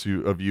those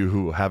of you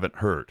who haven't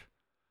heard.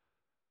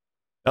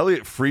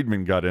 Elliot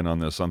Friedman got in on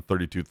this on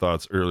 32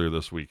 Thoughts earlier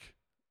this week.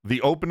 The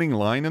opening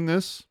line in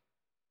this,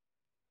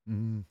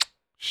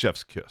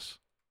 chef's kiss.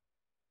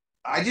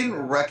 I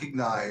didn't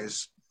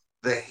recognize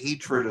the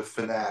hatred of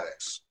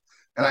Fanatics.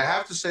 And I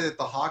have to say that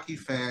the hockey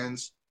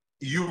fans,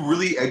 you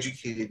really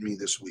educated me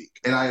this week.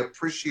 And I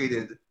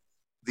appreciated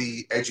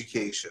the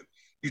education.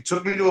 You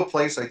took me to a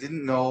place I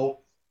didn't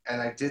know,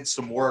 and I did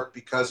some work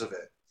because of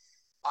it.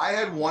 I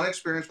had one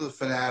experience with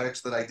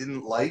Fanatics that I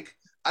didn't like.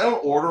 I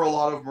don't order a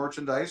lot of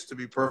merchandise, to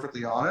be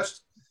perfectly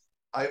honest.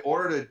 I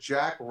ordered a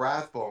Jack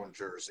Rathbone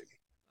jersey.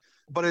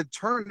 But it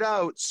turned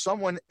out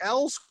someone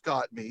else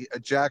got me a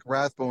Jack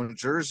Rathbone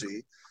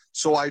jersey.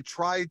 So I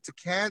tried to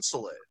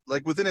cancel it,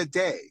 like within a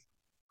day.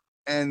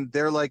 And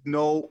they're like,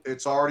 no,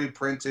 it's already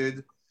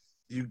printed.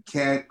 You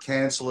can't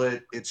cancel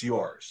it. It's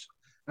yours.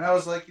 And I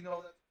was like, you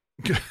know,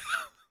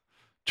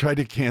 Tried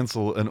to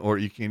cancel an or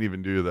you can't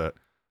even do that.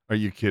 Are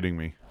you kidding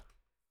me?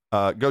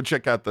 Go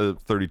check out the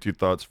 32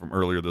 Thoughts from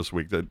earlier this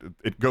week. That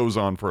it goes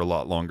on for a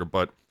lot longer,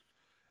 but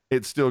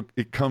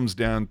it comes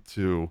down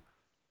to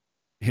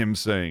him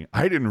saying,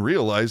 I didn't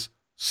realize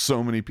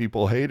so many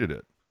people hated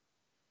it.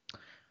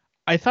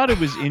 I thought it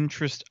was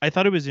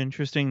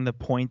interesting the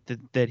point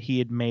that he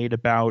had made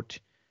about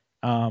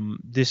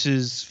this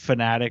is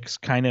Fanatics'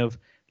 kind of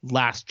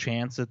last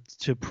chance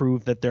to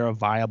prove that they're a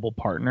viable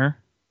partner.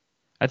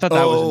 I thought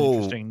that was an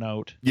interesting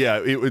note. Yeah,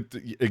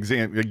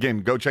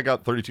 again, go check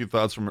out 32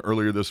 Thoughts from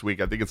earlier this week.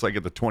 I think it's like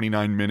at the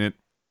 29-minute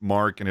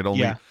mark, and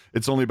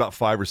it's only about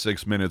 5 or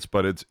 6 minutes,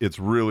 but it's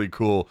really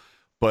cool.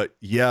 But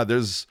yeah,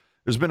 there's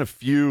been a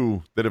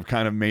few that have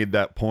kind of made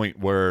that point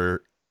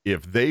where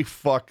if they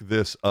fuck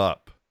this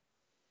up,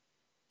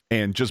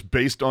 and just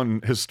based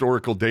on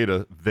historical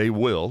data, they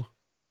will.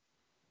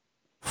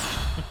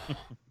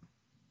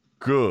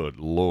 Good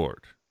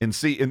Lord. And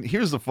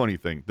here's the funny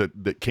thing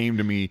that came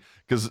to me,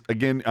 because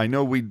again, I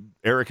know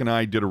Erik and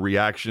I did a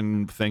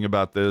reaction thing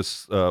about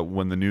this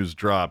when the news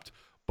dropped,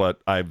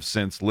 but I've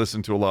since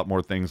listened to a lot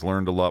more things,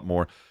 learned a lot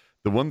more.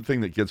 The one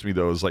thing that gets me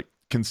though is like,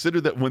 consider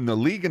that when the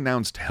league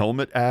announced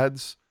helmet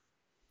ads,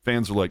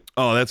 fans were like,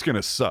 "Oh, that's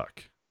gonna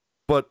suck."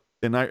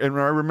 And I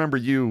remember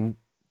you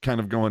kind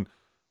of going,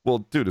 "Well,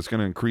 dude, it's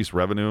gonna increase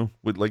revenue."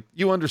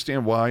 You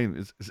understand why? And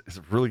is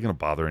it really gonna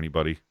bother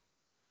anybody?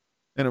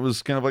 And it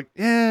was kind of like,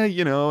 yeah,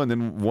 and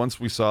then once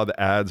we saw the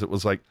ads, it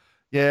was like,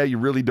 yeah, you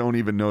really don't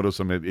even notice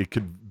them. It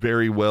could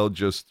very well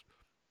just,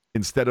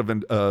 instead of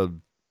a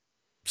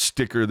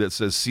sticker that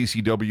says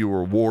CCW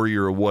or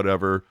Warrior or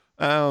whatever,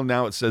 oh,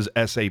 now it says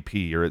SAP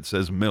or it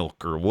says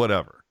Milk or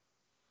whatever.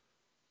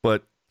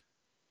 But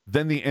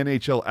then the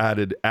NHL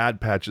added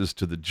ad patches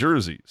to the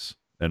jerseys,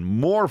 and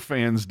more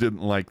fans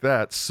didn't like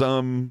that.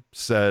 Some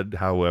said,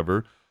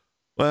 however,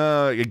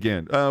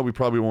 again, we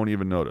probably won't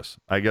even notice.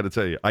 I got to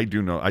tell you,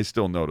 I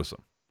still notice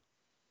them.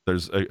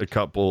 There's a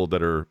couple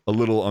that are a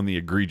little on the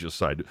egregious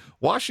side.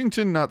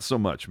 Washington, not so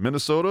much.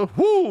 Minnesota,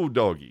 whoo,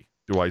 doggy.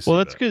 Do I see Well,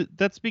 that's that? good.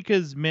 That's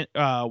because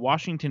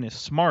Washington is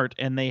smart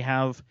and they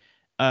have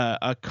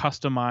a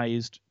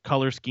customized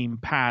color scheme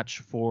patch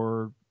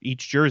for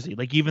each jersey.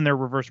 Like even their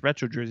reverse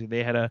retro jersey,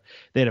 they had a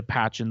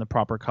patch in the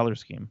proper color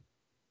scheme.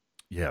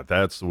 Yeah,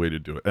 that's the way to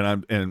do it.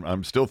 And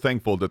I'm still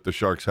thankful that the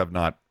Sharks have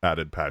not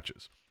added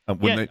patches.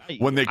 When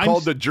they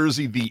called the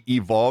jersey the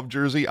Evolve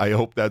jersey, I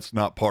hope that's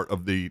not part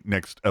of the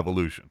next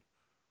evolution.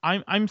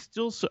 I'm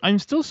still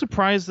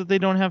surprised that they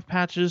don't have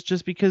patches,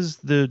 just because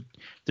the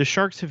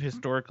Sharks have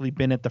historically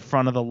been at the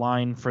front of the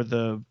line for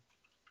the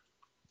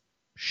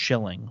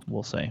shilling,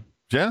 we'll say.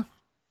 Yeah.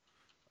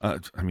 I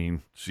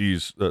mean,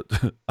 geez,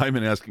 I've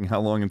been asking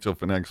how long until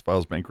Fanatics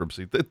files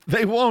bankruptcy.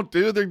 They won't,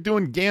 dude. They're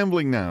doing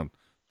gambling now.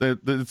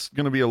 It's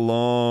going to be a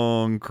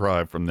long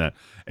cry from that.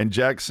 And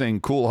Jack's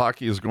saying Cool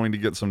Hockey is going to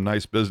get some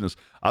nice business.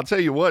 I'll tell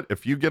you what,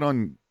 if you get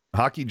on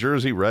Hockey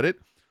Jersey Reddit,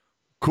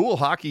 Cool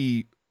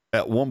Hockey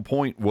at one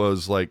point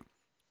was like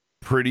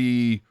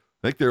pretty,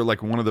 I think they're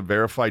like one of the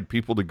verified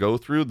people to go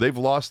through. They've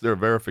lost their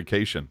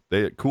verification.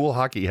 Cool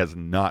Hockey has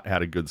not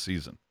had a good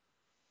season.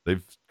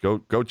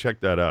 Go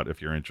check that out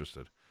if you're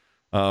interested.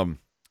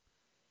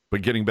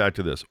 But getting back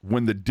to this,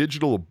 when the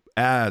digital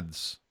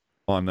ads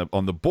on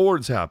the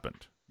boards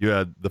happened, you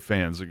had the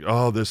fans like,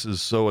 "Oh, this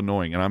is so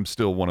annoying," and I'm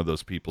still one of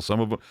those people. Some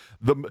of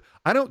them,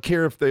 I don't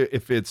care if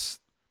it's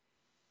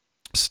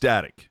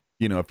static.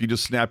 You know, if you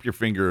just snap your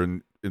finger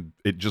and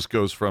it just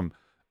goes from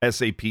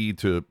SAP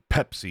to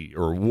Pepsi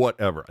or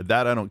whatever.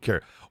 That I don't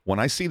care. When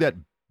I see that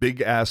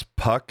big ass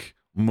puck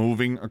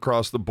moving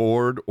across the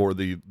board or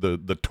the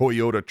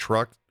Toyota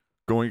truck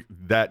going,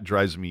 that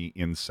drives me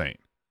insane.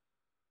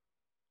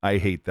 I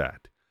hate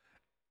that.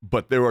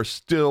 But there are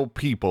still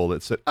people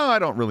that said, "Oh, I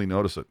don't really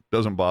notice it.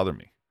 Doesn't bother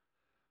me."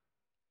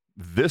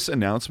 This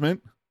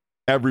announcement,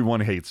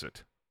 everyone hates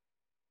it.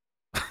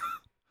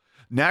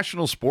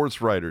 National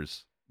sports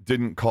writers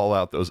didn't call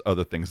out those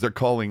other things. They're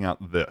calling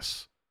out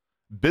this.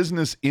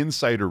 Business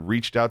Insider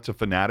reached out to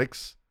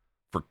Fanatics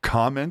for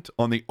comment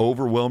on the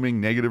overwhelming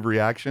negative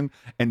reaction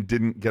and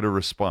didn't get a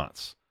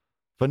response.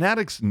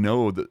 Fanatics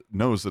knows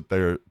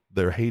that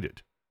they're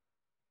hated.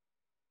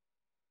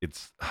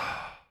 It's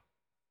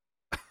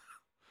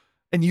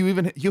and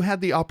you had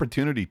the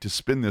opportunity to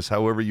spin this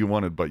however you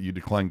wanted, but you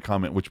declined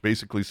comment, which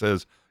basically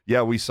says,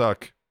 "Yeah, we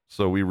suck,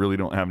 so we really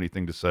don't have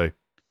anything to say."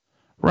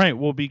 Right.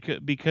 Well,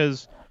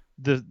 because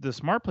the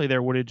smart play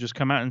there would have just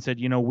come out and said,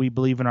 we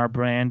believe in our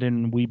brand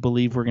and we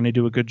believe we're going to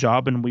do a good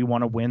job and we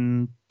want to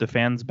win the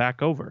fans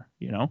back over.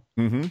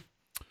 Mm-hmm.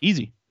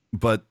 Easy.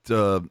 But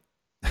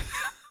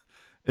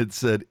it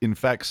said, in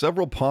fact,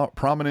 several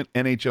prominent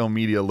NHL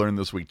media learned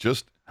this week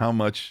just how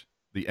much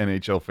the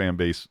NHL fan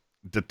base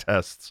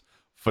detests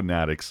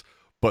Fanatics.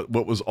 But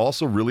what was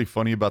also really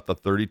funny about the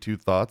 32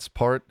 Thoughts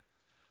part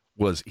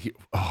was,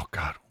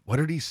 what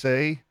did he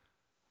say?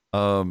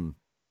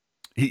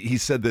 He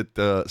said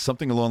that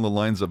something along the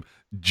lines of,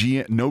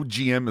 no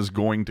GM is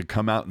going to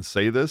come out and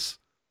say this,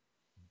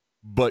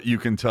 but you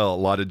can tell a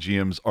lot of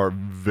GMs are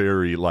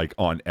very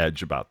on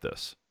edge about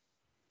this.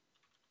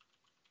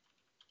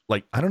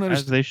 I don't understand.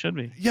 As they should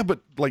be. Yeah,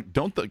 but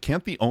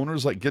can't the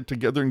owners get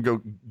together and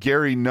go,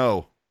 "Gary,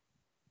 no"?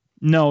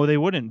 No, they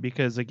wouldn't,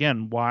 because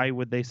again, why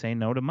would they say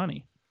no to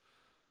money?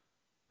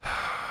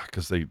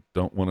 Because they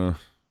don't want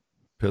to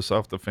piss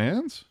off the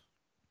fans?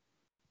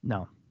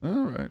 No.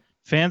 All right.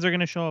 Fans are going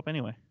to show up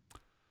anyway.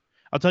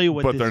 I'll tell you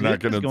what. But they're not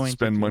going to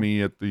spend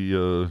money at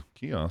the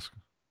kiosk.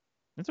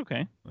 It's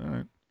okay. All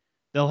right.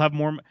 They'll have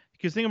more,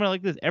 because think about it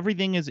like this.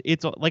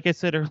 It's like I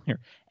said earlier,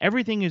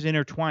 everything is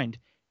intertwined.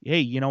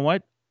 Hey, you know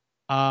what?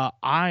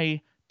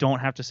 I don't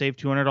have to save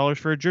 $200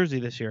 for a jersey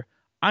this year.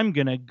 I'm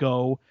going to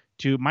go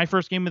to my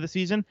first game of the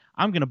season.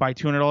 I'm going to buy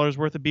 $200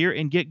 worth of beer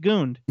and get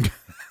gooned.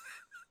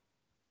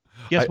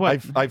 Guess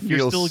what?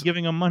 You're still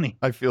giving them money.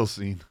 I feel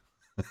seen.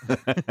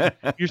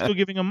 You're still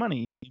giving them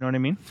money. You know what I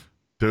mean?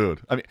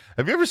 Dude,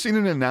 have you ever seen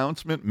an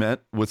announcement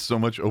met with so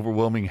much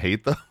overwhelming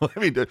hate, though?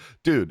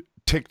 Dude,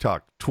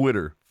 TikTok,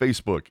 Twitter,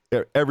 Facebook,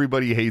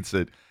 everybody hates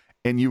it.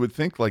 And you would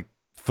think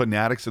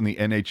Fanatics in the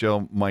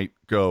NHL might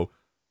go,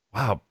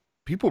 "Wow,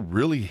 people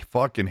really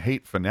fucking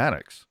hate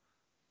Fanatics."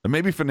 And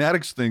maybe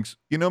Fanatics thinks,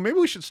 maybe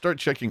we should start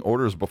checking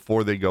orders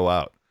before they go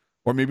out.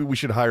 Or maybe we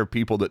should hire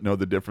people that know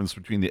the difference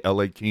between the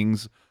LA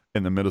Kings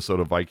and the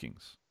Minnesota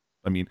Vikings.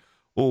 I mean,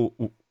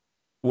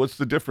 what's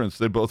the difference?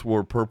 They both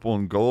wore purple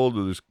and gold.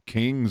 There's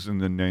Kings in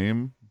the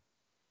name.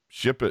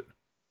 Ship it.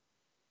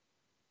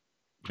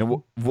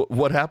 And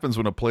what happens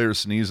when a player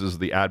sneezes,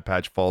 the ad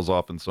patch falls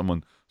off, and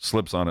someone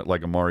slips on it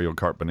like a Mario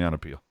Kart banana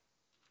peel?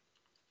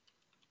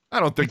 I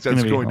don't think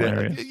that's going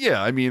to.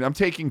 Yeah, I'm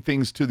taking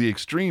things to the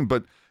extreme,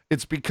 but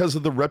it's because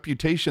of the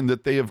reputation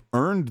that they have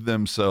earned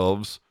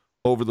themselves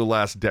over the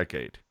last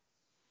decade.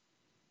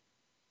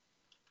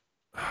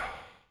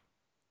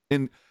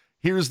 And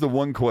here's the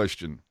one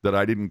question that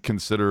I didn't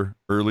consider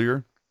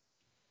earlier.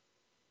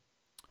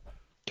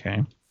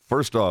 Okay.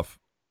 First off,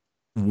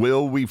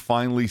 will we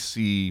finally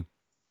see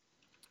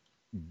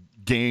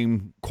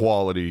game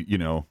quality,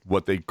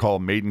 what they call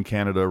made in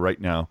Canada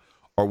right now?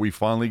 Are we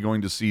finally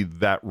going to see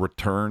that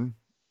return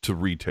to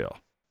retail?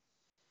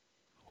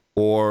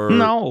 Or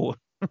no?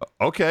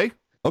 Okay.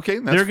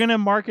 They're gonna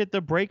market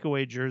the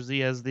breakaway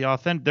jersey as the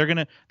authentic.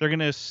 They're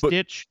gonna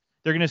stitch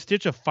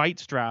a fight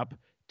strap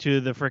to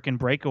the frickin'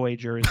 breakaway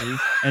jersey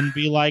and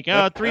be like,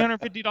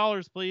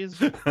 $350, please.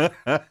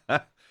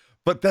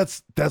 But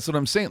that's what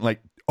I'm saying.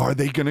 Are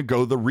they gonna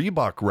go the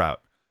Reebok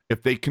route?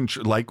 If they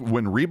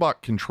when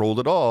Reebok controlled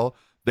it all,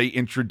 they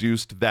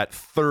introduced that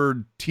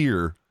third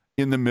tier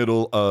in the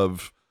middle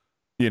of,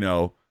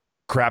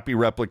 crappy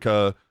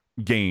replica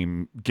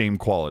game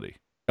quality?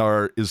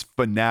 Or is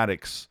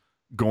Fanatics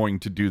going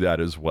to do that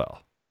as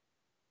well?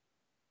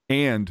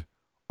 And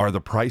are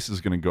the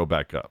prices going to go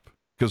back up?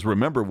 Because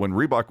remember, when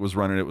Reebok was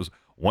running, it was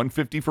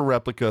 $150 for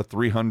replica,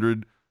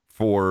 $300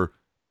 for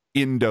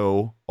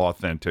Indo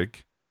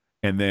authentic.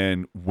 And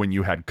then when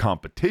you had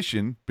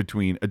competition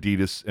between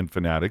Adidas and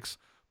Fanatics,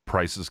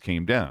 prices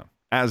came down,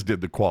 as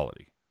did the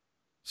quality.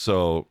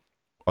 So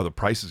are the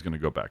prices going to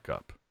go back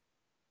up?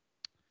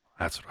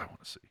 That's what I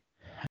want to see.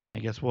 I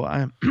guess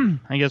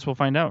we'll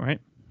find out, right?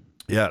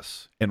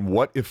 Yes. And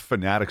what if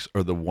Fanatics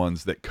are the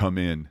ones that come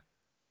in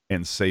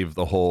and save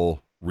the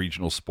whole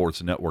regional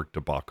sports network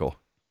debacle?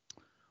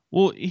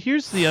 Well,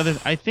 here's the other.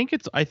 I think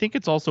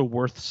it's also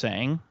worth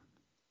saying.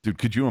 Dude,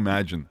 could you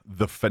imagine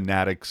the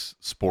Fanatics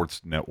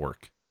Sports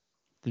Network?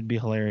 It'd be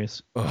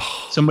hilarious. Ugh.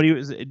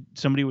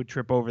 Somebody would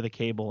trip over the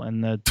cable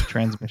and the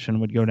transmission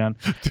would go down.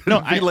 Dude, No,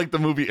 it'd be like the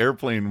movie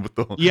Airplane with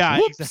the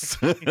whoops.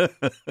 Exactly.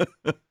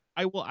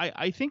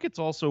 I think it's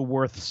also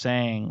worth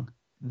saying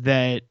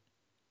that,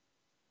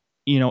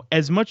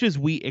 as much as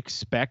we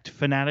expect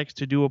Fanatics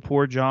to do a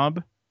poor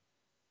job,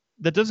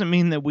 that doesn't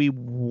mean that we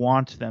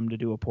want them to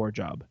do a poor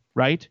job,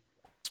 right?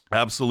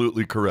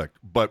 Absolutely correct.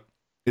 But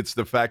it's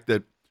the fact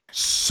that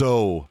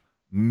so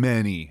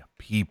many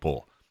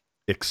people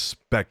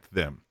expect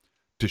them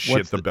to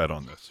shit the bed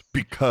on this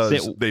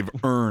because they've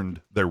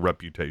earned their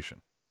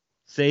reputation.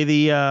 Say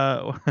you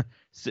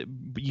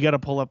got to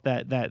pull up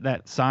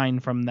that sign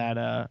from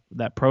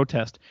that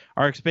protest.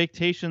 Our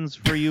expectations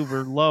for you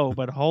were low,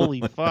 but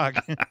holy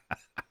fuck.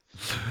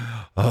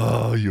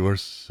 Oh, you are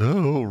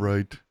so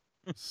right.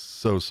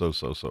 So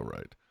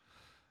right.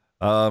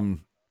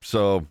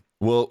 So,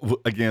 well,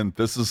 again,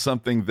 this is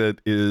something that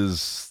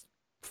is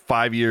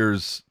 5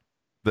 years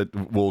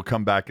that we'll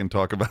come back and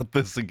talk about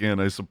this again,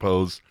 I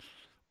suppose.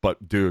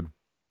 But dude,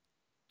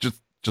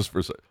 just for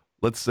a second,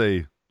 let's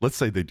say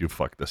they do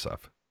fuck this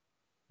up.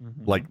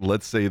 Mm-hmm. Like,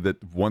 let's say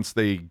that once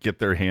they get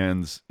their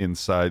hands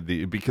inside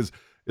because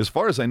as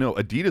far as I know,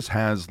 Adidas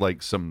has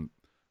like some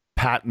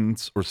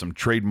patents or some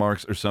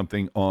trademarks or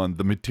something on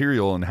the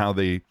material and how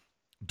they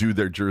do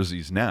their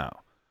jerseys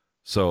now.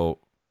 So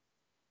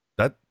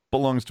that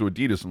belongs to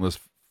Adidas unless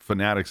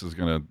Fanatics is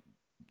going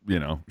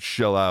to,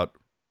 shell out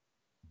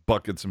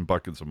buckets and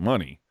buckets of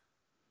money.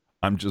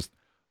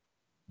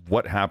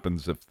 What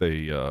happens if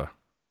they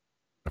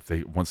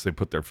once they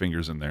put their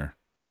fingers in there,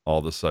 all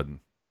of a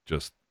sudden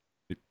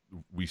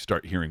we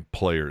start hearing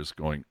players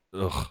going,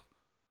 ugh,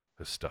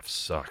 this stuff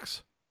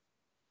sucks.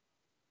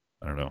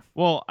 I don't know.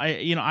 Well,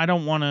 I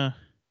don't want to.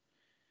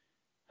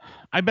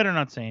 I better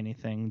not say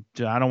anything.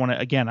 I don't want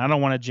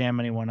to jam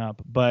anyone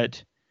up.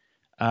 But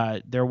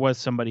there was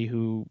somebody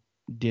who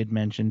did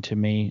mention to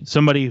me,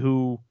 somebody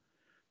who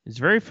is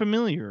very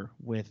familiar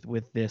with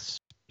this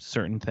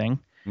certain thing.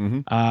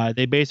 Mm-hmm.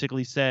 They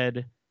basically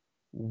said,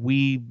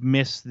 we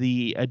miss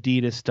the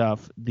Adidas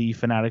stuff. The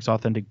Fanatics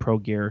Authentic Pro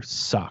Gear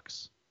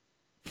sucks.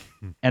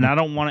 And I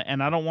don't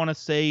want to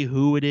say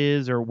who it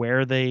is or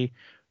where they,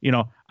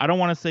 I don't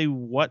want to say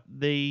what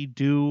they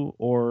do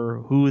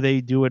or who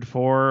they do it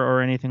for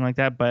or anything like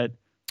that. But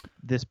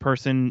this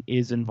person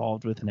is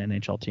involved with an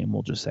NHL team.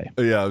 We'll just say.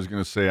 Yeah, I was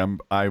going to say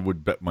I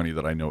would bet money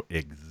that I know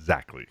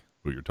exactly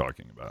who you're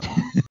talking about.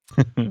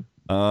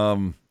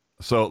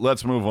 So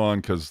let's move on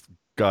because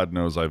God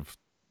knows I've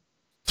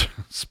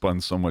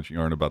spun so much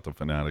yarn about the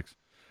Fanatics.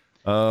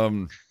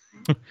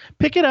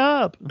 Pick it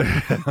up.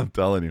 I'm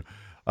telling you.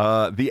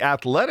 The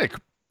Athletic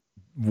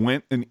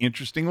went an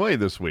interesting way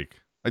this week.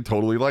 I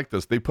totally like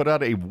this. They put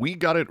out a We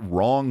Got It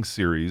Wrong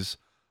series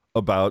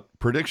about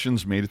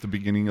predictions made at the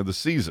beginning of the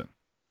season.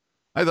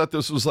 I thought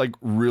this was like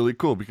really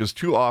cool because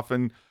too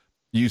often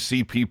you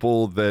see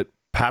people that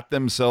pat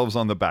themselves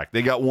on the back.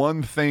 They got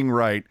one thing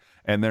right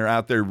and they're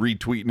out there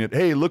retweeting it.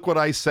 Hey, look what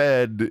I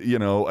said,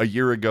 a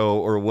year ago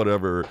or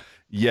whatever.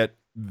 Yet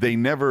they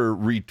never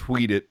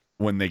retweet it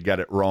when they get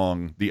it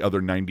wrong the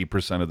other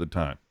 90% of the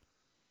time.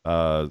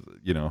 I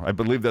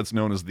believe that's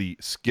known as the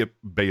Skip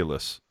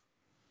Bayless.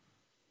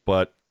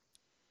 But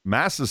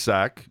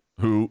Massasak,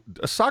 who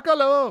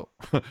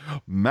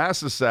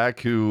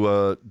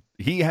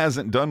he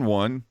hasn't done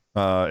one,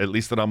 at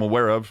least that I'm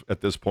aware of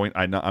at this point.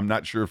 I'm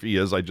not sure if he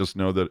is. I just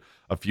know that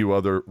a few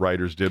other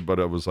writers did, but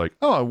I was like,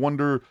 oh, I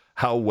wonder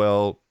how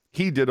well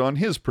he did on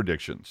his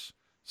predictions.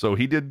 So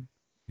he did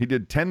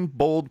 10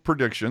 bold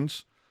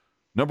predictions.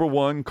 Number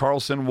 1,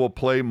 Karlsson will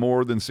play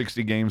more than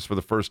 60 games for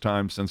the first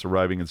time since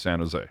arriving in San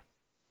Jose.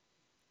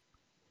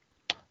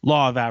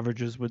 Law of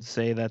averages would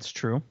say that's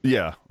true.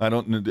 Yeah, I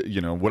don't,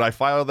 would I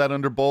file that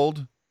under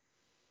bold?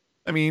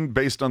 I mean,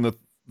 based on the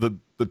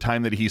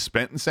time that he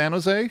spent in San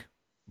Jose,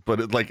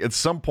 but at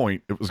some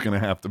point it was going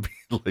to have to be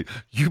like,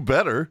 you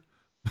better.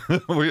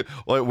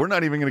 We're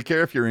not even going to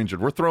care if you're injured.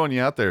 We're throwing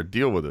you out there.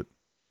 Deal with it.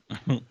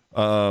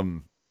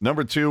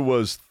 Number 2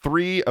 was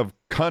 3 of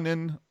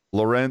Cunnin,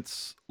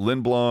 Lawrence,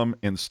 Lindblom,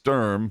 and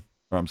Sturm.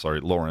 I'm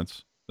sorry,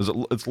 Lawrence.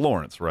 It's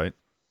Lawrence, right?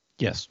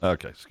 Yes.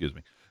 Okay, excuse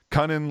me.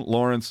 Cunnin,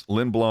 Lawrence,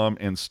 Lindblom,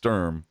 and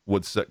Sturm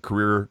would set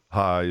career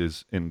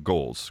highs in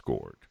goals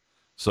scored.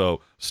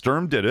 So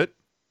Sturm did it.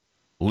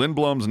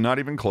 Lindblom's not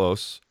even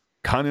close.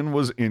 Cunnin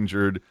was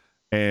injured,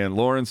 and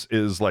Lawrence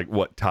is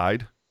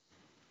tied?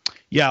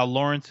 Yeah,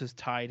 Lawrence has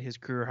tied his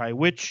career high,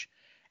 which,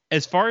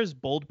 as far as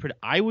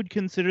I would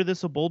consider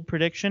this a bold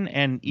prediction.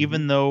 And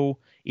even though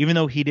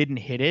he didn't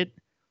hit it,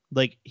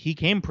 he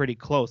came pretty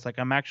close.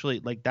 I'm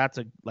actually I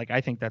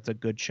think that's a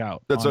good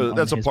shout. That's on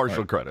a his partial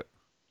part. credit.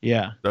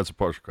 Yeah. That's a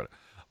partial credit.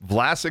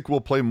 Vlasic will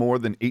play more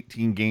than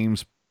 18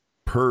 games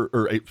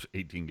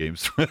 18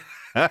 games.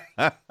 I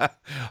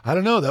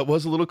don't know. That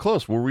was a little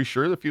close. Were we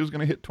sure if he was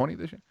going to hit 20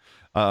 this year?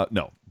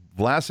 No.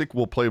 Vlasic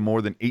will play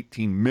more than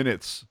 18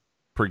 minutes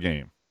per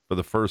game for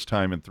the first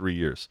time in 3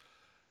 years.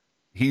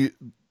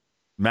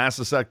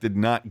 Massasak did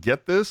not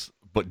get this,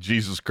 but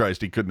Jesus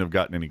Christ, he couldn't have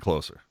gotten any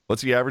closer.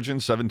 What's he averaging?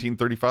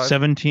 1735?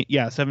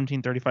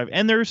 1735.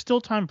 And there's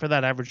still time for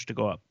that average to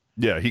go up.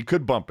 Yeah, he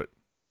could bump it.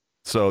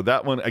 So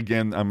that one,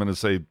 again, I'm going to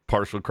say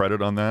partial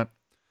credit on that.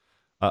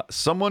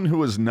 Someone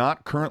who is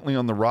not currently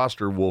on the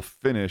roster will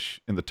finish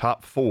in the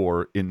top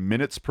 4 in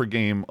minutes per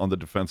game on the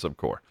defensive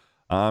core.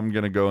 I'm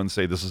going to go and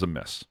say this is a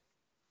miss.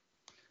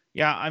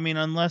 Yeah, I mean,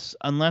 unless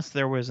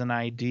there was an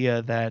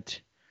idea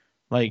that,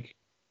 I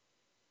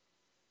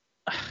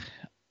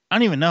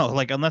don't even know.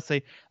 Unless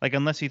he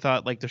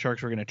thought the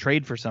Sharks were going to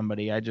trade for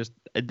somebody, I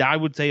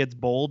would say it's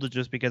bold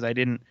just because I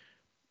didn't.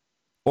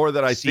 Or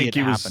that I see think it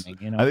he was. happening,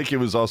 you know? I think he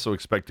was also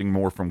expecting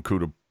more from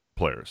Cuda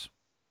players.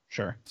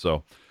 Sure.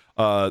 So,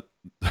 the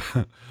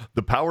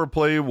power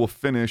play will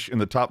finish in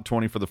the top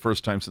 20 for the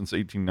first time since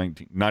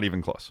 1819. Not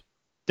even close.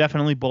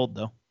 Definitely bold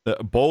though.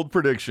 Bold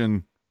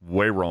prediction.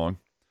 Way wrong.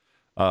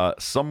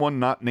 Someone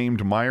not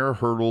named Meyer,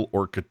 Hurdle,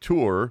 or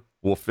Couture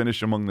will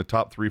finish among the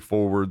top 3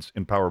 forwards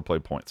in power play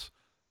points.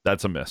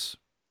 That's a miss.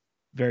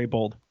 Very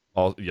bold.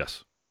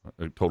 Yes,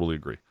 I totally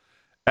agree.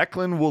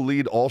 Eklund will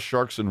lead all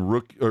Sharks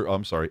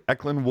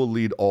Eklund will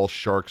lead all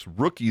Sharks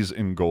rookies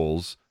in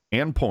goals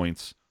and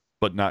points,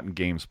 but not in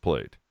games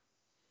played.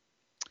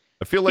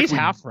 I feel like he's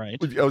half right.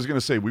 I was going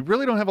to say we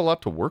really don't have a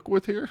lot to work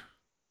with here.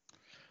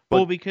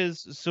 Well,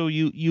 because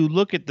you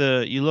look at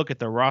the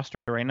roster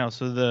right now.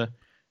 So the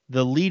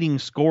leading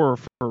scorer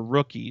for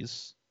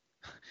rookies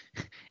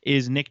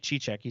is Nick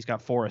Cicek. He's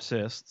got 4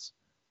 assists.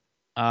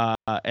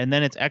 And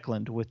then it's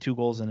Eklund with 2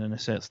 goals and an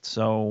assist.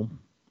 So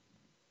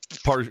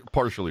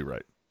partially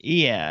right.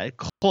 Yeah,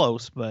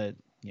 close, but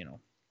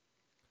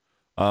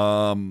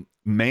Strauss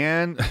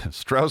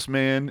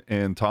Mann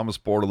and Thomas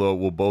Bordeleau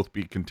will both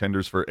be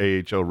contenders for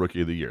AHL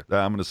Rookie of the Year.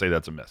 I'm going to say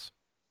that's a miss.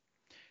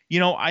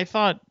 I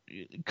thought,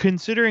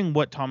 considering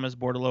what Thomas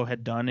Bordeleau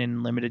had done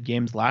in limited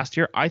games last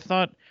year, I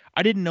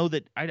didn't know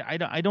that.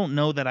 I don't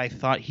know that I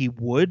thought he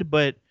would,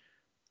 but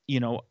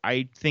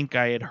I think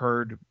I had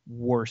heard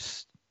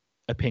worse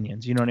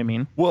opinions. You know what I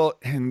mean? Well,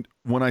 and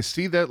when I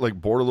see that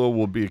Bordeleau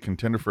will be a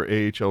contender for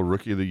AHL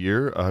Rookie of the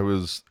Year,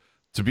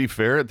 to be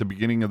fair, at the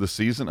beginning of the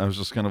season, I was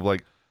just kind of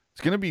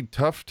it's going to be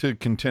tough to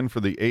contend for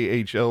the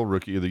AHL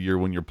Rookie of the Year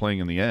when you're playing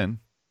in the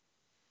N.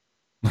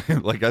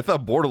 I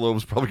thought Bordeleau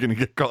was probably going to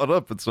get caught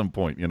up at some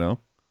point,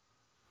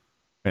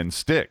 and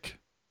stick,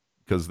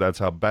 because that's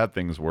how bad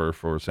things were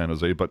for San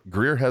Jose. But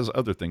Greer has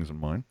other things in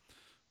mind.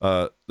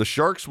 The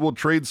Sharks will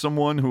trade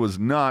someone who is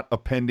not a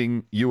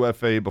pending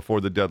UFA before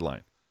the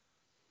deadline.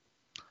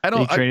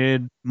 They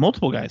traded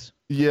multiple guys.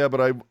 Yeah,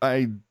 but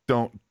I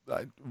don't.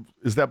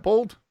 Is that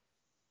bold?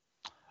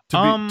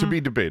 To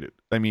be debated.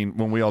 I mean,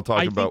 when we all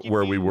talk about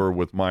where we were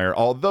with Meyer,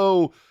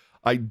 although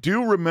I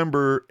do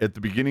remember at the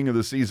beginning of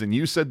the season,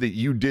 you said that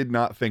you did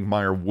not think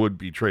Meyer would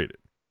be traded.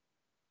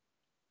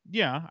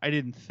 Yeah, I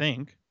didn't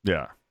think.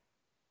 Yeah.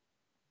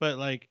 But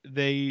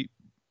the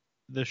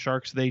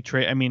Sharks, they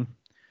trade. I mean,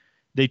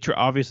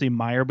 obviously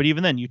Meyer, but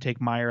even then, you take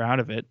Meyer out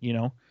of it.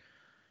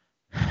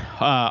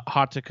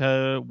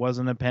 Hotika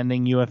wasn't a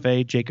pending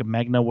UFA. Jacob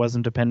Magna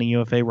wasn't a pending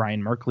UFA.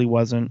 Ryan Merkley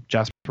wasn't.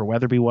 Jasper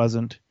Weatherby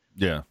wasn't.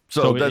 Yeah.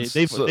 So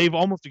they've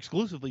almost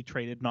exclusively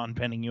traded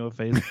non-pending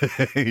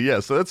UFAs.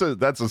 Yeah. So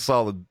that's a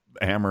solid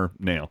hammer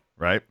nail,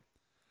 right?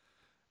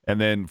 And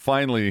then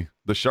finally,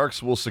 the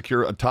Sharks will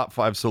secure a top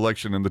 5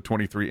 selection in the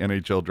 23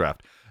 NHL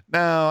draft.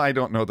 Now, I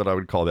don't know that I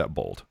would call that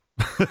bold.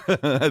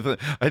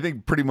 I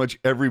think pretty much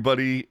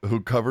everybody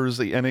who covers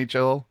the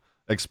NHL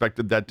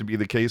expected that to be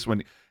the case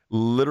when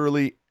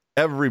literally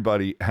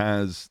everybody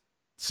has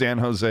San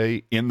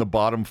Jose in the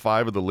bottom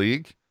 5 of the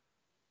league.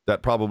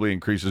 That probably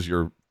increases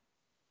your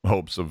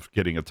hopes of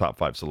getting a top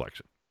 5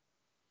 selection.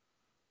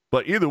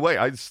 But either way,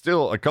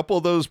 a couple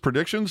of those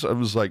predictions, I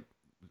was like,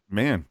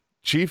 man,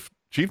 Chief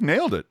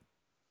nailed it.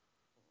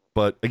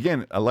 But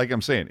again, like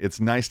I'm saying, it's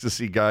nice to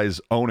see guys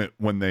own it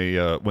when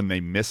they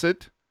miss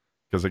it.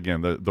 Because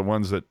again, the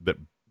ones that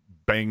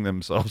bang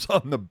themselves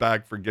on the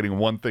back for getting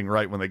one thing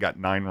right when they got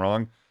 9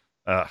 wrong,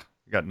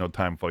 got no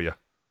time for you.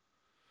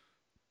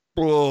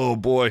 Oh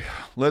boy,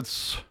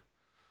 let's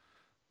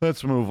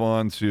move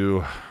on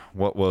to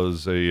what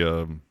was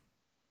a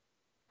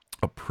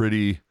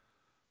pretty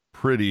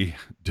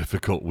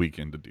difficult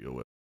weekend to deal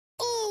with.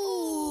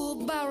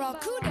 Ooh,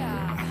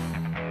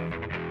 Barracuda.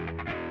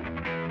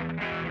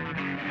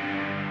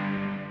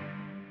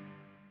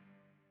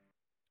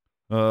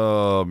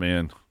 Oh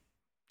man,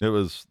 it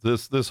was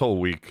this whole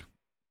week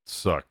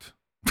sucked.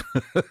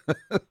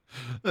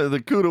 The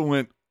CUDA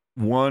went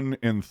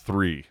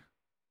 1-3.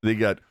 They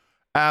got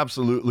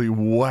absolutely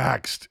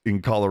waxed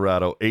in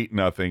Colorado,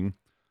 8-0.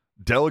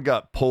 Dell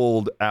got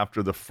pulled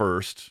after the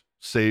first,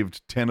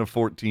 saved 10 of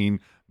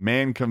 14.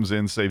 Man comes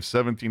in, saved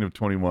 17 of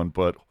 21,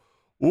 but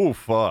you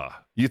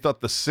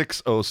thought the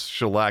 6-0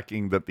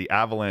 shellacking that the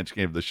Avalanche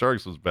gave the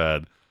Sharks was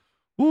bad.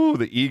 Ooh,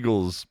 the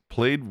Eagles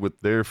played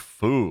with their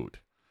food.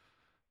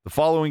 The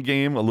following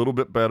game, a little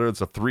bit better. It's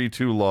a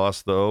 3-2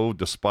 loss, though,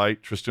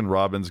 despite Tristan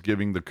Robbins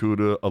giving the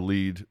CUDA a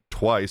lead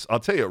twice.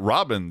 I'll tell you,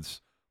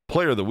 Robbins,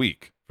 player of the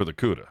week for the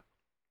CUDA.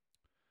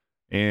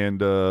 And,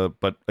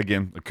 but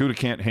again, the CUDA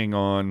can't hang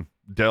on.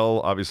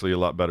 Dell, obviously a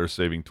lot better,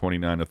 saving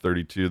 29 of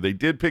 32. They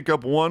did pick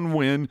up one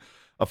win,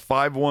 a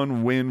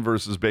 5-1 win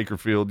versus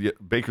Bakersfield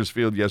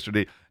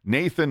yesterday.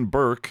 Nathan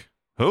Burke,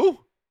 who?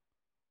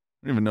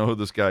 I don't even know who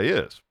this guy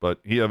is,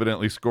 but he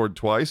evidently scored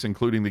twice,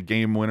 including the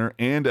game winner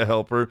and a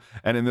helper.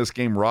 And in this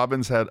game,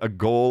 Robbins had a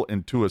goal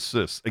and 2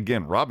 assists.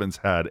 Again, Robbins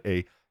had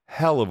a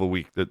hell of a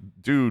week.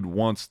 That dude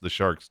wants the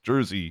Sharks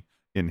jersey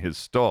in his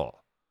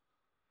stall.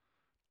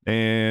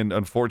 And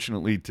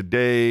unfortunately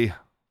today,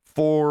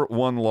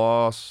 4-1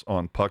 loss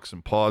on Pucks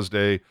and Paws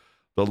Day.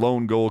 The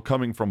lone goal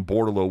coming from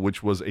Bordelot,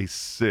 which was a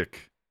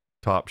sick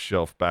top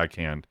shelf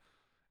backhand.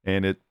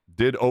 And it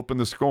did open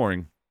the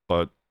scoring,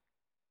 but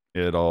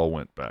it all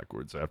went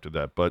backwards after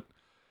that. But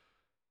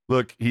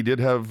look, he did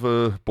have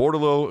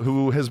Bordelot,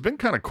 who has been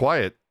kind of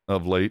quiet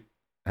of late,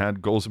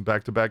 had goals in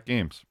back-to-back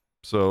games.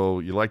 So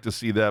you like to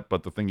see that.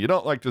 But the thing you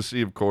don't like to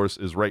see, of course,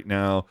 is right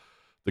now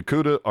the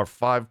CUDA are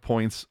 5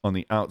 points on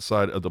the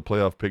outside of the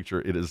playoff picture.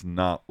 It is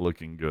not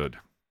looking good.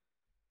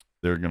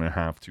 They're going to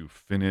have to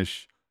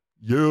finish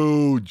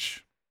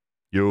huge.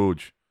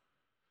 Let's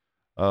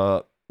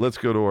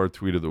go to our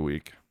tweet of the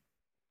week,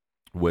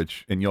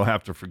 and you'll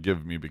have to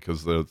forgive me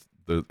because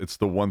it's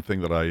the one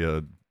thing that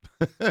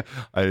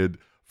I had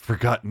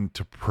forgotten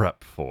to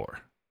prep for.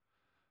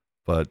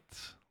 But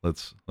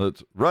let's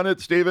run it,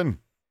 Steven.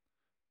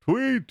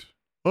 Tweet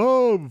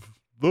of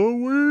the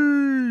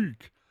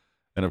week.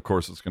 And of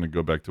course, it's going to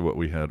go back to what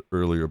we had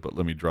earlier, but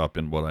let me drop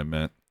in what I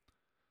meant.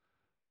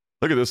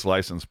 Look at this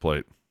license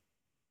plate.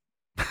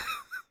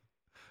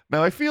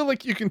 Now, I feel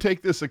like you can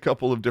take this a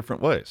couple of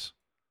different ways.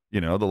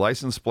 You know, the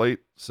license plate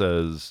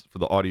says, for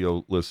the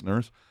audio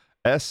listeners,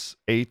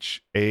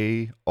 SHARXEH.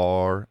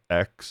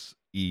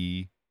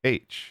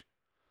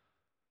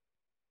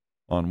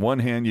 On one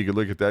hand, you could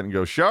look at that and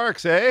go,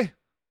 Sharks, eh?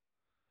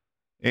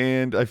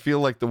 And I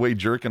feel like the way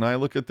Jerk and I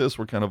look at this,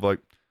 we're kind of like,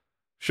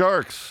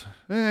 Sharks,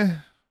 eh.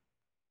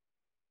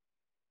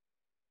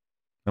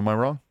 Am I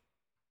wrong?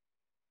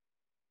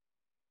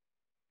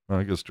 Oh,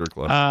 I guess Jerk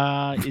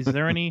left. Is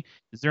there any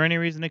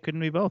reason it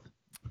couldn't be both?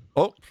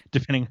 Oh.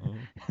 Depending,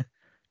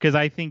 because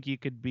I think you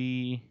could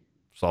be.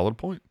 Solid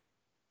point.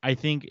 I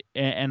think,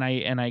 and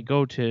I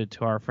go to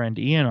our friend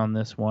Ian on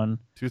this one.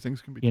 Two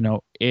things can be. You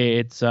know,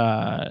 it's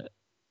hey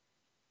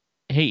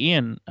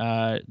Ian,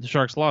 the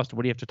Sharks lost.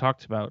 What do you have to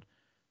talk about?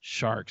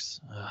 Sharks.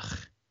 Ugh.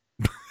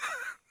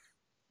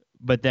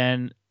 But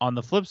then on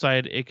the flip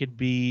side, it could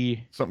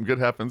be something good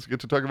happens. Get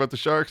to talk about the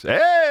Sharks.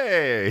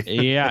 Hey.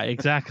 Yeah,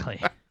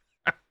 exactly.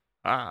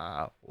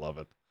 Love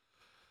it.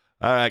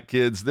 All right,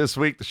 kids. This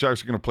week, the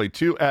Sharks are going to play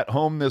 2 at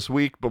home this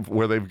week,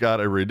 where they've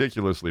got a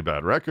ridiculously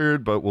bad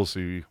record, but we'll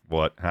see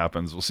what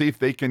happens. We'll see if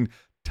they can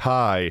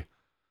tie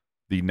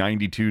the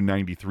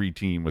 92-93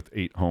 team with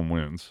 8 home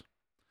wins.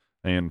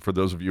 And for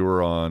those of you who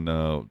are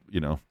on,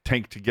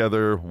 Tank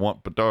Together,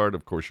 want Bedard,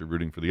 of course, you're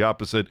rooting for the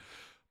opposite.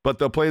 But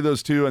they'll play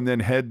those 2 and then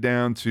head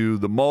down to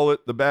the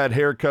Mullet, the Bad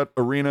Haircut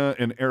Arena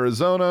in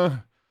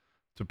Arizona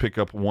to pick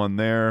up one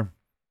there.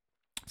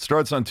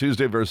 Starts on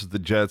Tuesday versus the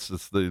Jets.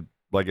 It's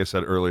like I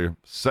said earlier,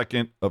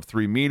 second of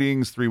 3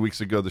 meetings. 3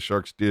 weeks ago, the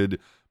Sharks did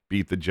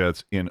beat the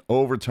Jets in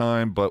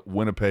overtime, but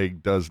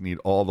Winnipeg does need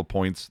all the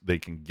points they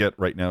can get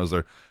right now as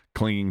they're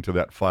clinging to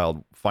that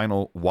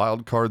final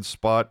wild card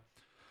spot.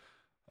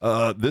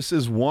 This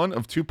is one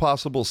of 2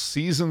 possible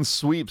season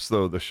sweeps,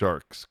 though, the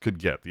Sharks could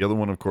get. The other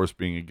one, of course,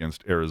 being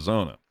against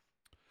Arizona.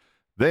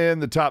 Then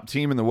the top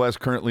team in the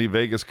West currently,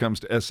 Vegas, comes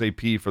to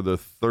SAP for the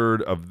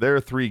third of their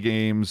 3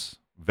 games.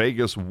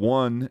 Vegas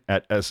won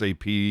at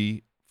SAP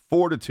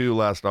 4-2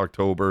 last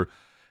October.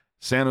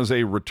 San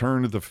Jose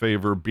returned the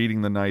favor,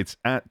 beating the Knights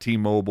at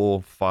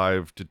T-Mobile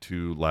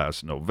 5-2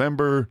 last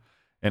November.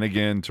 And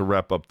again, to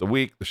wrap up the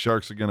week, the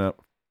Sharks are going to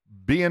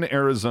be in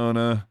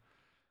Arizona.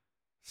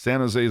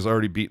 San Jose's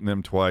already beaten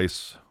them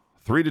twice,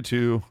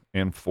 3-2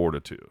 and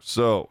 4-2.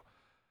 So,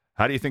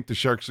 how do you think the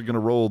Sharks are going to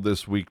roll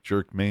this week,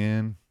 Jerk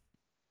man?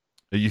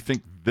 You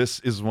think this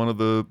is one of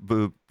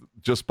the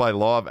just by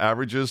law of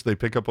averages, they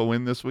pick up a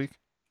win this week?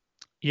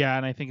 Yeah,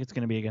 and I think it's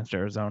going to be against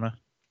Arizona.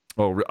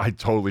 Oh, I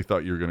totally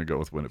thought you were going to go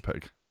with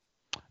Winnipeg.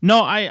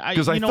 No,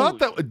 because I thought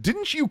that,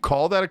 didn't you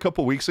call that a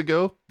couple weeks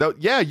ago?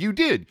 Yeah, you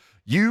did.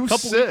 You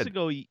said weeks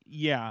ago,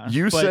 yeah.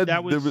 You said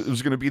it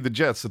was going to be the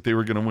Jets that they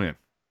were going to win.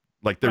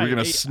 Like they were going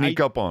to sneak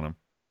up on them.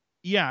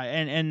 Yeah,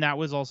 and that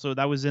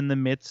was in the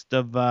midst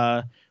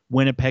of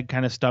Winnipeg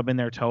kind of stubbing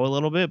their toe a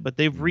little bit, but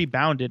they've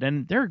rebounded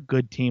and they're a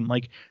good team.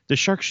 Like the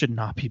Sharks should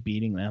not be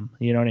beating them.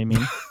 You know what I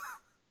mean?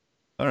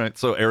 All right.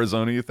 So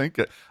Arizona, you think?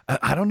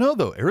 I don't know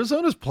though.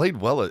 Arizona's played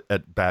well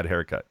at bad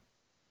haircut.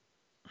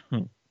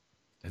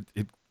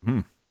 Hmm.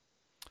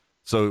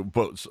 So,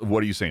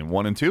 what are you saying?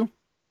 1 and 2?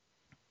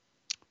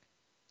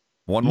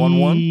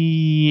 1-1-1?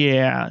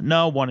 Yeah,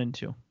 no, 1 and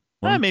 2.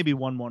 One- Maybe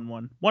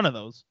 1-1-1. One of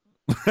those.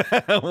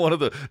 One of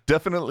the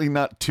definitely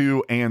not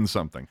 2 and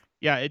something.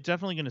 Yeah, it's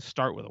definitely going to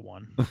start with a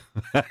 1.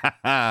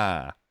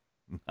 Nice.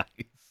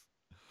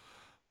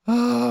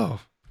 Oh.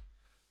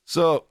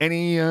 So,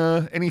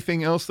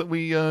 anything else that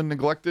we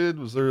neglected?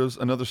 Was there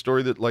another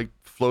story that like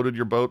floated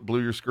your boat,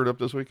 blew your skirt up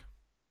this week?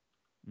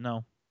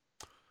 No.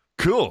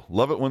 Cool.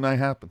 Love it when that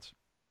happens.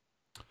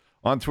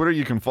 On Twitter,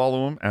 you can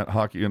follow him at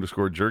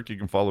hockey_jerk. You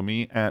can follow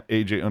me at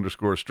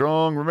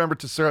AJ_strong. Remember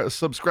to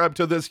subscribe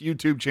to this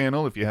YouTube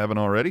channel if you haven't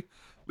already.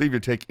 Leave your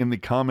take in the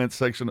comments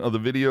section of the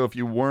video if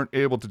you weren't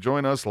able to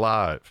join us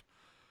live.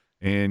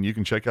 And you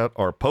can check out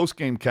our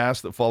post-game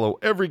cast that follow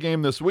every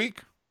game this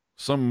week.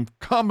 Some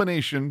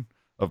combination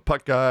of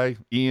Puck Guy,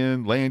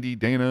 Ian, Landy,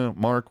 Dana,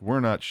 Mark.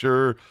 We're not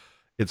sure.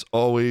 It's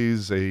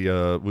always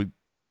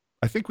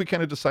I think we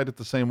kind of decided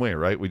the same way,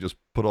 right? We just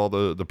put all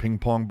the ping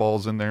pong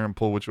balls in there and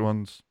pull which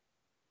ones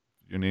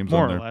your name's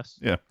More on there. or less.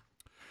 Yeah.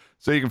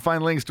 So you can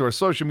find links to our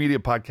social media,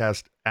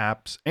 podcast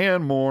apps,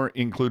 and more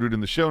included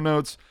in the show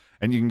notes.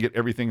 And you can get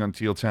everything on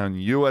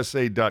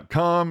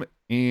tealtownusa.com.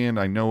 And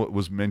I know it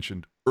was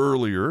mentioned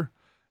earlier.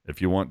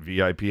 If you want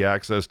VIP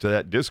access to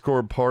that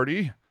Discord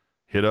party,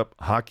 hit up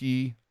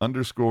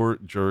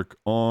hockey_jerk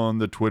on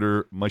the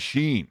Twitter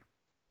machine.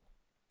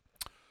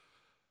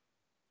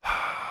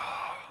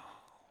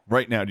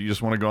 Right now, do you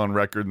just want to go on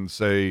record and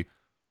say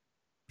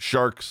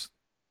Sharks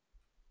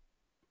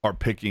are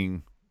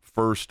picking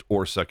first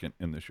or second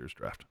in this year's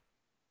draft?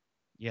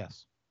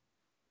 Yes.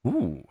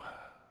 Ooh.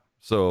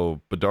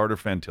 So Bedard or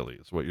Fantilli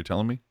is what you're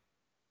telling me?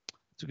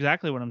 That's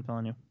exactly what I'm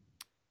telling you.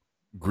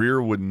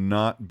 Greer would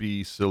not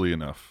be silly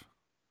enough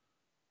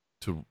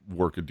to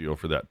work a deal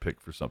for that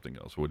pick for something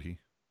else, would he?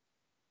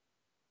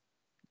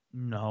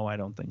 No, I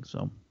don't think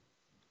so.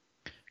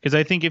 Because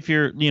I think if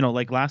you're,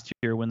 like last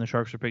year when the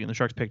Sharks picked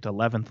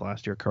 11th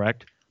last year,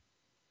 correct?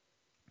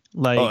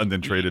 Like, and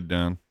then traded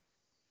down.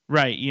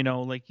 Right.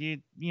 Like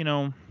you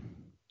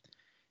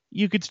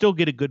could still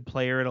get a good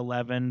player at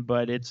 11,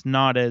 but it's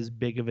not as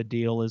big of a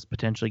deal as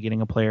potentially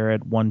getting a player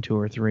at 1, 2,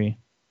 or 3.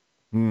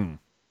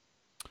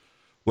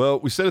 Well,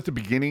 we said at the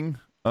beginning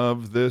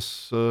of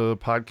this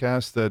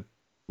podcast that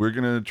we're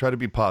going to try to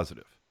be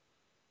positive.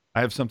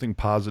 I have something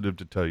positive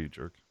to tell you,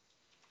 Jerk.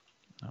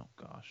 Oh,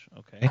 gosh.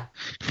 Okay.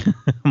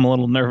 I'm a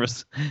little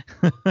nervous.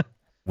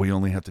 We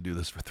only have to do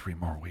this for 3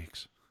 more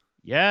weeks.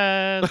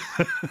 Yes.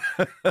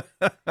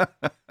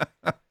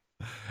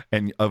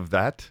 And of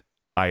that,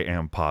 I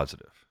am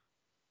positive.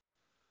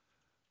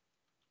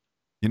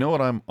 You know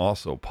what I'm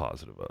also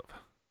positive of?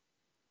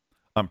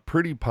 I'm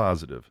pretty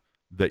positive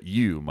that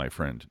you, my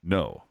friend,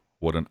 know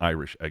what an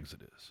Irish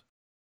exit is.